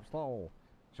always drop slow.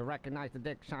 So recognize the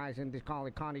dick size in these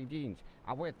Collie Connie jeans.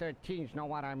 I wear 13s, know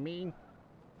what I mean?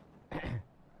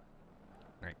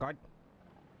 Very good.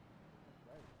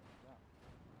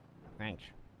 Thanks.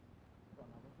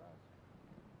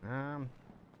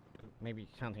 Maybe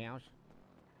something else?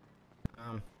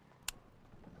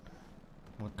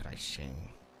 What could I sing?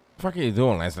 What the fuck are you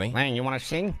doing, Leslie? Lang, you wanna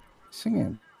sing?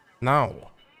 Singing. No.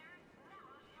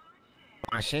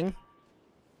 Wanna sing?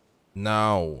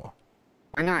 No.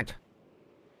 Why not?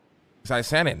 Because I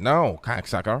said it. No,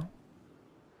 cocksucker.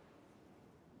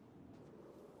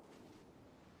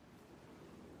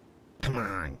 Come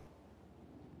on.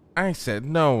 I said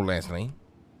no, Leslie.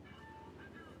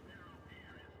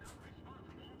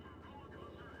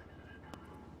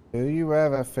 Do you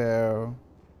ever feel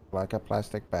like a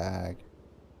plastic bag?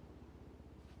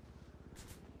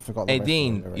 Forgot the Hey, rest of the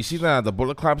Dean, lyrics. you see the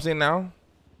Bullet Club's in now?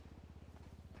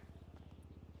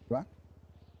 What?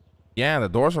 Yeah, the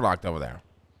doors are locked over there.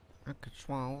 I could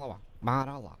swallow a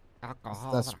bottle of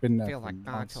alcohol. That's been there feel for like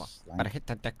months, Godzilla. like- But I hit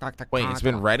the dick like the Wait, it's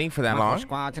been Godzilla. ready for that Muscle long?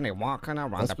 squads and they walking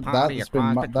around That's the been- party. that's A been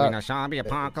cross mu- between that- a zombie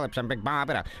apocalypse and Big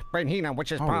Barbara. Brain Hina,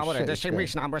 which is Holy power. shit, The it's same good.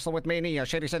 reason I'm wrestle with mania.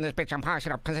 Shitty's in this bitch. I'm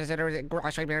passing up. Consider it.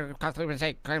 Grocery beer. Costly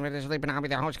mistake. Claim it is sleeping on me.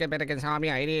 The host get better against me.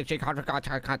 ADHD. Cut.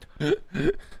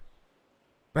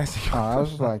 I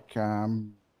was like,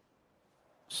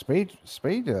 speed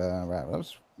rap. That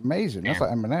was amazing. That's Yeah.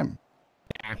 like Eminem.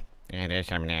 Yeah, it is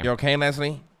Eminem. You okay,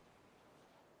 Leslie?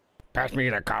 Pass me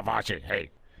the Kavashi. Hey.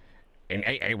 In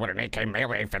AA with an AK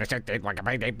melee, finish it like a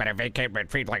mayday, but a vacate red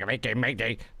feet like a vacate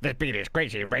mayday. This beat is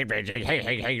crazy, rage.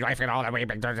 Hey, life it all the way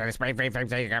back to the spray free.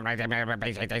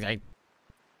 That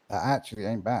actually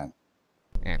ain't bad.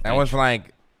 Yeah, That was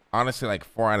like, honestly, like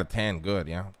 4 out of 10. Good,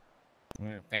 yeah.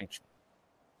 Thanks.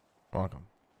 Welcome.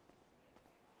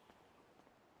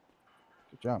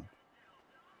 Good job.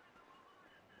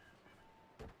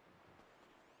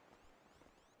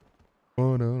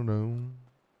 Oh, no.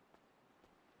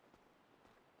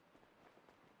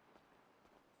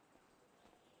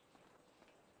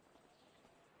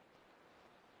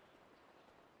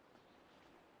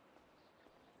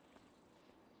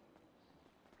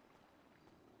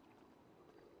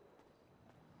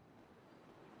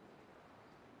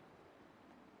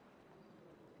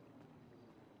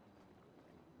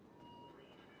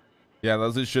 Yeah,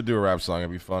 Leslie should do a rap song.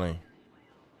 It'd be funny.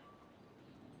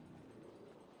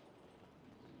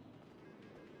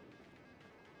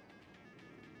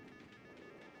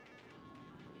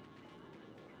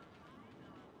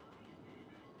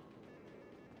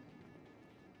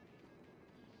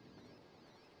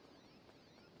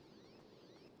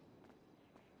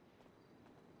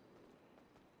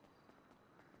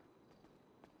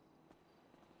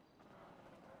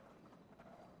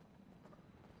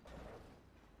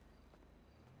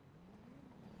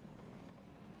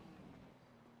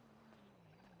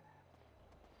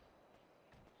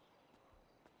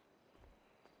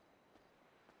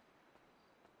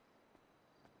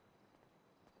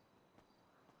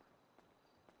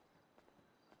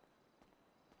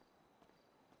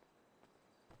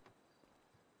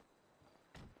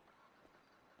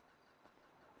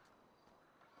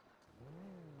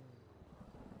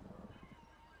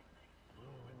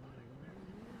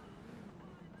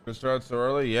 It started so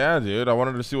early? Yeah, dude. I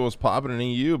wanted to see what was popping in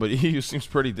EU, but EU seems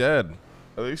pretty dead.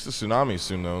 At least the tsunami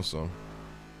soon, though, so.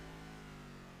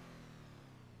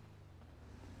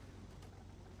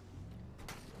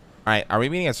 Alright, are we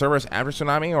meeting at Cerberus after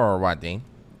tsunami or what, Dean?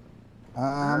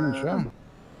 Sure.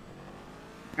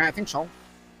 I think so.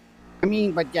 I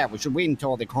mean, but yeah, we should wait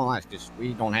until they call us because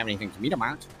we don't have anything to meet them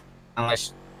at.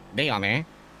 Unless they are there.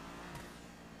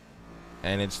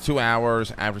 And it's 2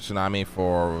 hours after tsunami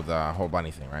for the whole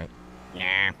bunny thing, right?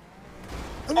 Yeah.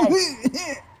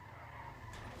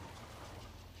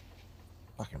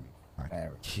 Fucking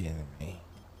kidding me.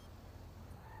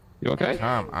 You okay?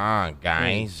 Come on,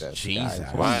 guys. Jesus, Jesus.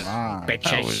 guys, What? come on.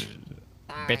 Bitches.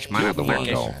 Bitch You're the one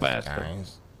motherfuckers. going faster.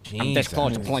 Guys. I'm this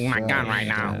close to pulling my gun right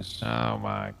now. Oh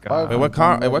my god. Wait, what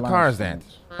car? What car is that?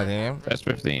 Damn. That's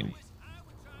 15.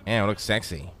 Damn, it looks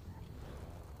sexy.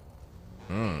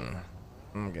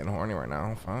 I'm getting horny right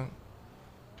now. Fuck.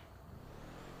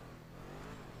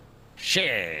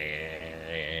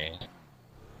 Shit.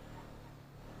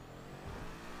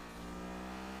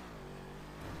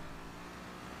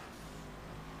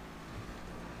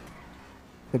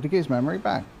 Did he get his memory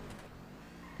back?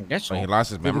 I guess so. He lost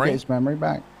his Did he memory? get his memory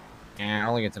back? Yeah,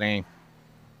 earlier today.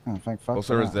 Oh, thank fuck. Full for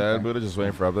service that. dead, Okay. Buddha, just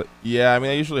waiting for update. Yeah, I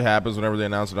mean, that usually happens whenever they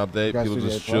announce an update. guys People do the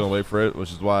just A+? chill and wait for it,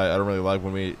 which is why I don't really like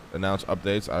when we announce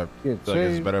updates. I feel like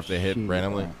it's better if they hit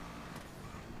randomly.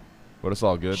 But it's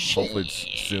all good. Hopefully it's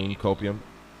soon, Copium.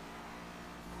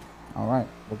 All right.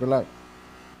 Well, good luck.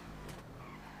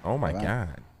 Oh my Bye-bye.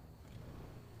 god.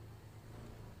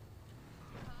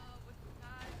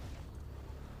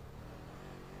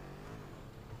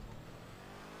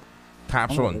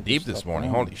 Cops Oh, rolling they deep just this stopped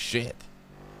morning. down. Holy shit.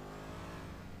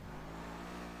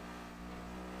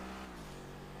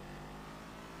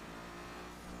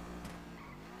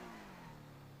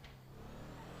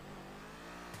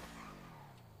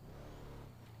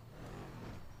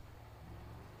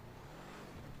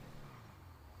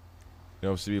 You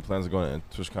know, if CB plans on going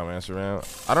to TwitchCon answer round.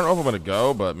 I don't know if I'm going to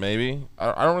go, but maybe.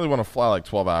 I don't really want to fly like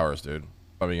 12 hours, dude.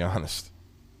 If I'm being honest.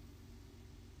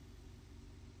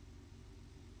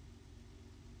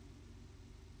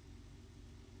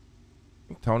 I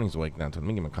think Tony's awake now. Let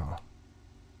me give him a call.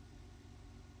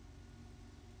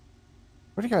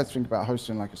 What do you guys think about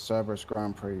hosting like a Cerberus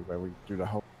Grand Prix where we do the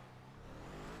whole?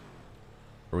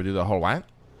 Or we do the whole what?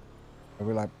 Where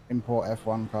we like import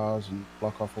F1 cars and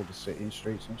block off all the city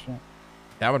streets and shit.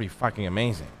 That would be fucking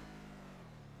amazing.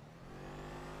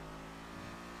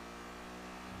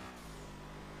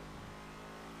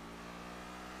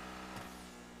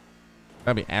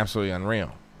 That'd be absolutely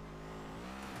unreal.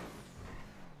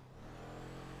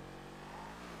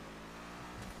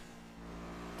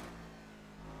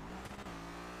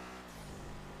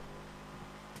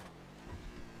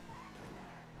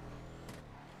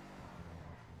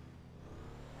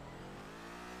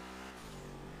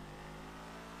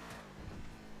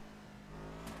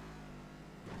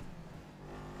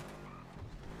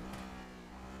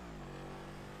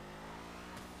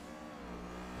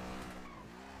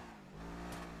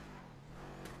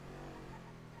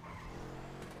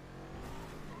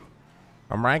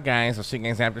 All right, guys. I'll see you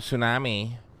guys after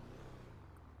Tsunami.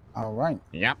 All right.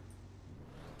 Yep.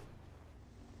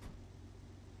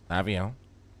 Love you.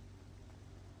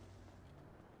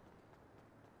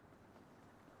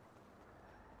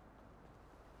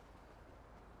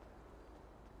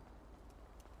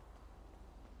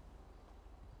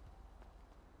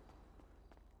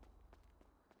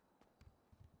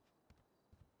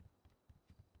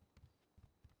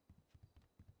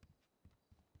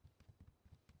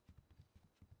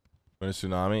 Going to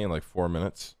Tsunami in like 4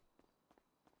 minutes.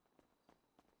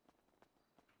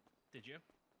 Did you?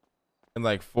 In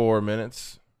like 4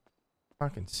 minutes.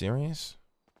 Fucking serious?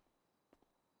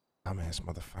 Dumbass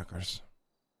motherfuckers.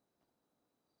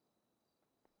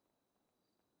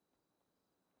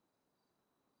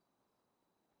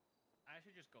 I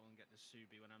should just go and get the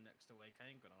Subi when I'm next awake. I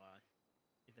ain't gonna lie.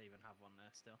 If they even have one there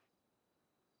still.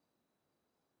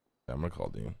 Yeah, I'm going to call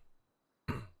Dean.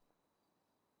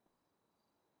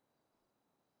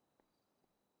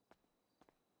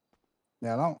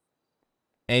 Yeah, no.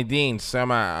 Hey, Dean, some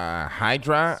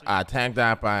Hydra tagged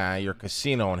up your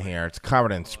casino in here. It's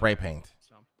covered in spray paint.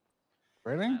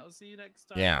 Really? I'll see you next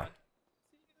time. Yeah.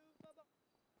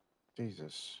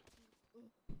 Jesus.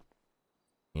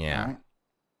 Yeah. Alright.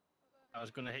 I was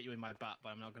gonna hit you with my bat, but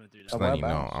I'm not gonna do that. Just letting you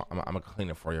know. I'm going to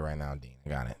clean it for you right now, Dean. I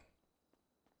got it.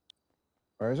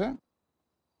 Where is it?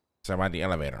 It's about the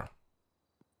elevator.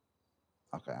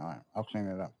 Okay, all right. I'll clean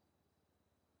it up.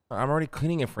 I'm already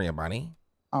cleaning it for you, buddy.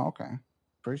 Oh, okay.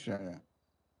 Appreciate it.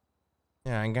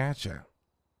 Yeah, I gotcha.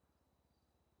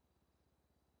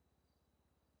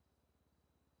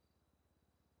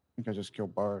 I think I just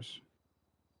killed Boris.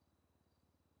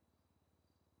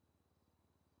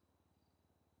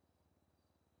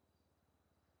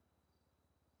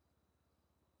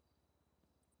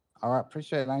 All right,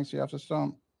 appreciate it. Thanks. See you after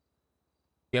storm.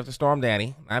 You have to storm,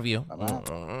 Daddy. Love you.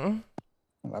 Bye-bye.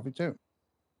 I love you too.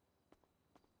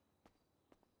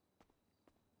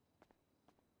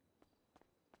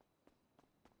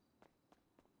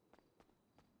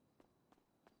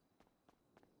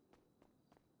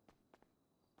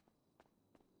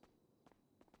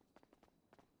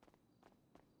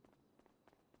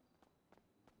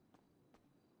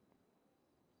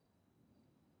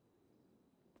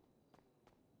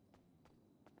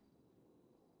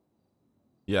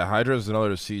 Yeah, Hydra is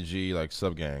another CG like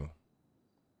sub gang.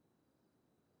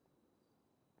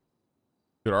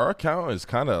 Dude, our account is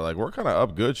kind of like we're kind of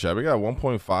up good, Chad. We got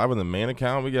 1.5 on the main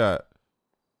account. We got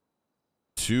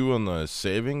 2 on the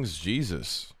savings.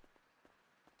 Jesus.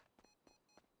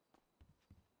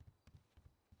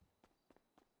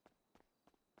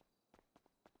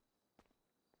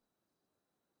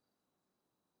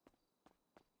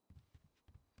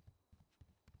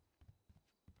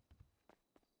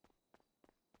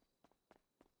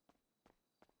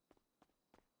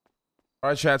 All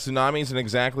right, chat. Tsunami's in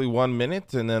exactly 1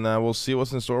 minute, and then we'll see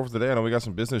what's in store for today. I know we got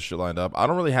some business shit lined up. I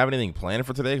don't really have anything planned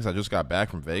for today because I just got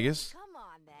back from Vegas.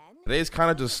 Today's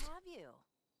kind of just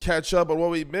catch up on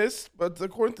what we missed, but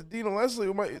according to Dean and Leslie,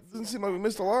 it doesn't seem like we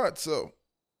missed a lot, so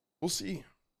we'll see.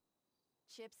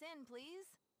 Chips in, please.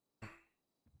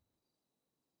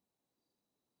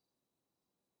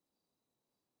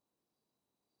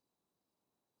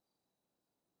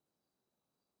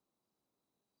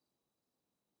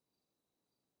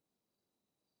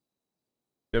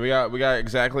 Yeah, we got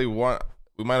exactly one.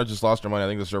 We might have just lost our money. I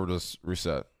think the server just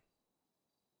reset.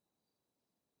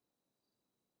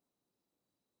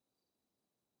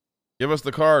 Give us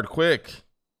the card, quick.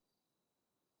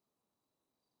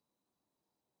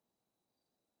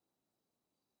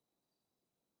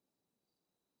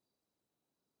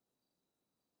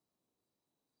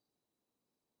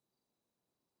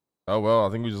 Oh, well, I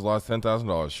think we just lost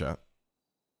 $10,000, chat.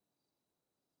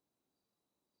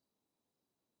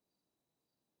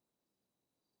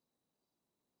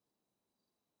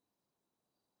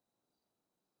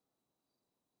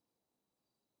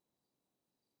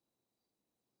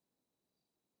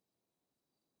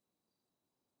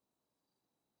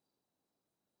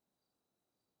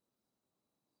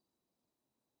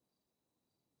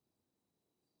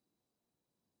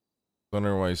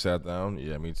 Wondering why he sat down?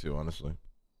 Yeah, me too, honestly.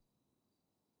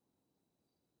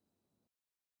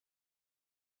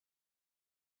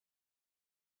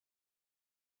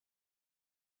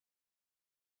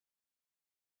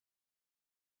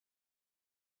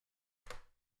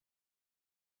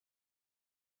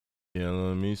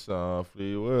 Killing me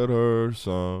softly with her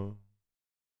song.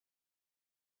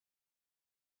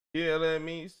 Killing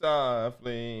me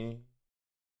softly.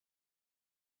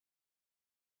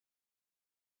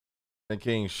 And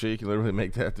King She can literally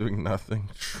make that doing nothing.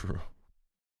 True.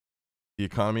 The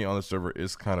economy on the server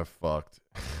is kind of fucked.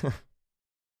 You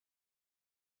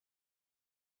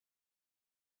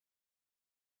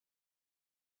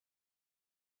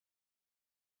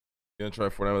gonna try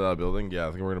Fortnite without building? Yeah,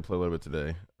 I think we're gonna play a little bit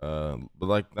today. But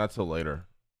like not till later.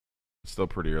 It's still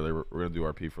pretty early. We're gonna do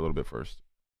RP for a little bit first.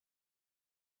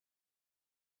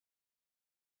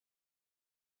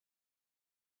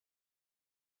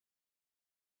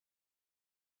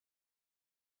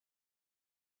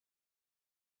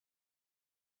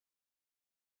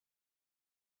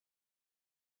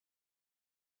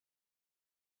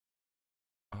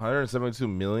 $172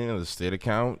 million in the state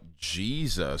account.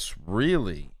 Jesus,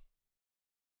 really?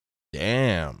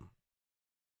 Damn.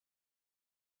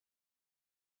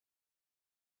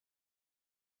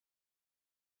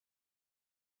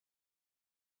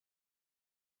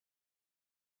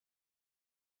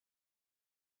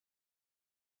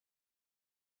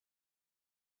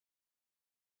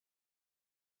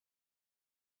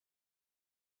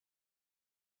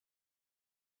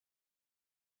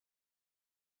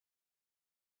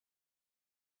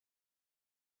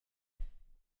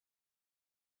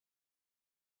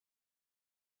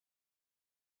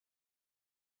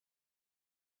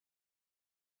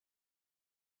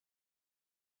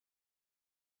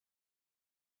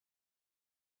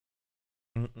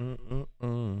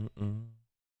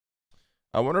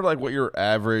 I wonder like what your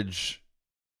average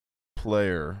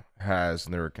player has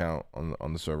in their account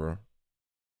on the server.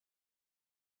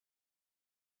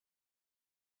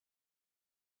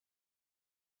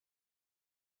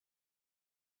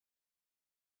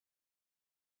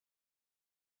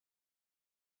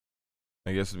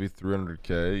 I guess it'd be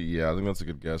 300K. Yeah, I think that's a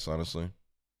good guess, honestly.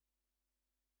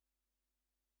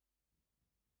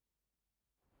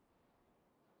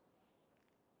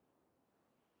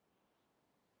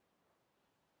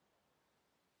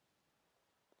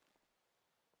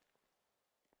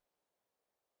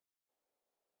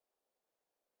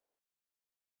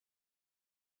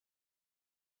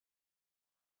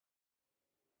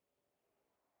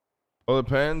 Well, it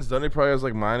depends. Dunny probably has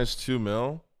like -2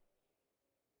 mil.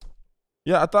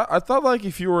 Yeah, I thought like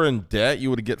if you were in debt, you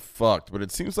would get fucked, but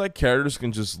it seems like characters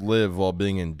can just live while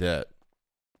being in debt.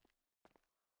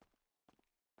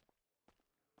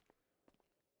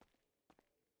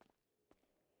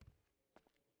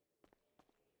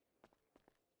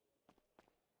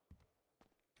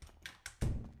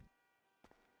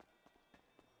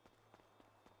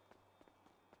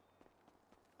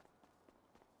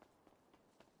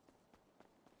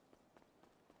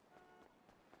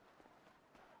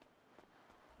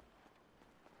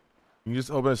 You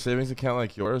just open a savings account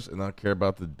like yours and not care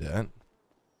about the debt?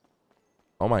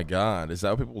 Oh my god, is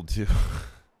that what people do?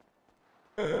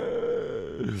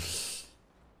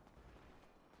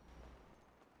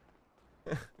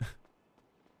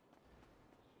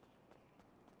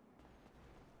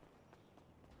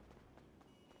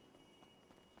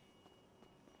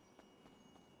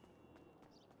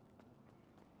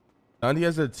 Andy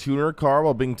has a tuner car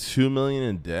while being $2 million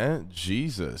in debt.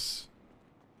 Jesus.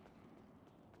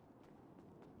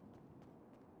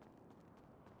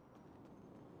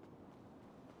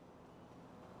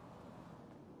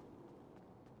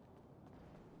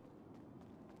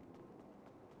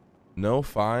 No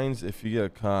fines if you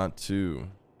get caught too.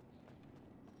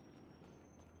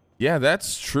 Yeah,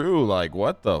 that's true. Like,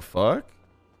 what the fuck?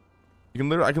 I can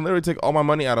literally take all my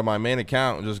money out of my main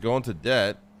account and just go into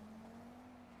debt.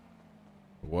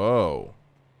 Whoa.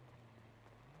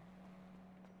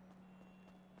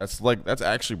 That's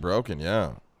actually broken,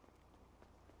 yeah.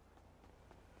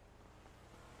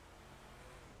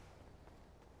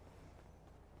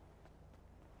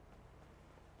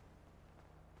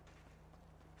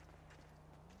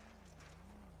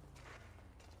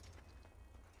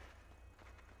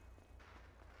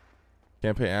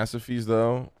 Can't pay asset fees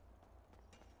though.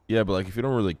 Yeah, but like if you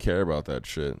don't really care about that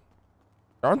shit.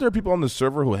 Aren't there people on the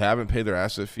server who haven't paid their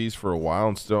asset fees for a while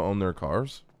and still own their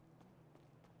cars?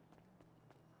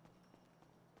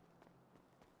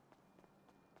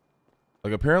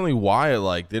 Like apparently Wyatt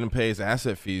like didn't pay his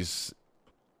asset fees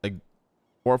like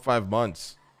 4 or 5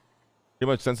 months.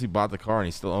 Pretty much since he bought the car and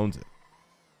he still owns it.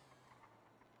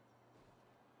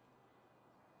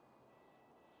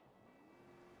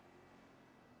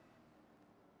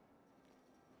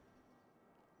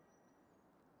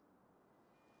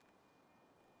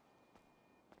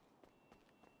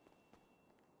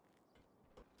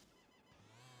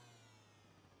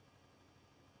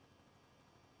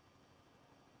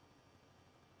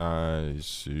 I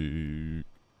see.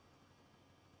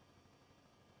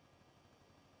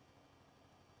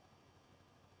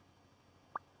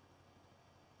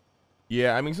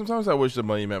 Yeah, I mean, sometimes I wish the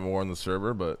money meant more on the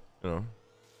server, but, you know,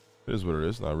 it is what it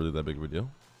is. Not really that big of a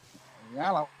deal.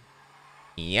 Yellow.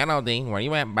 Yellow D, where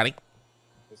you at, buddy?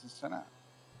 This is Senna.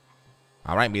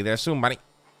 All right, be there soon, buddy.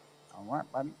 All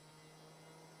right, buddy.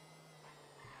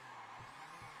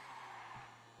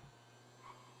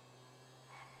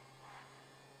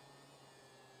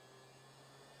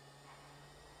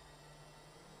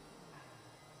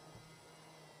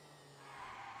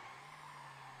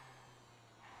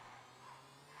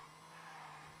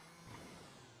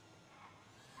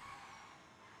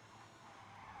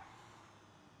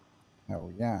 Oh,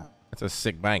 yeah. That's a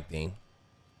sick bike, Dean.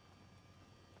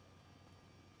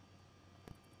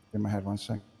 Give my head 1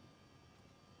 sec.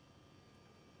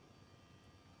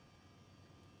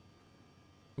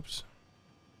 Oops.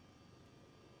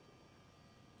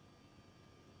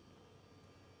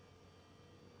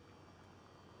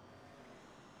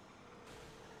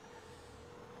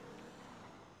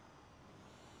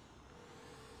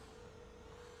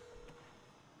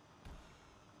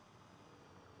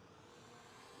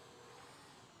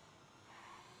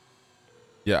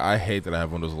 Yeah, I hate that I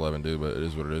have Windows 11, dude, but it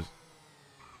is what it is.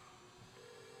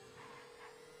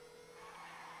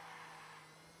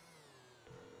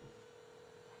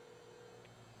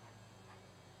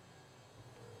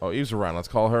 Oh, Eve's around. Let's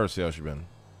call her, see how she's been.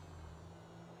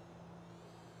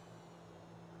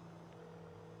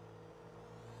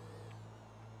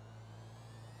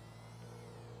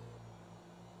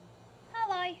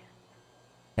 Hello.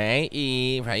 Hey,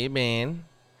 Eve. How you been?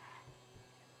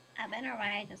 I've been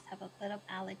alright. Just have a bit of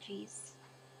allergies.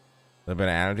 A little bit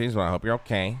of allergies. Well, I hope you're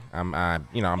okay. I'm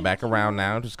back around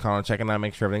now. Just calling, checking out,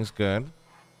 make sure everything's good.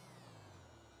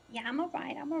 Yeah, I'm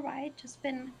alright. I'm alright. Just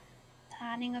been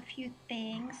planning a few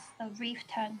things. The Reef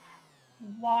turn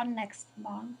 1 next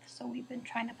month, so we've been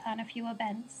trying to plan a few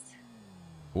events.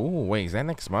 Ooh, wait, is that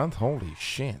next month? Holy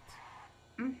shit.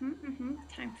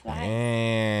 Time flies.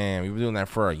 Damn, we've been doing that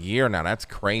for a year now. That's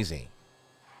crazy.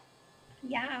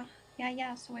 Yeah.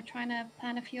 So we're trying to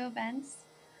plan a few events.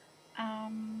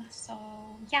 So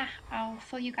yeah, I'll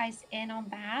fill you guys in on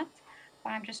that. But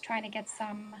I'm just trying to get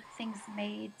some things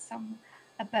made,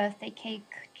 a birthday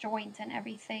cake joint and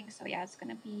everything. So yeah, it's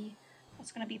gonna be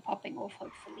popping off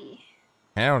hopefully.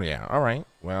 Hell yeah. All right.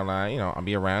 Well, I'll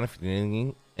be around if you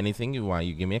need anything.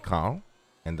 You give me a call,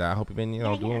 and I hope you've been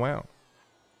doing well.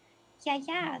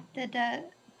 Yeah. Did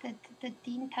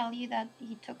Dean tell you that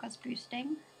he took us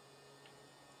boosting?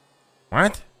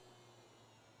 What?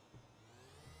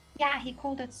 Yeah, he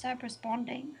called it Cerberus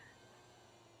bonding.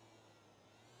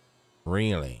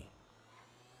 Really?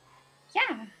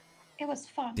 Yeah, it was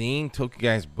fun. Dean took you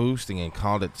guys boosting and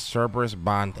called it Cerberus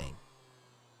bonding.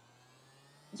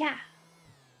 Yeah.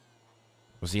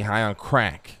 Was he high on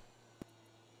crack?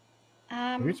 Who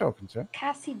are you talking to?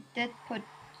 Cassie did put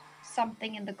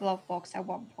something in the glove box at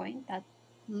one point that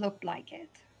looked like it.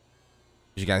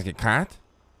 Did you guys get caught?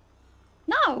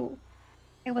 No,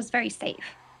 it was very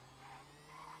safe.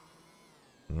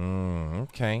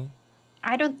 Okay.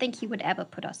 I don't think he would ever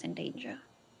put us in danger.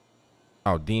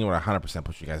 Oh, Dean would 100%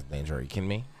 put you guys in danger. Are you kidding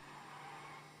me?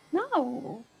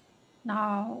 No.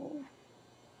 No.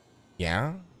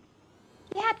 Yeah?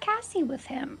 He had Cassie with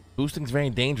him. Boosting's very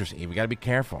dangerous, Eve. We gotta be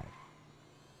careful.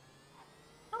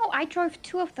 No, I drove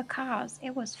 2 of the cars.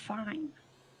 It was fine.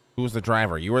 Who was the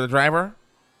driver? You were the driver?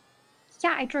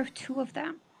 Yeah, I drove 2 of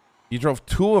them. You drove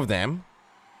 2 of them?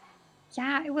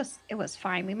 Yeah, it was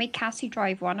fine. We made Cassie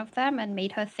drive 1 of them and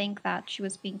made her think that she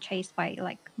was being chased by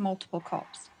like multiple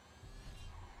cops.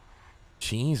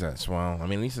 Jesus. Well, I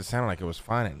mean, at least it sounded like it was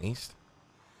fine, at least.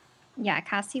 Yeah,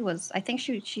 Cassie was. I think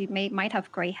she might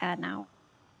have gray hair now.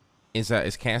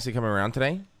 Is Cassie coming around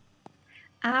today?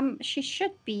 She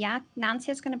should be. Yeah,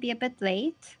 Nancy is going to be a bit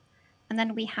late, and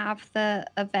then we have the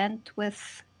event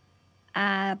with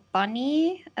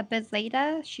Bunny a bit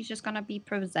later. She's just going to be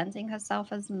presenting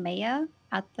herself as mayor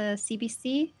at the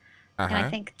CBC in I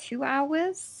think 2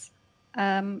 hours.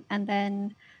 And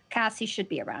then Cassie should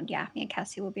be around. Yeah, me and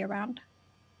Cassie will be around.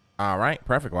 All right,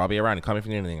 perfect. Well, I'll be around. Call me if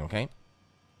you need anything, okay?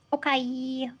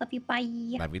 Okay. Love you. Bye.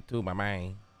 Love you too.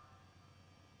 Bye-bye.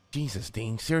 Jesus,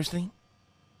 Dean. Seriously?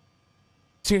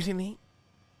 Seriously, Dean?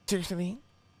 Seriously, Dean?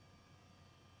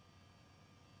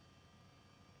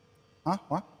 Huh?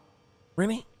 What?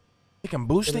 Really? Think I'm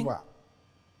boosting? What?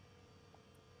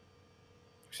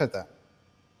 Who said that?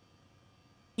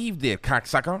 Eve did,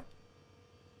 cocksucker.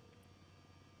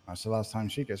 That's the last time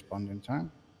she gets bombed in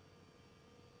town.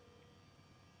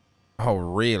 Oh,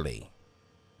 really?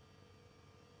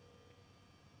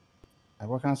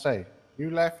 What can I say? You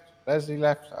left, Leslie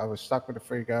left, I was stuck with the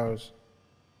 3 girls.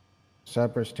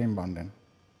 Cerberus team bonding.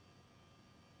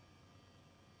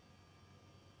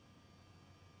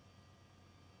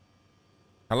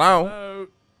 Hello? Hello?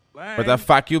 Where the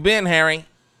fuck you been, Harry?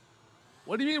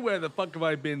 What do you mean, where the fuck have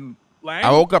I been, Lang?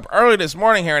 I woke up early this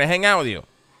morning, Harry, to hang out with you.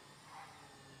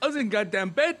 I was in goddamn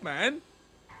bed, man.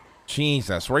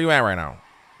 Jesus, where you at right now?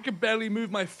 I can barely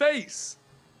move my face.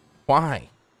 Why?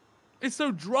 It's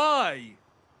so dry.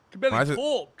 I can barely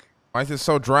talk. Why is it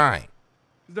so dry?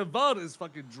 Nevada is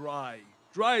fucking dry.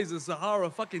 Dry as the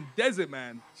Sahara fucking desert,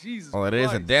 man. Jesus Well, it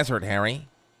Christ. is a desert, Harry.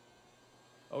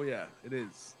 Oh, yeah, it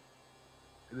is.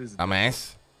 It is.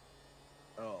 Dumbass.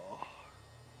 Oh.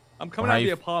 I'm coming Well, out of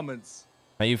the apartments.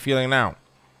 How you feeling now?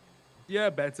 Yeah,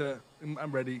 better.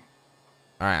 I'm ready.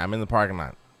 All right, I'm in the parking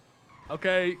lot.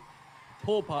 Okay.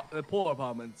 Poor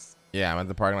apartments. Yeah, I'm at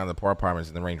the parking lot of the poor apartments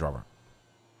in the Range Rover.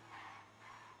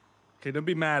 Okay, don't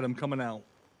be mad. I'm coming out.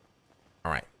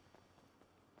 All right.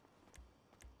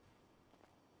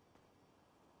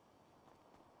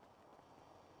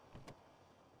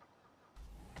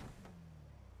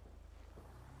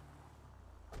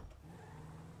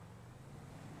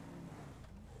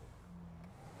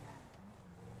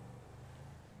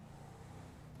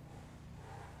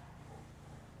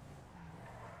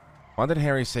 Why did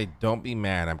Harry say, don't be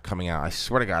mad, I'm coming out? I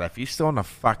swear to God, if he's still in a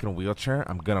fucking wheelchair,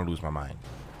 I'm gonna lose my mind.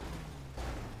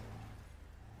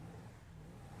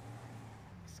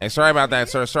 Hey, sorry about that,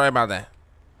 sir. Sorry about that.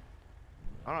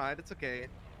 Alright, it's okay.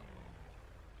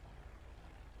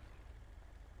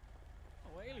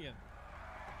 Oh, alien.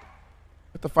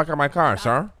 What the fuck out of my car,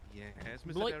 sir? Yes,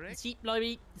 Mr. Derek.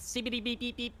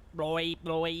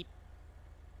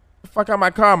 The fuck out of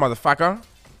my car, motherfucker.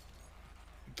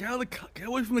 Get out of the car. Get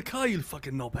away from the car, you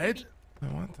fucking knobhead.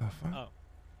 What the fuck? Oh.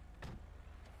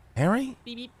 Harry?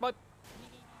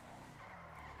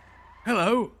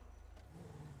 Hello.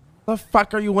 The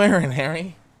fuck are you wearing,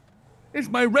 Harry? It's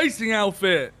my racing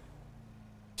outfit.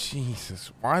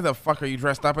 Jesus, why the fuck are you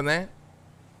dressed up in that?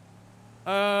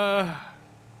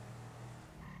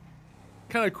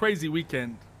 Kind of crazy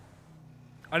weekend.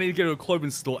 I need to go to a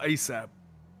clothing store ASAP.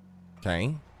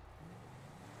 Okay.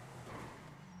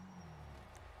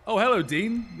 Oh, hello,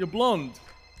 Dean. You're blonde.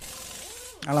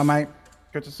 Hello, mate.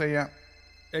 Good to see you.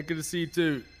 Yeah, good to see you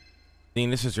too.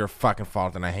 Dean, this is your fucking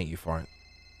fault and I hate you for it.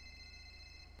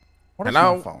 What is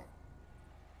Hello? my fault?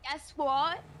 Guess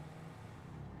what?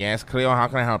 Yes, Cleo, how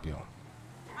can I help you?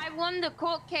 I won the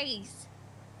court case.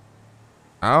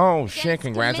 Oh, shit, against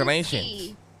congratulations.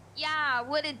 Kaminsky. Yeah,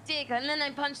 what a dick. And then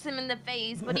I punched him in the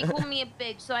face, but he called me a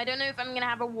bitch, so I don't know if I'm gonna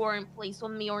have a warrant placed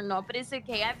on me or not, but it's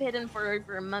okay. I've hidden for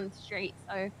over a month straight,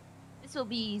 so this will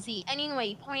be easy.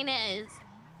 Anyway, point is,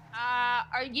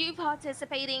 are you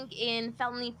participating in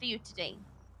felony feud today?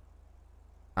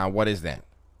 What is that?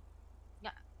 Yeah.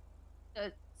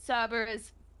 The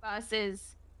Cerberus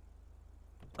versus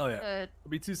Oh, yeah. It'll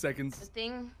be 2 the seconds.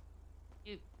 thing.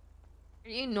 Are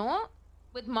you not?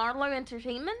 With Marlowe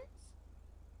Entertainment?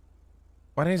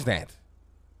 What is that?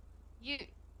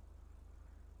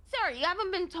 Sorry, you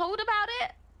haven't been told about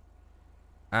it?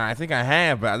 I think I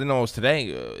have, but I didn't know it was today.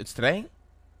 It's today?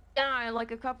 Yeah,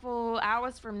 like a couple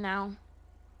hours from now.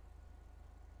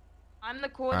 I'm the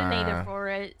coordinator for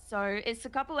it, so it's a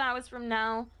couple hours from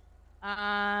now.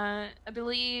 I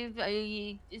believe,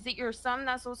 is it your son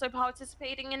that's also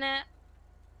participating in it?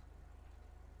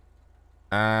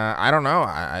 I don't know.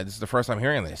 This is the first time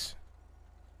hearing this.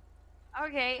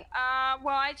 Okay,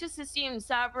 well, I just assume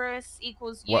Cerberus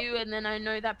equals What? you, and then I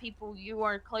know that people you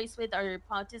are close with are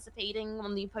participating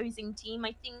on the opposing team,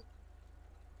 I think.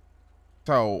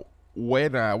 So,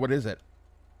 what is it?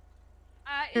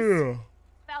 It's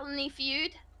felony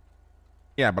feud.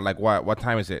 Yeah, but like what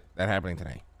time is it that happening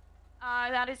today?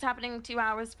 That is happening 2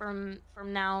 hours from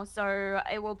now, so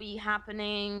it will be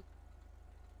happening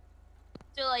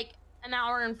to like an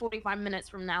hour and 45 minutes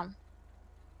from now.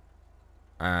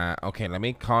 Okay, let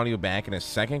me call you back in a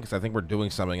second because I think we're doing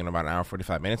something in about an hour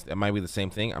 45 minutes. It might be the same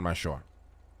thing. I'm not sure.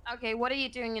 Okay, what are you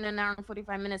doing in an hour and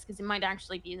 45 minutes? Because it might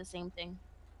actually be the same thing.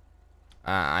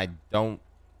 I don't.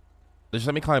 Just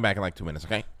let me call you back in like 2 minutes,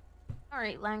 okay? All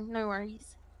right, Lang, no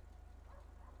worries.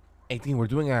 18, we're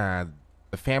doing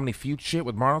the family feud shit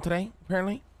with Marlo today,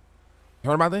 apparently. You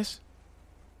heard about this?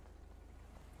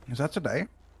 Is that today?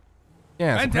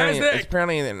 Yeah, it's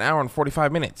apparently in an hour and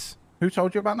 45 minutes. Who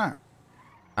told you about that?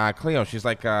 Cleo, she's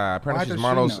like, apparently she's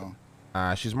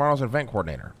she's Marlo's event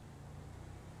coordinator.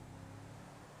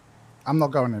 I'm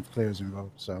not going if Cleo's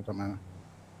involved, so it don't matter.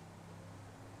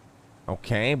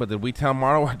 Okay, but did we tell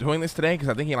Marlo we're doing this today? Because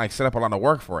I think he like set up a lot of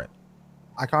work for it.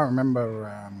 I can't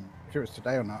remember if it was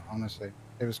today or not, honestly.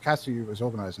 It was Cassie who was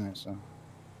organizing it, so.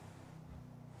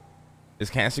 Is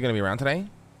Cassie going to be around today?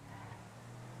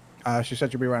 She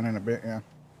said she'll be around in a bit, yeah.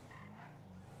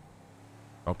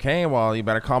 Okay, well, you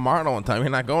better call Marlo and tell him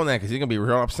you're not going there because he's going to be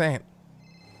real upset.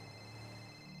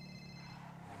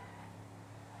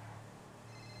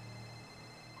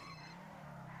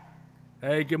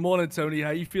 Hey, good morning, Tony.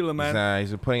 How you feeling, man?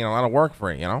 He's putting in a lot of work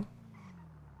for it, you know?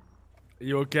 Are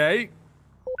you okay?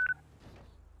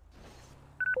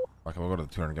 Okay, we'll go to the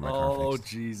tuner and get my car fixed. Oh,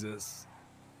 Jesus.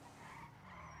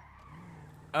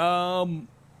 I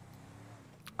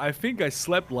think I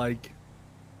slept like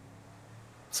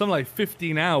something like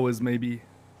 15 hours, maybe.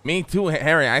 Me too,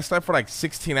 Harry. I slept for like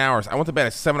 16 hours. I went to bed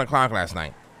at 7 o'clock last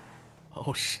night.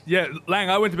 Oh, yeah, Lang,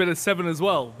 I went to bed at 7 as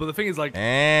well. But the thing is, like,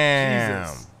 damn.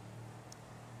 Jesus.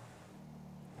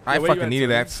 I fucking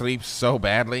needed that sleep so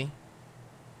badly.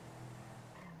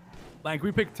 Lang, can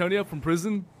we pick Tony up from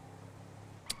prison?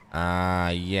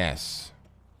 Yes.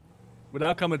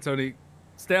 Without coming, Tony.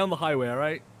 Stay on the highway, all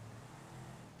right?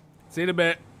 See you in a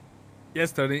bit.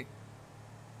 Yes, Tony.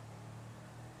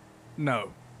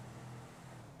 No.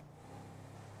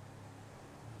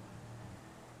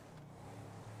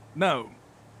 No.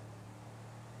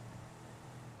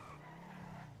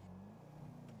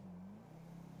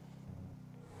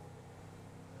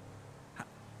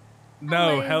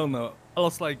 No, hell no. I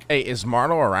lost like. Hey, is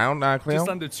Marlo around, Cleo? Just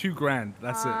under $2,000.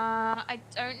 That's it. I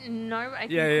don't know. I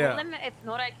can call him. If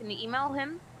not, I can email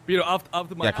him. But, you know,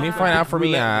 after my. Yeah, can you find out for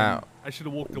me I should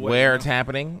have walked away. Where it's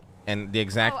happening and the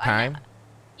exact time?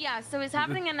 Yeah, so it's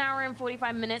happening an hour and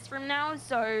 45 minutes from now.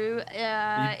 So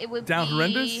it would down be.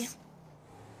 Horrendous?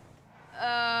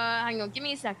 Hang on, give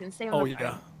me a second. Stay on the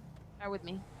phone. Bear with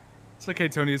me. It's okay,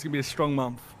 Tony. It's gonna be a strong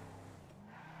month.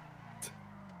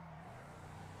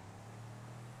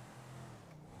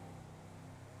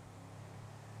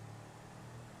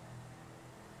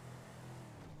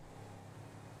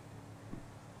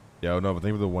 Yo, no, but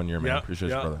thank you for the 1 year, man. Appreciate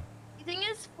you, brother. You think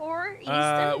it's 4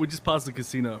 Eastern? We just passed the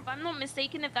casino. If I'm not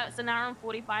mistaken, if that's an hour and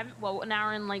 45, well, an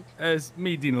hour and like. It's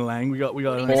me, Dina Lang. We got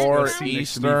 4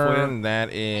 Eastern.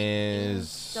 That is.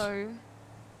 So.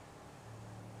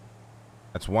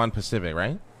 That's 1 Pacific,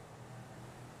 right?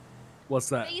 What's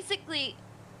that? Basically.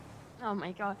 Oh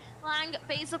my god. Lang,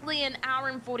 basically an hour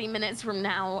and 40 minutes from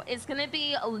now, it's gonna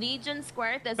be a Legion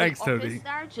Square. There's Thanks, an office Tony.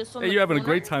 there just on Hey, the you're having a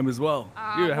corner. great time as well.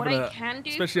 You're What having I can do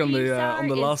especially for on you,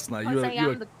 the sir, last night. because I am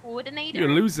You're the coordinator.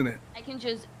 you're losing it. I can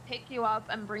just pick you up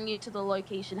and bring you to the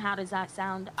location. How does that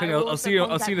sound? Tony, I will I'll also see you in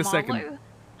a contact second. Marlo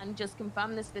and just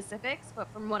confirm the specifics.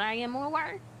 But from what I am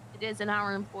aware, it is an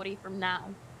hour and 40 from now.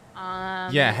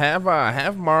 Yeah,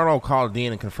 have Marlo call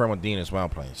Dean and confirm with Dean as well,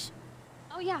 please.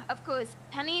 Oh yeah, of course.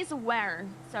 Penny's aware,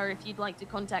 so if you'd like to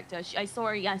contact her, I saw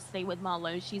her yesterday with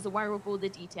Marlo. She's aware of all the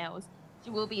details. She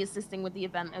will be assisting with the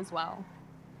event as well.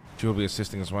 She will be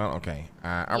assisting as well? Okay.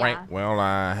 All right. Well,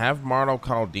 have Marlo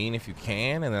call Dean if you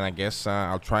can, and then I guess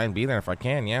I'll try and be there if I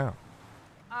can, yeah.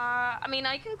 I mean,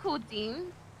 I can call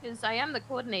Dean, because I am the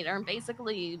coordinator, and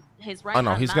basically his right Oh,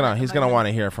 no, he's gonna want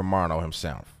to hear from Marlo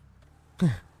himself.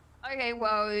 Okay,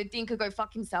 well, Dean could go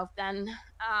fuck himself then.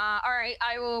 All right,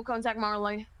 I will contact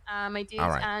Marlo, my dude,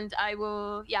 right. and I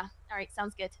will. Yeah, all right,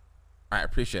 sounds good. All right,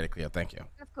 appreciate it, Cleo. Thank you.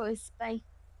 Of course, bye.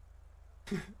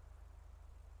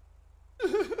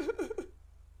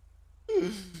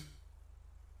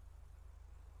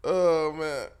 Oh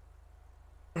man.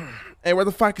 Hey, where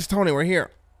the fuck is Tony? We're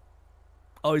here.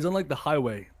 Oh, he's on like the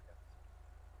highway.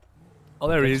 Oh,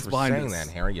 there he Thanks is for behind saying us.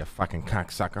 that, Harry, you fucking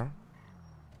cocksucker.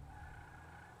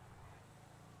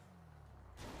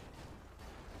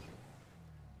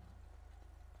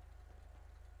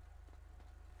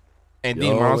 Hey,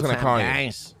 Dean, Marlon's gonna call you.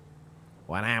 Guys?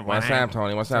 What up? What's up,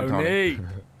 Tony? What's up, Tony?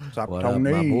 What's up, What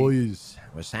Tony? up, my boys?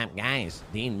 What's up, guys?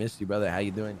 Dean, missed you, brother. How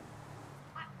you doing?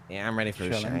 Yeah, I'm ready for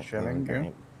a shot. Chilling, Okay.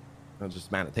 yeah. I was just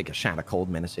about to take a shot of cold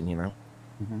medicine, you know.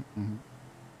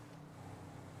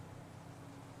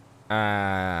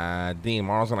 Dean,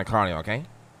 Marlon's gonna call you, okay?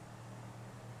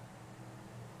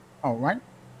 All right.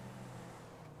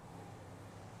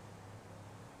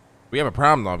 We have a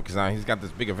problem though because he's got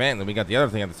this big event and we got the other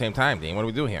thing at the same time. Dean, what do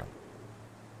we do here?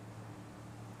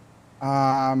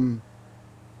 Well,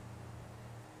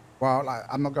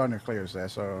 I'm not going to Cleo's there,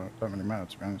 so it don't really matter,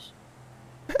 to be honest.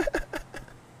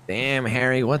 Damn,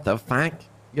 Harry, what the fuck?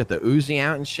 You got the Uzi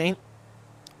out and shit?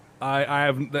 I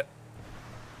haven't.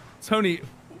 Tony,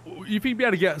 you think you'd be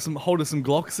able to get hold of some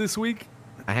Glocks this week?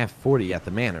 I have 40 at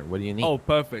the manor. What do you need? Oh,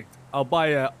 perfect. I'll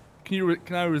buy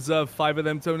can I reserve 5 of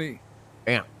them, Tony?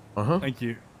 Yeah. Uh-huh. Thank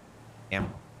you. Yeah.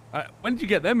 When did you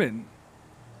get them in?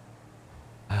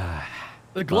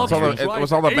 The Well, Glocks. it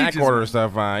was all the back order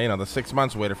stuff. You know, the 6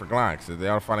 months waited for Glocks. They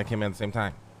all finally came in at the same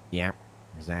time. Yeah,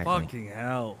 exactly. Fucking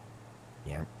hell.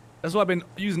 Yeah. That's why I've been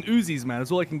using Uzis, man.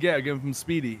 That's all I can get. I get them from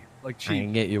Speedy, like I cheap.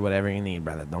 can get you whatever you need,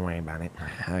 brother. Don't worry about it.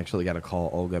 I actually got to call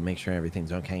Olga, make sure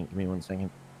everything's okay. Give me 1 second.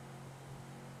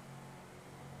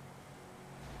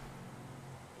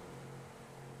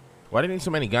 Why do you need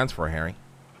so many guns for, Harry?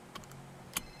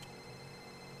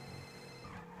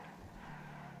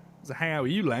 To hang out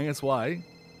with you, Lang. That's why.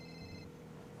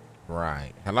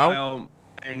 Right. Hello?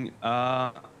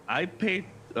 I paid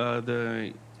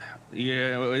the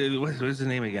what's the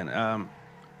name again?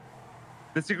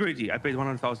 The security. I paid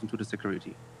 100,000 to the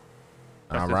security.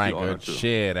 All right. Good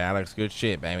shit, Alex. Good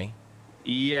shit, baby.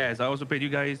 Yes, I also paid you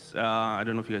guys. I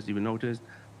don't know if you guys even noticed.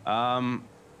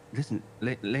 Listen,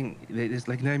 there's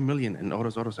like 9 million in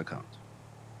Autos account.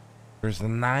 There's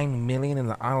 9 million in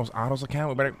the Autos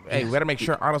account. We better make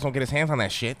sure Autos don't get his hands on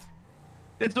that shit.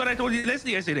 That's what I told you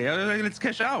Leslie yesterday. I was like, let's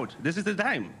cash out. This is the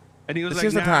time. And he was This like,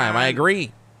 is the time. I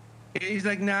agree. He's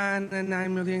like, 9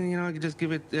 million, you know, I could just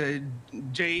give it.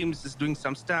 James is doing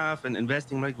some stuff and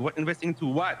investing. I'm like, what? Investing into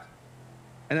what?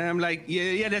 And then I'm like,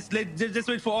 yeah, let's just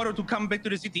wait for Otto to come back to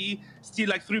the city, steal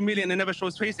like 3 million and never show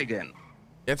his face again.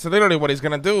 It's literally what he's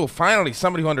gonna do. Finally,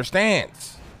 somebody who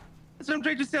understands. That's what I'm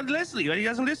trying to tell Leslie, but he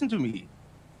doesn't listen to me.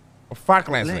 Well, fuck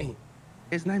Leslie.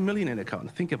 It's 9 million in the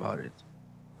account. Think about it.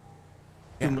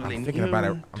 Yeah, 2 million I'm thinking about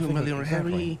it. 2 million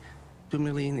Harry, 2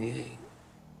 million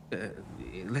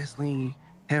Leslie,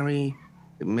 Harry,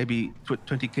 maybe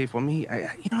 20K for me.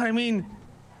 You know what I mean?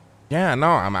 Yeah,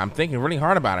 no, I'm thinking really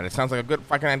hard about it. It sounds like a good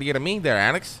fucking idea to me there,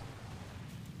 Alex.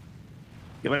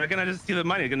 Yeah, but I cannot just steal the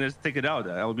money. I can just take it out.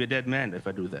 I will be a dead man if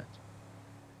I do that.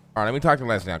 All right, let me talk to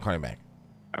Leslie. I'll call you back.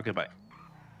 Okay, bye.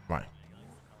 Bye.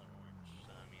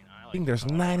 I think there's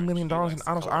 $9 million in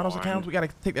Autos accounts. We gotta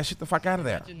take that shit the fuck out of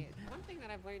there.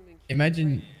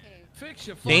 Imagine. Fix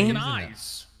your Dean? fucking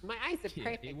eyes. My eyes are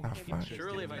perfect. Oh, fuck.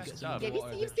 Surely if I could stop. Yeah,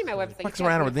 you've seen my website. What's You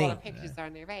around check with all the Dean? pictures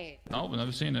on there, right? No, I've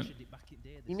never seen it.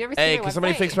 You never Hey, seen my can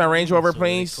somebody website? fix my Range Rover,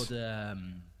 please?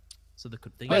 So they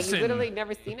could Wait, you've literally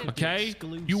never seen it? Okay,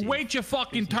 you wait your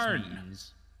fucking turn.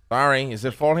 Sorry, is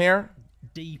it full here?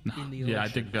 Deep in the Yeah, I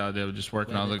think they were just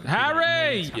working on the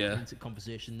Harry.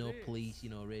 Conversation, no police, you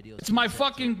know, radio. It's my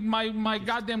fucking my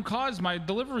goddamn cars, my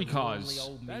delivery cars.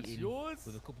 That's yours?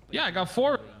 Yeah, I got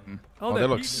 4. Oh, they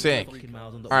look sick.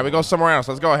 All right, we go somewhere else.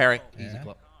 Let's go, Harry.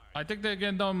 I think they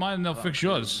again don't mind. They'll fix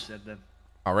yours.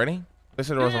 Already? This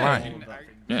is was a line.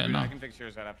 Yeah, no. I can fix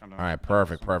yours right after I'm done. All right,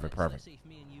 perfect.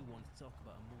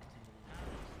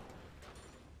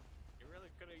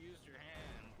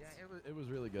 It was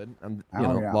really good.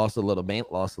 Yeah. Lost a little bit.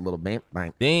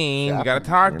 Bang. Dean, we gotta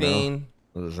talk, You know, Dean.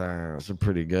 It was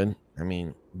pretty good. I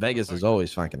mean, Vegas is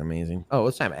always fucking amazing. Oh,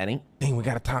 what's up, Eddie? Dean, we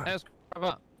gotta talk.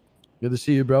 Good to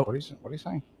see you, bro. What are you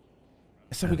saying?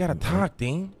 I said we gotta talk,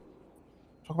 Dean.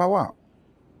 Talk about what?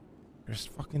 There's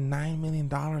fucking $9 million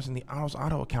in the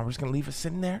Auto account. We're just gonna leave it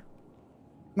sitting there?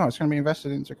 No, it's going to be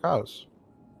invested into cars.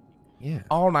 Yeah.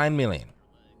 All $9 million.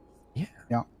 Yeah.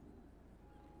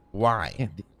 Why? Yeah,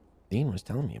 Dean was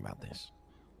telling me about this.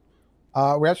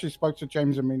 We actually spoke to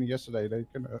James and Mina yesterday. They're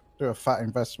gonna do a fat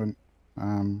investment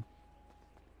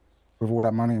with all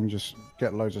that money and just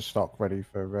get loads of stock ready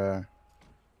for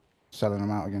selling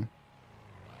them out again.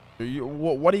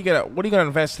 What are you gonna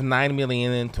invest 9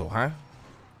 million into, huh?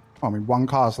 I mean, one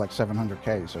car's like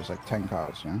 700K, so it's like 10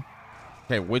 cars, you know?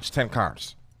 Okay, which 10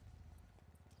 cars?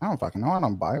 I don't fucking know. I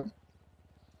don't buy it.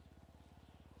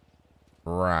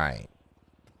 Right.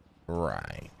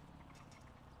 Right.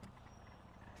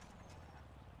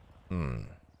 Hmm.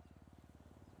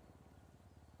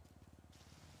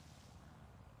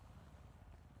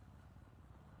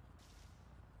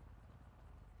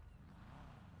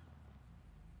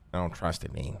 I don't trust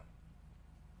it, man.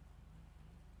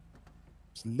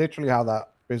 It's literally how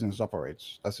that business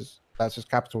operates. That's his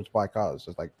capital to buy cars.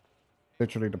 It's like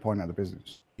literally the point of the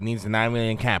business. He needs the 9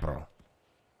 million capital.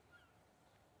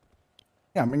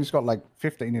 Yeah, I mean, he's got like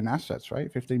 15 in assets,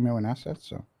 right? 15 million assets,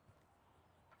 so.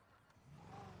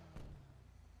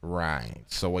 Right.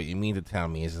 So what you mean to tell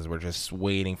me is we're just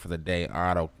waiting for the day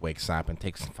Otto wakes up and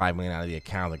takes 5 million out of the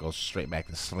account and goes straight back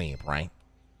to sleep, right?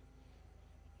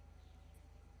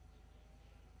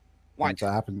 Once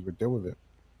that happens, we deal with it.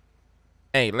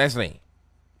 Hey, Leslie.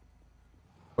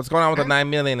 What's going on with the 9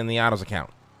 million in the Otto's account?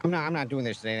 I'm not doing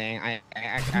this today. I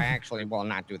actually will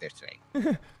not do this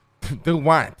today. Do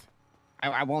what?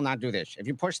 I will not do this. If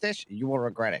you push this, you will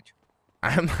regret it.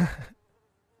 I'm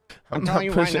telling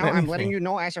you right now, I'm letting anything. you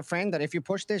know as a friend that if you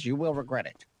push this, you will regret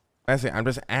it. Leslie, I'm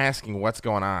just asking what's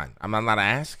going on. I'm not allowed to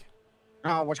ask?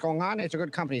 Oh, what's going on? It's a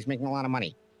good company. It's making a lot of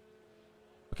money.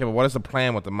 Okay, but what is the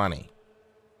plan with the money?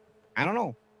 I don't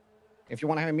know. If you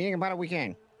want to have a meeting about it, we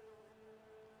can.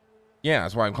 Yeah,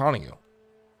 that's why I'm calling you.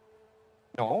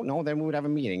 No, then we would have a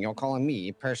meeting. You're calling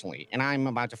me personally, and I'm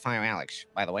about to fire Alex,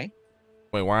 by the way.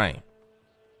 Wait, why?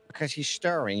 Because he's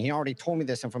stirring. He already told me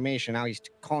this information. Now he's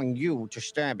calling you to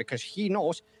stir because he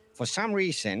knows for some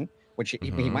reason, which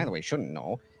he, by the way, shouldn't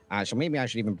know. So maybe I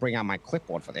should even bring out my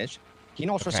clipboard for this. He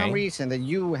knows for some reason that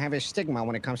you have a stigma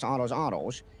when it comes to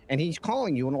autos, and he's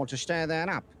calling you in order to stir that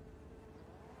up.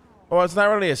 Well, it's not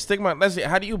really a stigma. Leslie,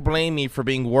 how do you blame me for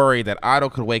being worried that Otto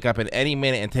could wake up at any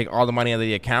minute and take all the money out of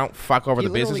the account, fuck over the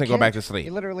business, and go back to sleep? He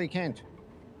literally can't.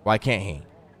 Why can't he?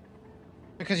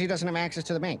 Because he doesn't have access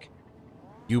to the bank.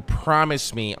 You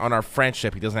promised me on our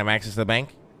friendship he doesn't have access to the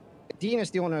bank? Dean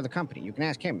is the owner of the company. You can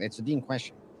ask him. It's a Dean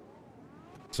question.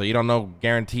 So you don't know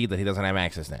guaranteed that he doesn't have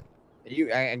access then?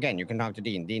 Again, you can talk to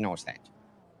Dean. Dean knows that.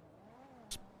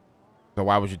 So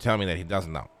why would you tell me that he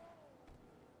doesn't know?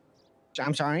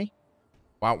 I'm sorry?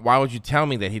 Why would you tell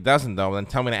me that he doesn't know, and then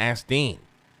tell me to ask Dean?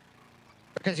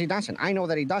 Because he doesn't. I know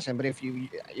that he doesn't, but if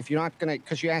you're not gonna,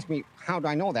 because you asked me how do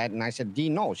I know that, and I said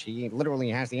Dean knows. He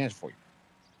literally has the answer for you.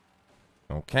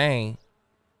 Okay.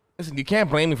 Listen, you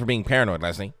can't blame me for being paranoid,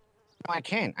 Leslie. No, I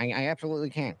can. I absolutely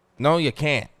can. No, you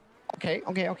can't. Okay.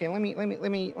 Let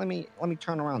me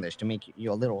turn around this to make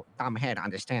you a little dumb head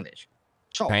understand this.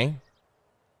 So,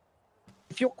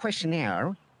 if your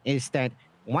questionnaire is that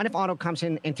what if Otto comes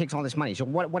in and takes all this money? So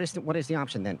what is the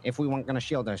option then? If we weren't going to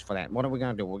shield us for that, what are we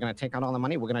going to do? We're going to take out all the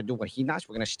money. We're going to do what he does.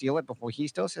 We're going to steal it before he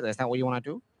steals it. Is that what you want to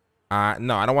do?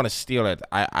 No, I don't want to steal it.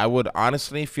 I would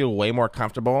honestly feel way more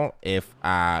comfortable if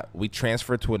we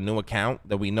transfer it to a new account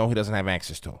that we know he doesn't have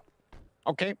access to.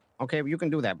 Okay, you can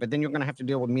do that. But then you're going to have to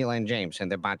deal with Mila and James and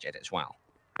their budget as well.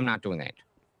 I'm not doing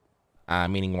that.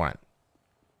 Meaning what?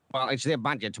 Well, it's their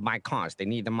budget to buy cars. They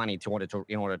need the money in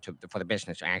order for the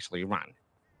business to actually run.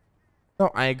 No,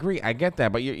 I agree. I get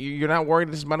that. But you're not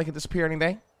worried this money could disappear any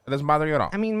day? It doesn't bother you at all?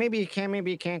 I mean, maybe it can,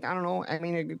 maybe it can't. I don't know. I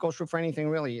mean, it goes through for anything,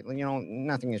 really. You know,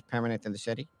 nothing is permanent in the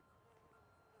city.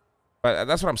 But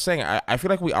that's what I'm saying. I feel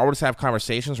like we always have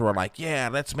conversations where we're like, yeah,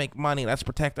 let's make money. Let's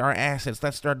protect our assets.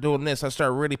 Let's start doing this. Let's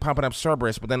start really pumping up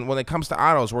Cerberus. But then when it comes to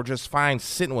autos, we're just fine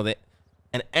sitting with it.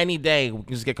 And any day, we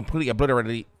can just get completely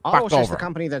obliterated. Autos is the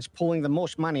company that's pulling the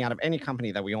most money out of any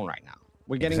company that we own right now.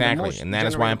 We're getting the most and that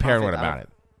is why I'm paranoid about it.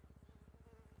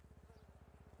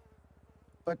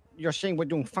 But you're saying we're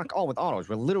doing fuck all with autos.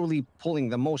 We're literally pulling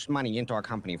the most money into our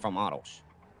company from autos.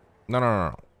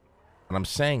 No. What I'm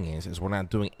saying is we're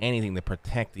not doing anything to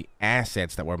protect the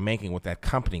assets that we're making with that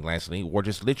company, Leslie. We're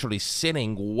just literally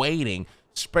sitting, waiting,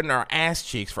 spreading our ass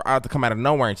cheeks for Otto to come out of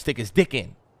nowhere and stick his dick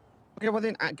in. Okay, well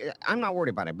then, I'm not worried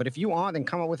about it. But if you are, then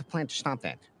come up with a plan to stop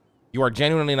that. You are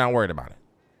genuinely not worried about it?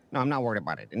 No, I'm not worried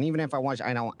about it. And even if I was,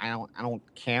 I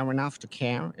don't care enough to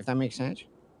care, if that makes sense.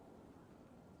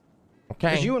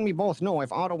 Okay. Because you and me both know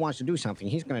if Otto wants to do something,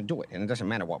 he's going to do it. And it doesn't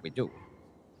matter what we do.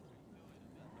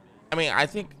 I mean, I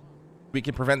think we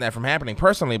can prevent that from happening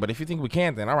personally, but if you think we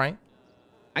can't, then all right.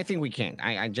 I think we can't.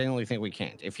 I genuinely think we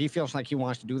can't. If he feels like he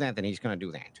wants to do that, then he's going to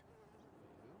do that.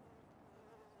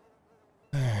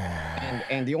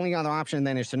 And the only other option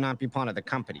then is to not be part of the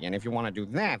company. And if you want to do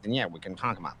that, then yeah, we can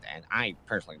talk about that. I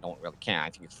personally don't really care. I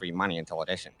think it's free money until it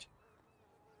isn't.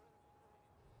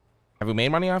 Have we made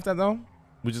money off that though?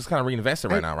 We just kind of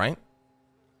reinvested right now, right?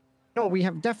 No, we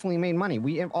have definitely made money.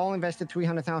 We have all invested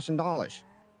 $300,000.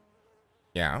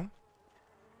 Yeah.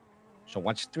 So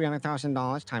what's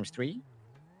 $300,000 times 3?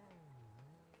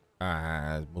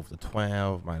 Move the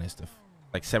 12 minus the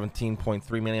like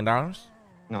 $17.3 million.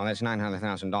 No, that's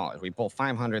 $900,000. We pull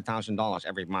 $500,000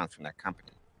 every month from that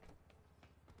company.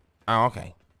 Oh,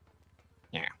 okay.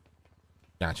 Yeah.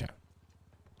 Gotcha.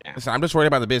 Yeah. Listen, I'm just worried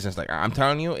about the business. Like I'm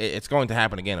telling you, it's going to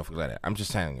happen again if we let it. I'm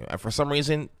just telling you. And for some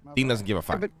reason, Dean doesn't give a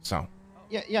fuck. So.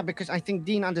 Yeah, because I think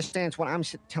Dean understands what I'm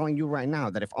telling you right now.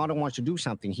 That if Otto wants to do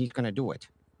something, he's gonna do it.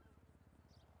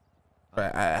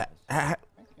 But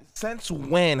since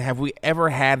when have we ever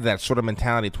had that sort of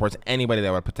mentality towards anybody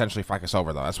that would potentially fuck us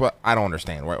over, though? That's what I don't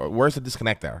understand. Where's the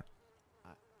disconnect there?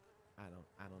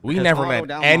 We never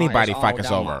let anybody fuck us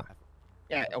over.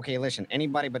 Yeah, okay, listen.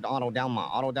 Anybody but Otto Delma.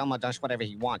 Otto Delma does whatever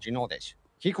he wants. You know this.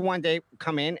 He could one day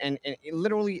come in and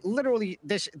literally,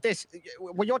 this,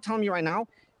 what you're telling me right now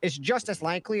is just as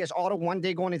likely as Otto one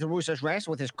day going into Rooster's Rest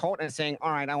with his coat and saying,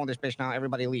 all right, I want this bitch now,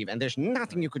 everybody leave. And there's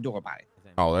nothing you could do about it.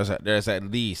 Oh, there's at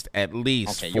least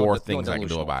Okay, 4 things I can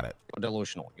do about it. You're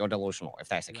delusional if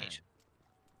that's the case.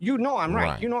 You know I'm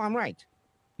right. You know I'm right.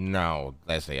 No,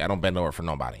 Leslie, I don't bend over for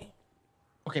nobody.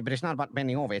 Okay, but it's not about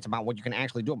bending over. It's about what you can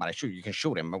actually do about it. Sure, you can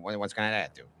shoot him, but what's gonna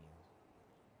that do?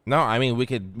 No, I mean, we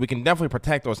can definitely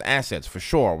protect those assets for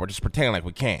sure. We're just pretending like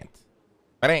we can't.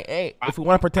 But hey, if we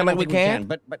want to pretend like we can,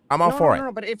 but I'm all for it.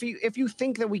 No, but if you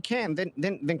think that we can,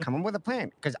 then come up with a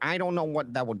plan, because I don't know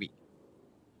what that would be.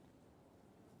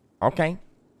 Okay,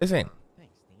 listen.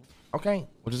 Okay,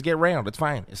 we'll just get railed. It's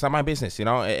fine. It's not my business, you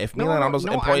know. If me and all those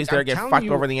employees there get fucked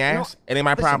over the ass, it ain't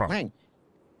my problem.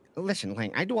 Listen,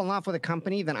 Lang, I do a lot for the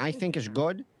company that I think is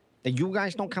good, that you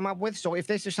guys don't come up with. So if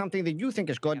this is something that you think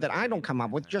is good that I don't come up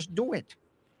with, just do it.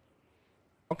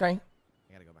 Okay.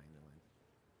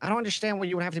 I don't understand why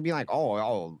you would have to be like,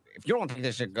 oh, if you don't think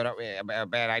this is a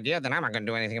bad idea, then I'm not going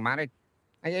to do anything about it.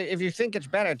 If you think it's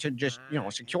better to just,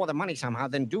 secure the money somehow,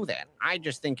 then do that. I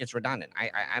just think it's redundant.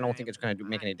 I don't think it's going to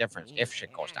make any difference if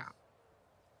shit goes down.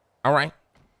 All right.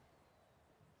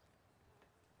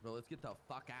 Bro, let's get the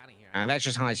fuck out of here. And that's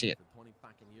just how I see it.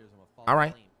 All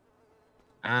right.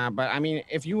 But I mean,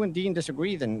 if you and Dean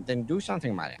disagree, then do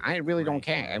something about it. I really don't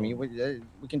care. I mean,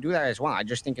 we can do that as well. I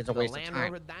just think it's a waste of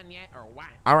time.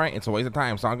 All right, it's a waste of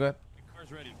time. Sound good?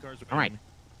 Car's ready. Car's ready. All right.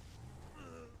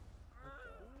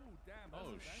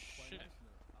 Oh shit.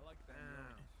 I like that.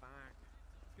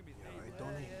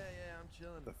 Yeah, I'm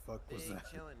chilling. The fuck was that?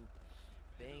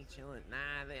 They ain't chilling.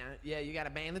 Nah, yeah, you got a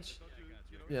bandage?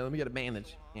 Yeah, let me get a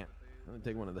bandage. Yeah, let me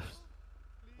take one of those.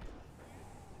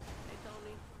 Hey,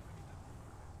 Tony.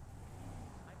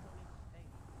 Hi, Tony.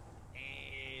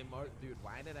 Hey, Mark, dude,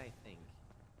 why did I think?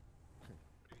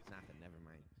 Nothing, never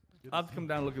mind. I'll have to come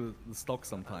down and look at the stock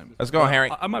sometime. Let's go, Harry.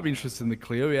 I might be interested in the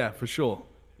Clio, yeah, for sure.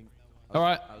 All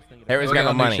right. Harry's got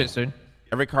no money.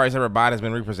 Every car he's ever bought has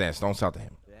been repossessed. Don't sell to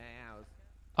him.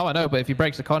 Oh, I know, but if he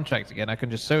breaks the contract again, I can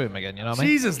just sue him again, you know what I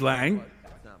mean? Jesus, Lang.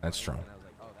 That's true.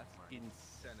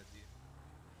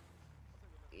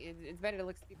 It's better to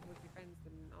look stupid with your friends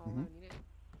than all alone, you know?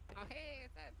 Oh, hey,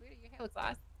 what's up, Booty? Your hair looks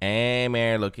awesome. Hey,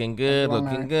 Mary, looking good,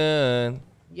 looking good.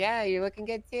 Yeah, you're looking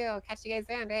good too. I'll catch you guys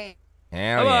around, hey.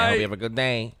 Hell yeah, hope you have a good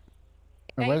day.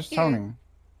 Where's Tony?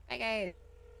 Bye, guys.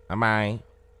 Bye-bye.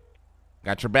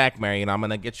 Got your back, Mary. You know, I'm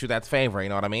going to get you that favor. You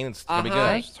know what I mean? It's going to be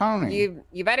good. Tony?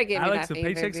 You better give Alex, me that the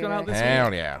favor, paycheck's going out this Hell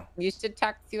week? yeah. You should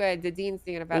talk to the dean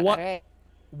soon about What? that, right?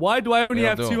 Why do I only They'll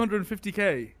have do it.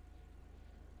 250K?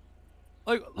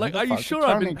 Like, the are you fuck sure did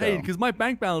I've Tony been paid? go? Because my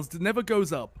bank balance never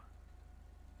goes up.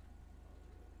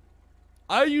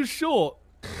 Are you sure?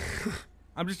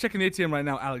 I'm just checking the ATM right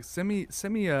now, Alex. Send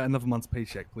me another month's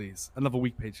paycheck, please. Another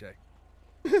week paycheck.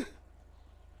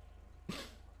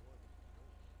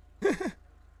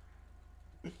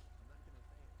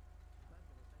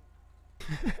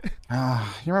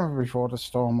 You remember before the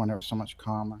storm when it was so much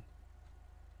calmer?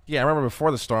 Yeah, I remember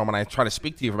before the storm when I tried to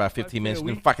speak to you for about 15 minutes and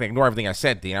you fucking ignore everything I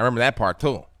said, Dean. I remember that part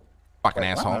too. Fucking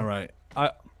asshole. All right.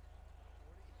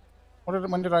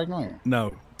 When did I ignore you?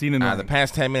 No, Dean and the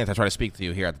past 10 minutes I tried to speak to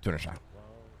you here at the tuna shop.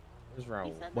 What's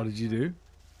wrong? What did you do?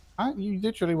 You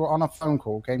literally were on a phone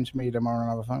call, came to me, then were on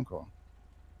another phone call.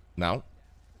 No.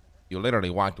 You literally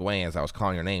walked away as I was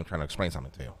calling your name trying to explain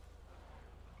something to you.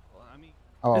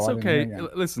 Oh, It's I didn't okay. hear you.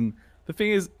 Listen, the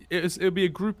thing is, it'll be a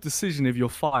group decision if you're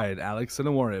fired, Alex, so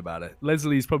don't worry about it.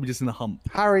 Leslie's probably just in a hump.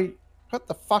 Harry, put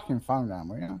the fucking phone down,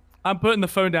 will you? I'm putting the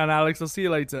phone down, Alex. I'll see you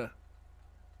later.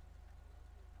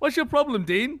 What's your problem,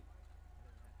 Dean?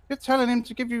 You're telling him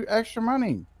to give you extra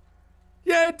money.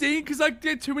 Yeah, Dean, because I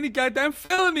did too many goddamn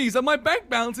felonies and my bank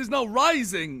balance is not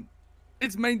rising.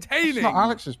 It's maintaining. It's not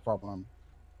Alex's problem.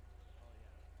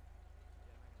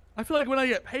 I feel like when I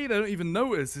get paid, I don't even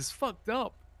notice. It's fucked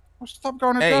up. Well, stop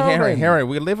going to Hey, jail then. Harry,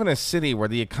 we live in a city where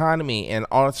the economy and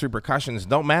all its repercussions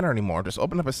don't matter anymore. Just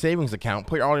open up a savings account,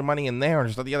 put all your money in there, and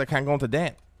just let the other account go into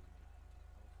debt.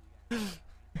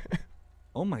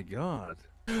 Oh my god.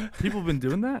 People have been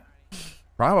doing that?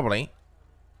 Probably.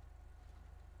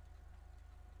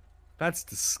 That's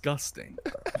disgusting.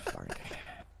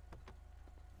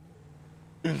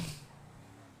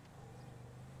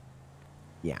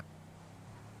 Yeah.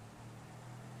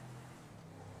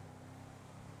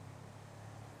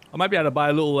 I might be able to buy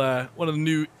a little, one of the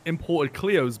new imported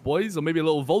Clios, boys, or maybe a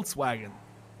little Volkswagen,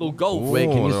 little Golf. Wait,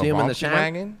 can you see him in the shop? Nah,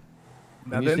 Can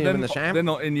you see him in the shop? They're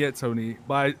not in yet, Tony.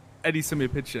 But Eddie sent me a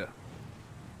picture.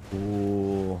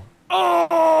 Ooh.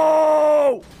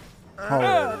 Oh!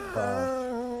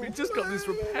 Oh, we just got this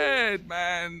repaired,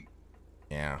 man.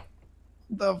 Yeah.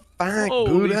 The fuck,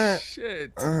 Holy Buddha?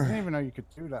 shit. I didn't even know you could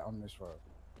do that on this road.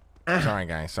 Sorry,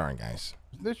 guys. Sorry, guys.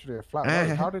 It's literally a flat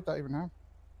road. How did that even happen?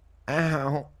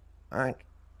 Ow.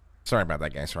 Sorry about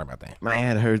that, guys. Sorry about that. My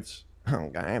head hurts. Oh,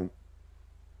 God.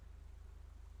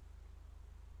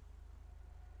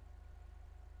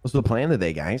 What's the plan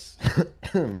today, guys?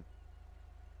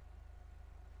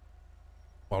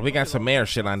 Well, we got some mayor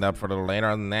shit lined up for a little later.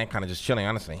 Other than that, kind of just chilling,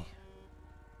 honestly.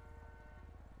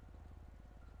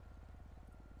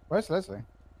 Where's Leslie?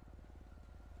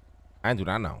 I do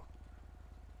not know.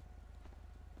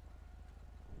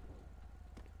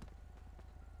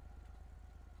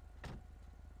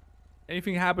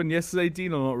 Anything happened yesterday,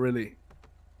 Dean, or not really?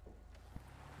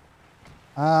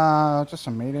 Just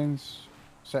some meetings,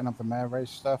 setting up the mayor race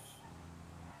stuff.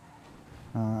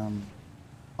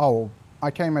 Oh, I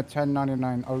came at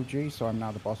 1099 OG, so I'm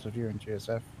now the boss of you in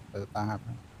GSF. That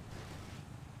happened.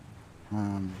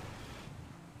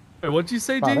 Wait, what did you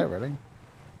say, About Dean? it, really.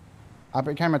 I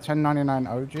became a 1099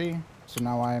 OG, so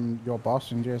now I'm your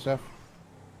boss in GSF.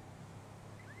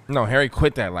 No, Harry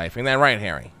quit that life. Ain't that right,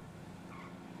 Harry?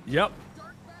 Yep.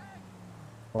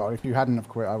 Well, if you hadn't have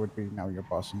quit, I would be now your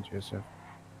boss in GSF.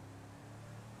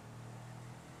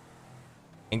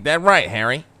 Ain't that right,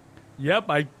 Harry? Yep,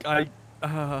 I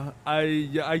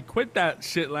quit that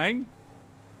shit, Lang.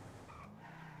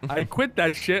 I quit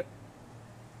that shit.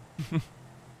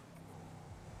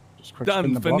 Just quick spin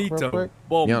Done, the block real finito. quick.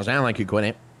 Boom. You don't sound like you quit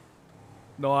it.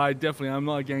 No, I'm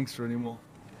not a gangster anymore.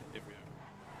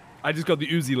 I just got the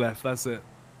Uzi left, that's it.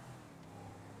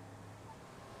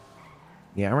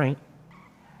 Yeah, right.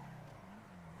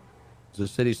 Is the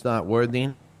city still at Word,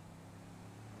 Dean?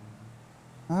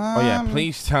 Oh, yeah.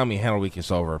 Please tell me Hell Week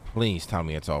is over. Please tell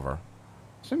me it's over.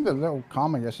 Seemed a little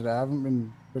calmer yesterday. I haven't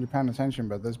been really paying attention,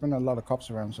 but there's been a lot of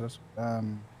cops around, so it's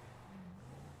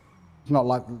not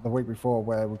like the week before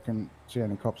where we couldn't see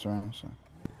any cops around. So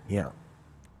yeah,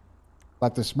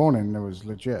 like this morning there was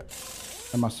legit.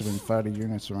 There must have been 30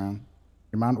 units around.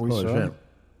 The amount we Holy saw. shit.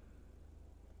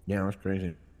 Yeah, that's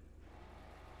crazy.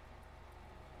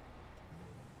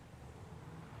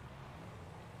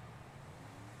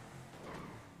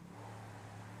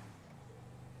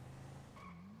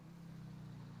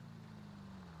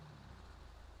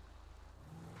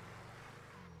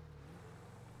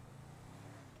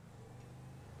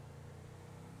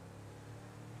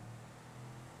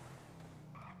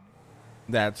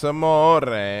 That's amore.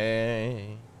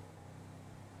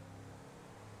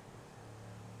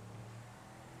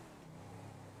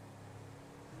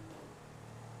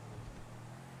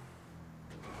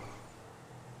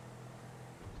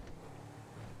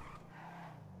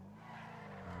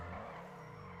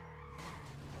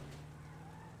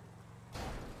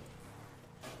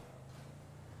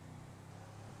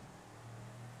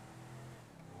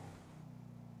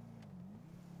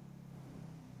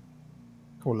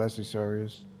 Call Leslie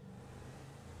serious.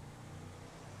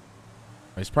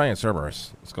 He's probably in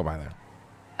Cerberus. Let's go by there.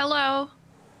 Hello.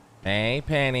 Hey,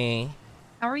 Penny.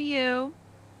 How are you?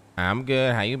 I'm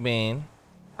good. How you been?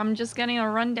 I'm just getting a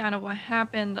rundown of what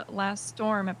happened last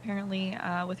storm, apparently,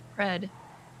 with Pred.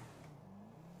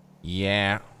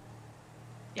 Yeah.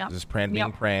 Yep. This is Pred being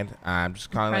Yep. Pred. I'm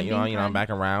just calling to let Pred you know, being I'm Pred. back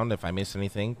around. If I miss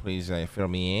anything, please fill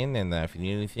me in. And if you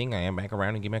need anything, I am back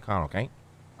around and give me a call, okay?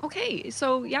 Okay,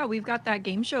 so yeah, we've got that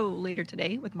game show later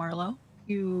today with Marlo.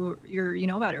 You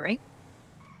know about it, right?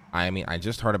 I mean, I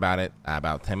just heard about it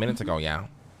about 10 minutes ago, yeah.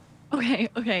 Okay.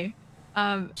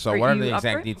 So what are you the up for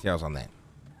exact it? details on that?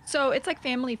 So it's like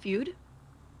Family Feud.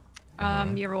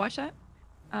 You ever watch that?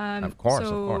 Of course,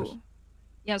 of course.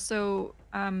 Yeah, so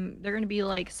they're gonna be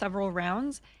like several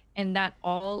rounds, and that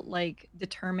all like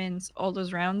determines all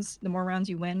those rounds. The more rounds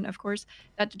you win, of course,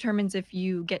 that determines if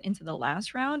you get into the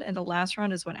last round, and the last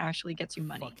round is what actually gets you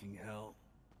money. Fucking hell.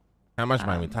 How much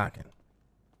money are we talking?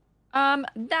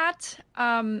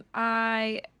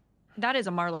 That is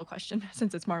a Marlo question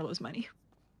since it's Marlo's money.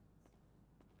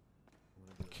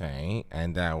 Okay,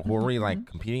 and who are we like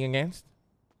competing against?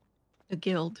 The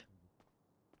guild.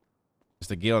 Is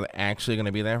the guild actually going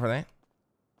to be there for that?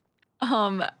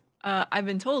 I've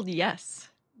been told yes.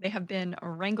 They have been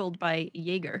wrangled by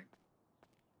Jaeger.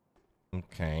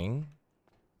 Okay.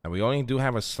 And we only do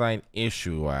have a slight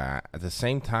issue. At the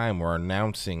same time, we're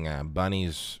announcing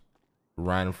Bunny's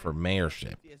run for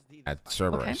mayorship at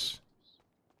Cerberus.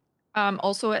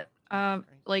 Also at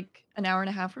like an hour and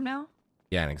a half from now.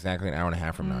 Yeah, exactly an hour and a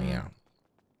half from now. Yeah.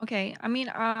 Okay. I mean,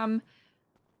 I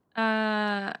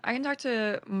can talk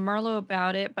to Marlo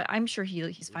about it, but I'm sure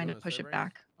he's fine to push it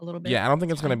back a little bit. Yeah, I don't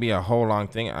think it's going to be a whole long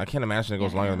thing. I can't imagine it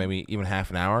goes longer than maybe even half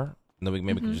an hour. And then we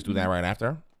maybe can just do that right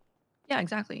after. Yeah,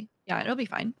 exactly. Yeah, it'll be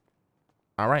fine.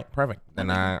 All right, perfect. Then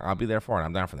I'll be there for it.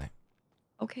 I'm down for that.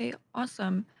 Okay,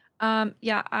 awesome.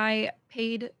 Yeah, I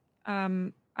paid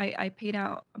I paid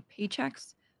out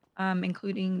paychecks,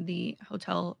 including the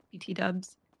hotel PT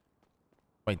dubs.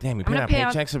 Wait, damn, we I'm paid gonna our pay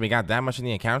out- paychecks and we got that much in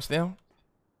the account still?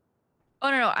 Oh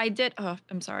no, I did. Oh,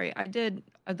 I'm sorry. I did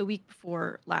the week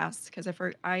before last because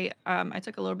I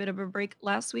took a little bit of a break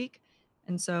last week,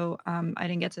 and so I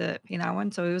didn't get to pay that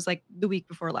one. So it was like the week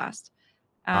before last.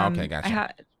 Okay,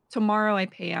 gotcha. Tomorrow I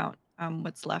pay out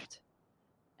what's left,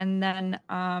 and then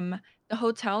the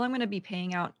hotel I'm gonna be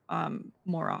paying out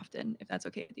more often if that's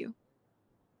okay with you.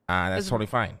 That's totally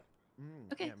fine.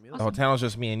 Okay. The hotel is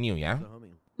just me and you, yeah?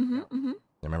 Mm-hmm.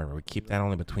 Remember, we keep that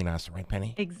only between us, right,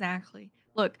 Penny? Exactly.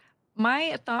 Look,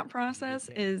 my thought process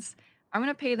is I'm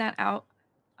gonna pay that out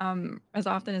as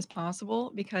often as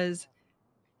possible because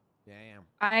Damn.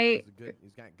 I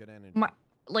He's got good energy.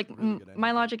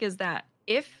 my logic is that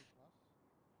if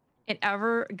it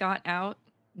ever got out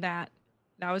that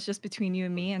was just between you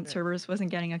and me and Cerberus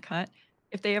wasn't getting a cut,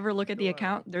 if they ever look at the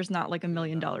account, there's not like $1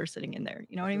 million sitting in there.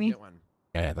 You know what I mean?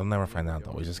 Yeah, they'll never find out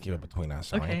though. We just keep it between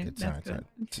us. All right? Okay, It's, that's good.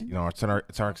 you know, it's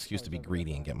our excuse to be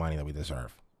greedy and get money that we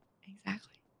deserve. Exactly.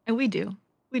 And we do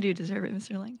deserve it,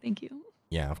 Mr. Lang. Thank you.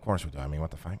 Yeah, of course we do. I mean,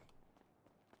 what the fuck?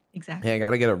 Exactly. Hey, I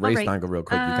gotta get a race Alright, dangle real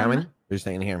quick. You coming? You're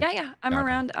staying here. Yeah, I'm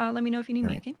around. Let me know if you need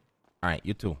me. Okay. All right,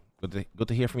 you too. Good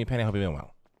to hear from you, Penny. I hope you're doing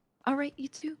well. All right, you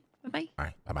too. Bye bye. All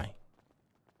right, bye bye.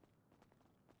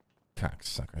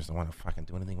 Cocksuckers don't want to fucking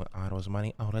do anything with Otto's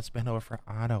money. Oh, let's bend over for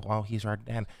Otto. Oh, he's our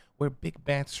dad. We're big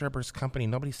bad Cerberus company.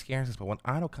 Nobody scares us. But when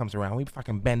Otto comes around, we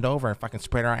fucking bend over and fucking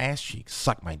spread our ass cheeks.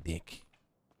 Suck my dick.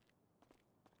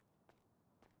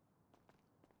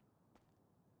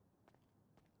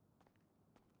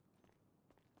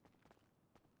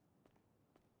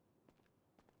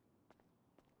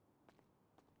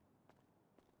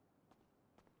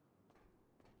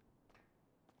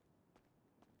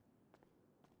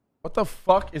 What the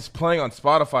fuck is playing on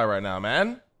Spotify right now,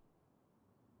 man?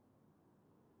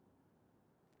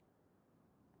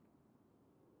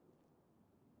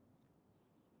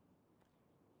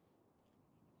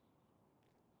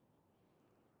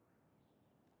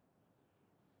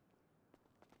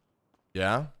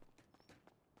 Yeah?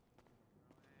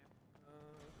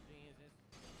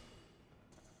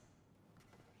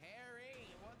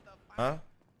 Huh?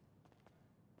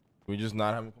 We just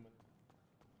not have him come in?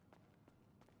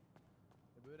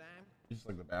 Just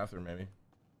like the bathroom, maybe.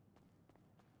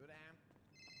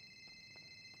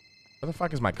 Where the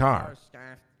fuck is my car?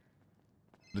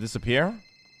 Did it disappear?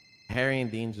 Harry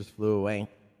and Dean just flew away.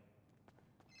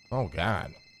 Oh,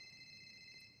 God.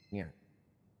 Yeah.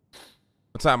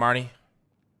 What's up, Marty?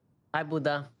 Hi,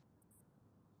 Buddha.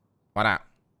 What up?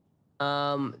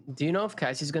 Do you know if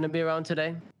Cassie's gonna be around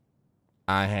today?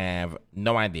 I have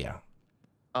no idea.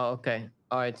 Oh, okay.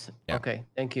 All right. Yeah. Okay.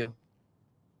 Thank you.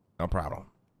 No problem.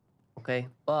 Okay.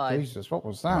 Bye. Jesus, what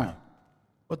was that?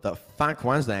 What the fuck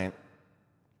was that?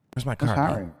 Where's my Where's car?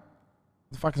 Harry? Dean?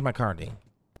 The fuck is my car, Dean?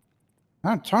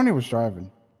 Tony was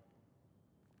driving.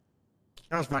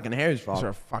 That was fucking Harry's fault. These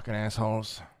are fucking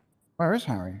assholes. Where is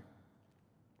Harry?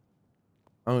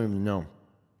 I don't even know.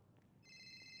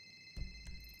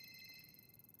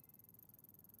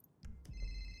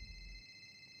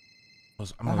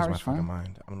 I'm gonna lose my fucking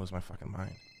mind. I'm gonna lose my fucking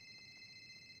mind.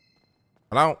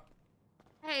 Hello?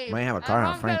 Hey, Might have a car I out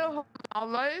can't front. get a hold of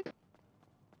Marlo,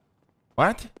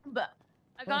 What? but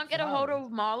I can't get a hold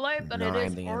of Marlo, but No it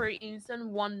is idea. for Instant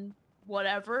one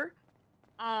whatever.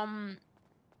 Talk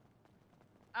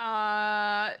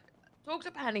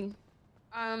to Penny.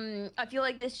 I feel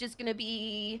like this just gonna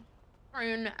be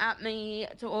thrown at me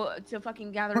to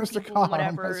fucking gather Where's the people and car?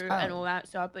 whatever Where's and Harry? all that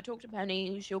stuff. But talk to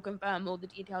Penny, she'll confirm all the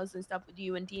details and stuff with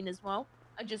you and Dean as well.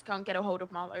 I just can't get a hold of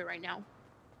Marlo right now. All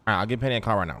right, I'll give Penny a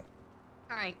call right now.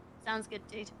 All right, sounds good,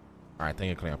 dude. All right, thank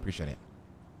you, Cleo. Appreciate it.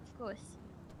 Of course.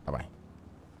 Bye-bye.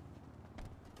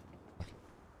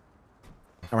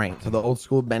 All right, so the old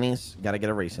school Benny's got to get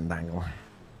a racing dangle.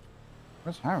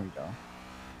 Where's Harry go?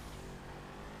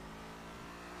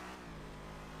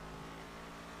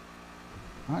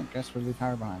 I guess we'll leave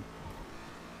Harry behind.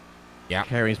 Yeah.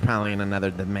 Harry's probably in another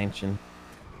dimension.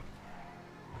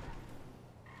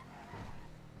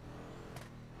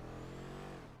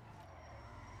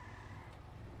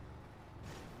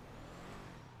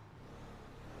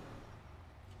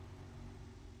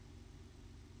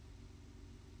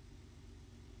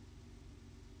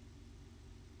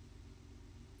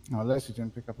 Oh, Leslie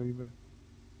didn't pick up either.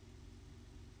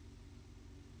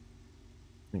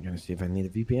 I'm gonna see if I need a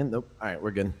VPN. Nope. All right,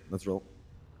 we're good. Let's roll.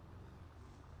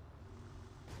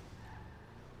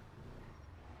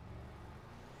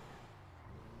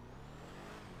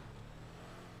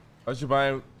 Why should you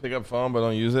buy pick up phone but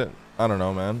don't use it? I don't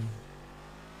know, man.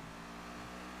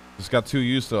 Just got too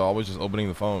used to always just opening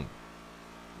the phone.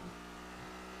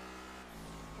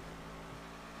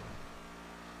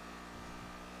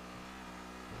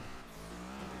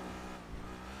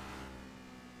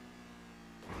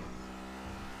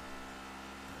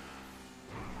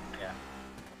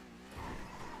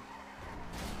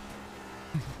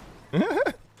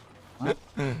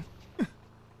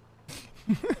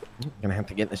 Gonna have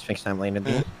to get this fixed time later,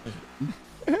 dude.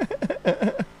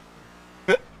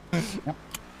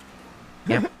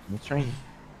 Yep, that's right.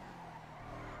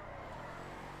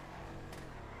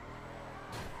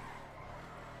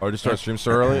 Or just start stream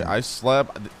so early. I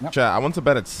slept. Chat, I went to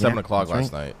bed at 7 o'clock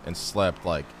last night and slept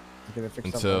like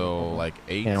until like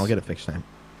 8. Yeah, we'll get it fixed time.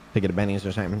 Take it to Benny's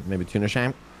or something. Maybe tuna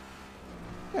sham.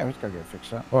 Yeah, we just gotta get it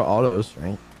fixed up. Or autos,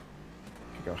 right?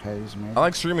 Could go haze, maybe. I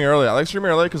like streaming early. I like streaming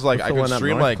early because like What's I the can one up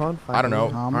stream north like called? I don't know,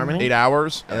 Harmony? 8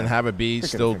 hours and then have it be Could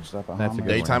get it still fixed up at That's a good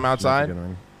Harmony. daytime one. That's a outside. good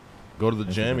one. Go to the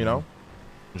That's a gym, good you know, one.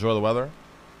 enjoy the weather.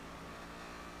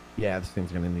 Yeah, this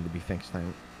thing's gonna need to be fixed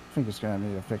time. I think it's gonna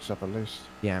need a fix up at least.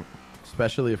 Yeah,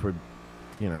 especially if we're,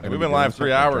 you know. Like, gonna we've be been doing live stuff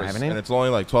 3 like hours driving and it. it's only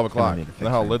like 12 It's gonna o'clock. need to You know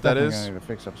how fix lit that Definitely is? gonna need a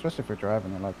fix up, especially if we're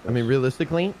driving it like this. I mean,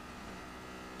 realistically,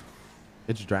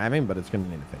 it's driving, but it's gonna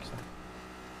need a fix time.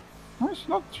 No, it's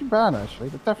not too bad actually,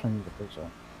 but definitely need a fix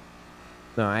up.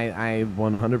 No, I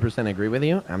 100% agree with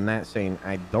you. I'm not saying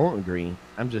I don't agree.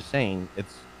 I'm just saying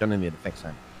it's gonna need a fix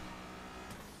time.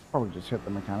 Probably just hit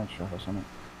the mechanic shop or something.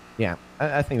 Yeah,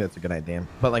 I think that's a good idea.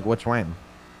 But like, which one?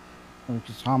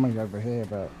 Because Harmony over here,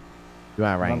 but You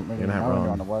are I right. don't really You're not know anyone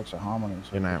wrong. that works at Harmony.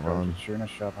 So You're not if we go to wrong. the tuner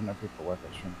shop. I know people work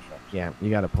at tuner shops. Yeah, you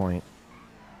got a point.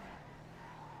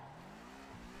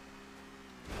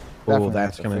 Oh, Definitely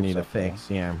that's have to gonna fix need a up there. fix.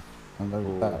 Yeah.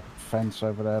 And that fence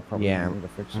over there probably Yeah. need a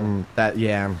fix up. That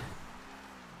yeah.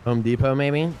 Home Depot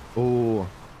maybe. Ooh.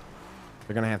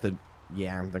 They're gonna have to.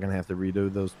 Yeah, they're gonna have to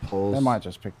redo those poles. They might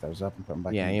just pick those up and put them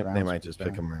back. Yeah, in the yeah, ground they to might be just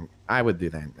pick down. them up. I would do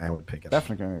that. I would pick it up.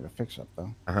 Definitely gonna need a fix up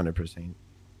though. 100%.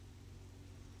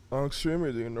 Long stream,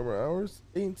 you're doing number of hours.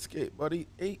 8 and skate, buddy.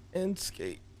 8 and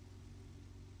skate.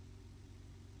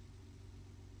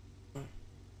 Thank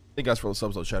you guys for all the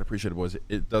subs, though, chat. Appreciate it, boys.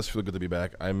 It does feel good to be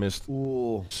back. I missed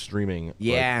streaming. like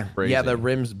Yeah, crazy. yeah, the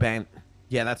rim's bent.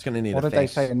 Yeah, that's gonna need What a did they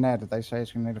fix. say in there? Did they say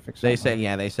it's gonna need a fix? They up? said,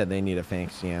 yeah, they said they need a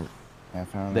fix. Yeah. Yeah,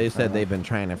 fair enough, They fair said they've enough. been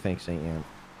trying to fix it. Yeah.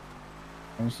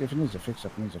 I mean, if it needs a fix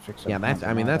up, it needs a fix up. Yeah, You that's.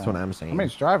 can't I mean, deny that's that. what I'm I saying. mean,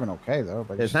 it's driving okay though,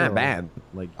 but It's not still, bad.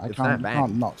 Like, I it's can't, not you bad.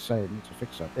 can't not say it needs a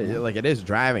fix up. you know? Like, it is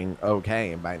driving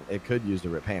okay, but it could use a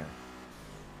repair.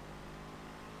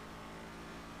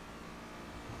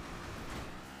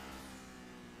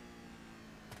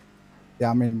 Yeah,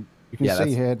 I mean, you can Yeah, see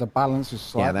that's- here the balance is Yeah,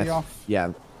 slightly that's off.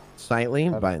 yeah, slightly,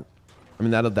 but I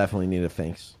mean that'll definitely need a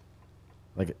fix.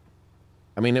 Like,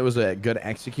 I mean, it was a good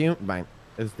execute, but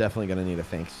it's definitely gonna need a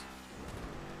fix.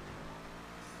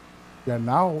 Yeah,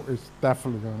 now it's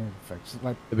definitely gonna need a fix.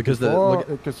 Like Because before, look at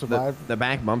it could survive. the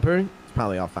back bumper is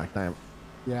probably all fucked up.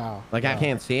 Yeah. Like, I yeah.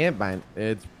 can't see it, but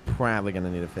it's probably gonna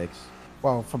need a fix.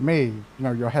 Well, for me, you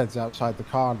know, your head's outside the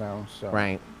car now, so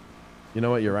Right. You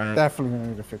know what? You're right. definitely gonna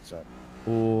need a fix up.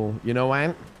 Ooh, you know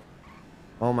what?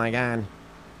 Oh my god.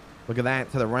 Look at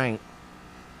that to the right.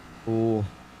 Ooh.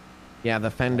 Yeah,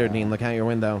 the fender, Dean. Look out your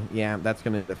window. Yeah, that's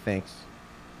gonna need a fix.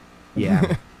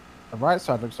 Yeah. The right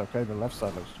side looks okay. The left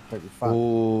side looks completely fine.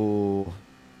 Ooh.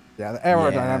 Yeah, the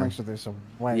aerodynamics of this are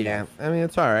way Yeah, off. I mean,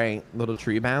 it's all right. Little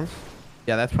tree bounce.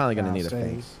 Yeah, that's probably gonna Yeah, need a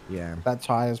see, fix. Yeah. That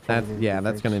tire's probably.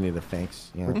 That's gonna need a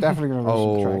fix. Yeah. We're definitely gonna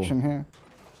lose some traction here.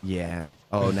 Yeah.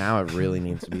 Oh, now it really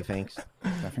needs to be fixed. I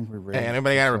think we really. Hey,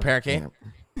 anybody got a repair kit?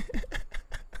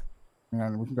 Yeah,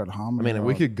 we can go to I Harmony. mean,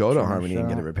 we or could go to China Harmony and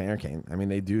get a Shop. repair kit. I mean,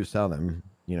 they do sell them.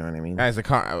 You know what I mean? Guys, the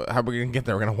car. How are we gonna get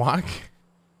there? We're gonna walk.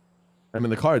 I mean,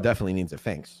 the car definitely needs a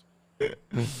fix.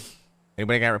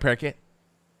 Anybody got a repair kit?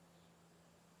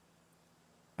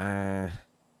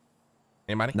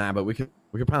 Anybody? Nah, but we could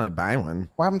probably buy one.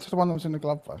 What happened to the one that was in the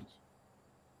glove box?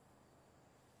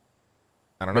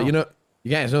 I don't know. But you know,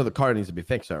 you guys know the car needs to be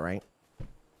fixed, though, right?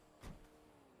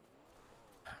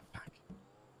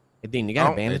 Hey, Dean, you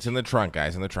got a bandage? It's in the trunk,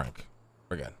 guys. In the trunk.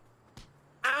 We're good.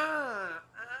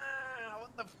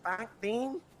 What the fuck,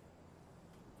 Dean?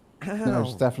 No,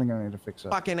 it's definitely gonna need to fix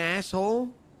up. Fucking asshole.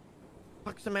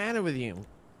 What's the matter with you?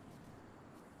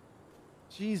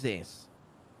 Jesus.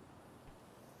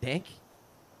 Dick?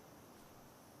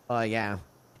 Oh, yeah.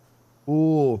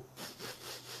 Ooh.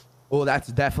 Oh, that's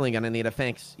definitely gonna need a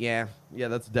fix. Yeah,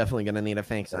 that's definitely gonna need a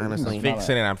fix. Honestly, I'm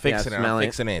fixing it. I'm fixing it. I'm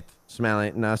fixing it. Smell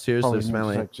it. No, seriously, Probably smell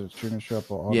need to it. take to tuner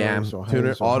shop or autos Yeah, or tuner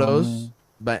Hayes or autos, Harmony.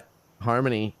 but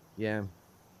Harmony. Yeah,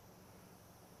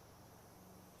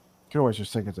 Could always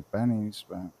just take it to Benny's,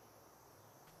 but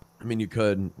I mean you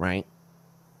could, right?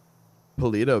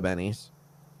 Polito Benny's.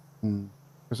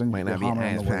 because then you Might get not be Harmony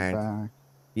on as the way packed. back.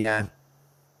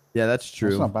 Yeah, that's true.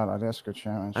 That's not a bad idea. That's a good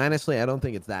challenge. Honestly, I don't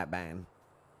think it's that bad.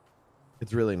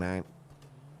 It's really not.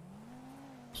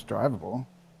 It's drivable.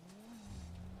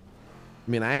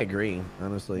 I mean, I agree.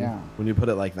 Honestly, Yeah. when you put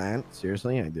it like that,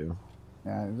 seriously, I do.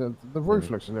 Yeah, the roof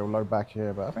looks a little low back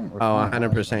here, but I think we're Oh, fine.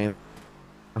 100%.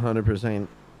 100%.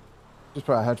 Just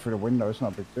put our head through the window. It's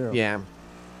not a big deal. Yeah,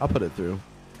 I'll put it through.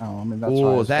 Oh, I mean that's. Oh,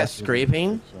 why is it's that definitely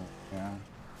scraping? fix it, Yeah.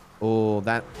 Oh,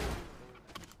 that.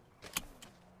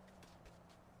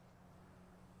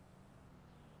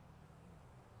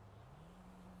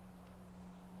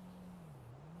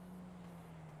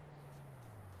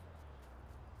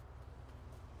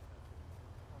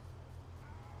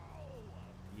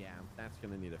 Yeah, that's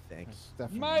gonna need a fix.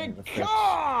 My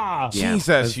Yeah, Jesus,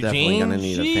 that's definitely Eugene. gonna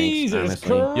need a fix. Jesus Honestly,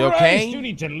 Christ, You okay? You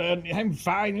need to learn. I'm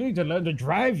fine. You need to learn to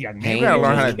drive, young man. You gotta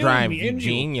learn how to You're drive, killing me, ain't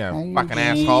Eugene. You Hey, fucking Eugene.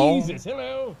 asshole. Jesus,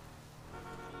 hello.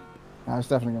 No, it's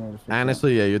definitely gonna need to fix.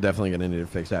 honestly, yeah, you're definitely gonna need a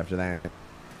fix after that.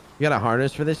 You got a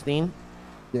harness for this, Dean?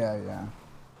 Yeah, yeah.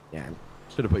 Yeah,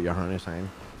 should have put your harness on.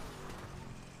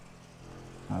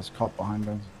 There's a cop behind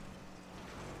us.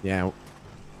 Yeah,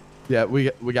 yeah, we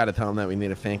got to tell them that we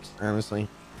need a fix. Honestly.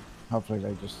 Hopefully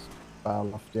they just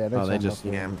bail off. Yeah, They turned just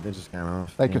off. they just got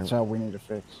off. They yeah. could tell we need a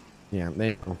fix. Yeah,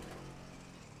 they.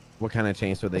 What kind of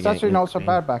chainsaw they It's get? actually not so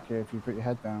bad back here if you put your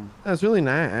head down. That's really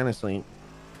not, honestly.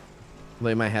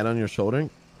 Lay my head on your shoulder.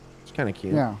 It's kind of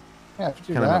cute. Yeah. Yeah, if you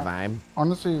do Kind of that. a vibe.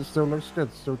 Honestly, it still looks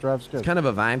good. Still drives good. It's kind of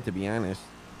a vibe, to be honest.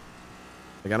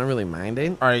 Like, I don't really mind it.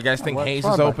 All right, you guys think Well, Hayes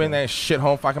try is back open? here. That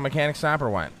shithole fucking mechanic shop or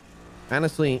what?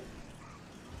 Honestly,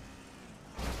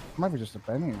 Maybe just a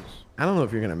Benny's. I don't know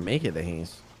if you're gonna make it to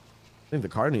Hayes. I think the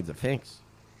car needs a fix.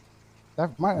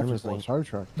 That might have just Honestly. bought a tow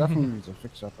truck. Definitely needs a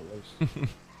fix up at least.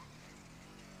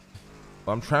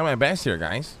 Well, I'm trying my best here,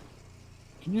 guys.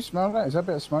 Can you smell that? Is that a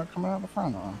bit of smoke coming out the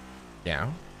front? Or?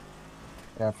 Yeah.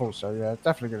 Yeah, I thought so. Yeah,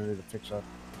 definitely gonna need a fix up.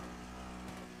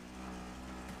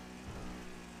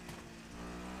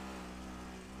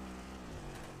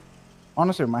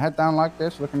 Honestly, with my head down like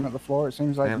this, looking at the floor, it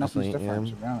seems like Honestly, nothing's different.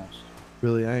 yeah. To be honest.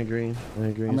 Really, I agree. I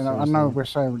agree. I mean, I seriously. know we're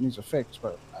saying it needs a fix,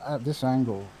 but at this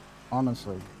angle,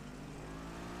 honestly,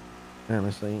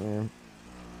 Honestly, yeah.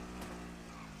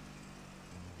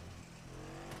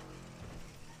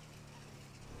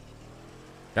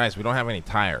 Guys, we don't have any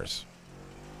tires.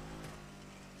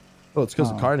 Well, it's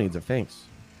because Oh. the car needs a fix.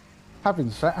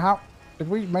 having said, how did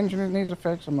we mention it needs a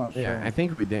fix? I'm not Yeah, sure. I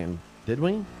think we did. Did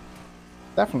we?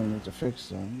 Definitely needs a fix.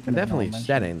 Though. I definitely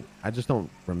said it. I just don't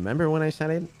remember when I said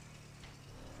it.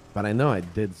 But I know I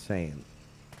did say it.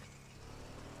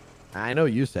 I know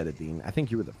you said it, Dean. I think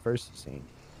you were the first to say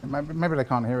it. Maybe they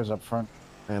can't hear us up front.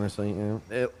 Honestly,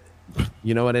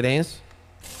 you know what it is?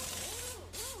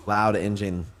 Loud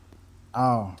engine.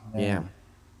 Oh, Yeah.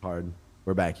 Hard.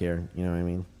 We're back here. You know what I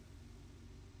mean?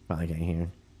 Probably can't hear.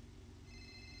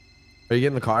 Are you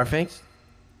getting the car fixed?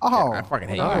 Oh, I fucking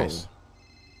hate you Oh. guys.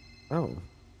 Oh.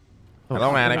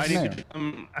 Hello, Alex.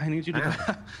 I need you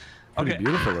to. Pretty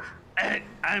beautiful.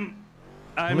 I'm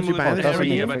much you with buy this? Harry Doesn't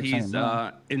here, need but to fix he's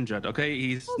anymore. injured. Okay,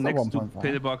 he's That's next to 1.5.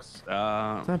 pillbox. It's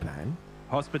not bad.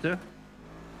 Hospital,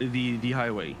 the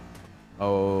highway.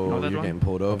 Oh, You know that you're one? getting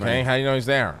pulled over. Okay, how do you know he's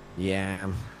there? Yeah.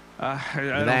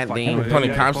 I don't Dean. Tony,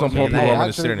 calm some people over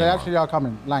the city They actually are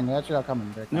coming. Lang, they actually are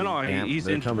coming. They're coming. No, Yeah, he's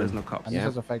they're in. coming. There's no cops. And this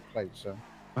is a fake plate, so.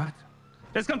 What?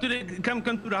 Let's come to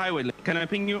the highway. Can I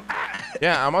ping you?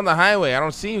 Yeah, I'm on the highway. I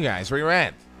don't see you guys. Where you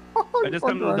at? I just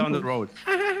come down the road.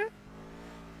 The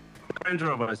Range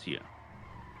Rover is here.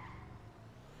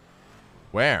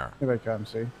 Where? Here they come,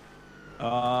 see.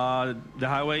 The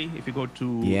highway. If you go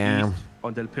to Yeah. east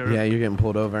on Del Perro. Yeah, you're getting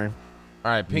pulled over.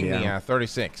 All right, ping me Yeah.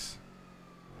 36.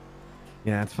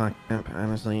 Yeah, it's fucked up,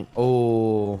 honestly.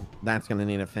 Oh, that's gonna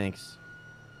need a fix.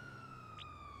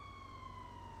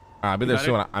 I'll be there got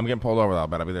soon. it? I'm getting pulled over though,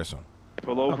 but I'll be there soon.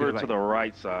 Pull over Okay, to the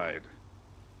right side.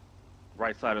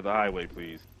 Right side of the highway,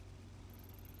 please.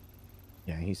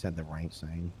 Yeah, he said the right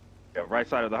side. Yeah, right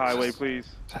side of the highway,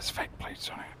 please. That's fake plates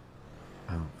on it.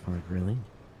 Oh, fuck, really?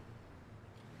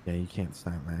 Yeah, you can't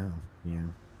stop now. Yeah.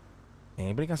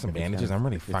 Anybody got some If it's bandages? got a- I'm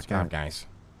really if it's fucked got- up, guys.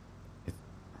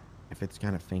 If it's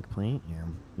got a fake plate, yeah,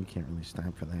 you can't really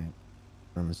stop for that,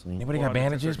 honestly. Anybody got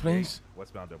bandages, please?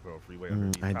 Westbound Del Perro Freeway Mm,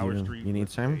 underneath I Power do. Street. You need with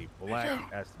some? a black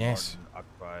Aston Yes. Martin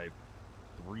occupied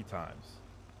 3 times.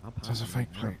 I'll pop That's a them fake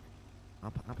right plate. now.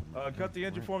 I'll pop them. Cut the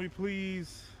engine for me,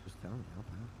 please. Just tell me, I'll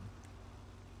pop them.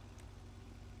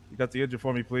 You got the engine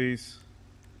for me, please.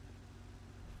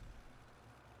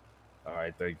 All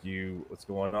right, thank you. What's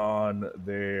going on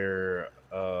there?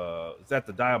 Is that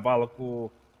the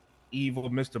diabolical, evil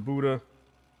Mr. Buddha?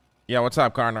 Yeah, what's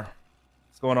up, Garner?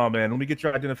 What's going on, man? Let me get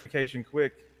your identification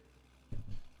quick.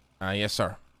 Yes,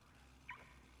 sir.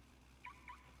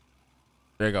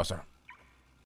 There you go, sir.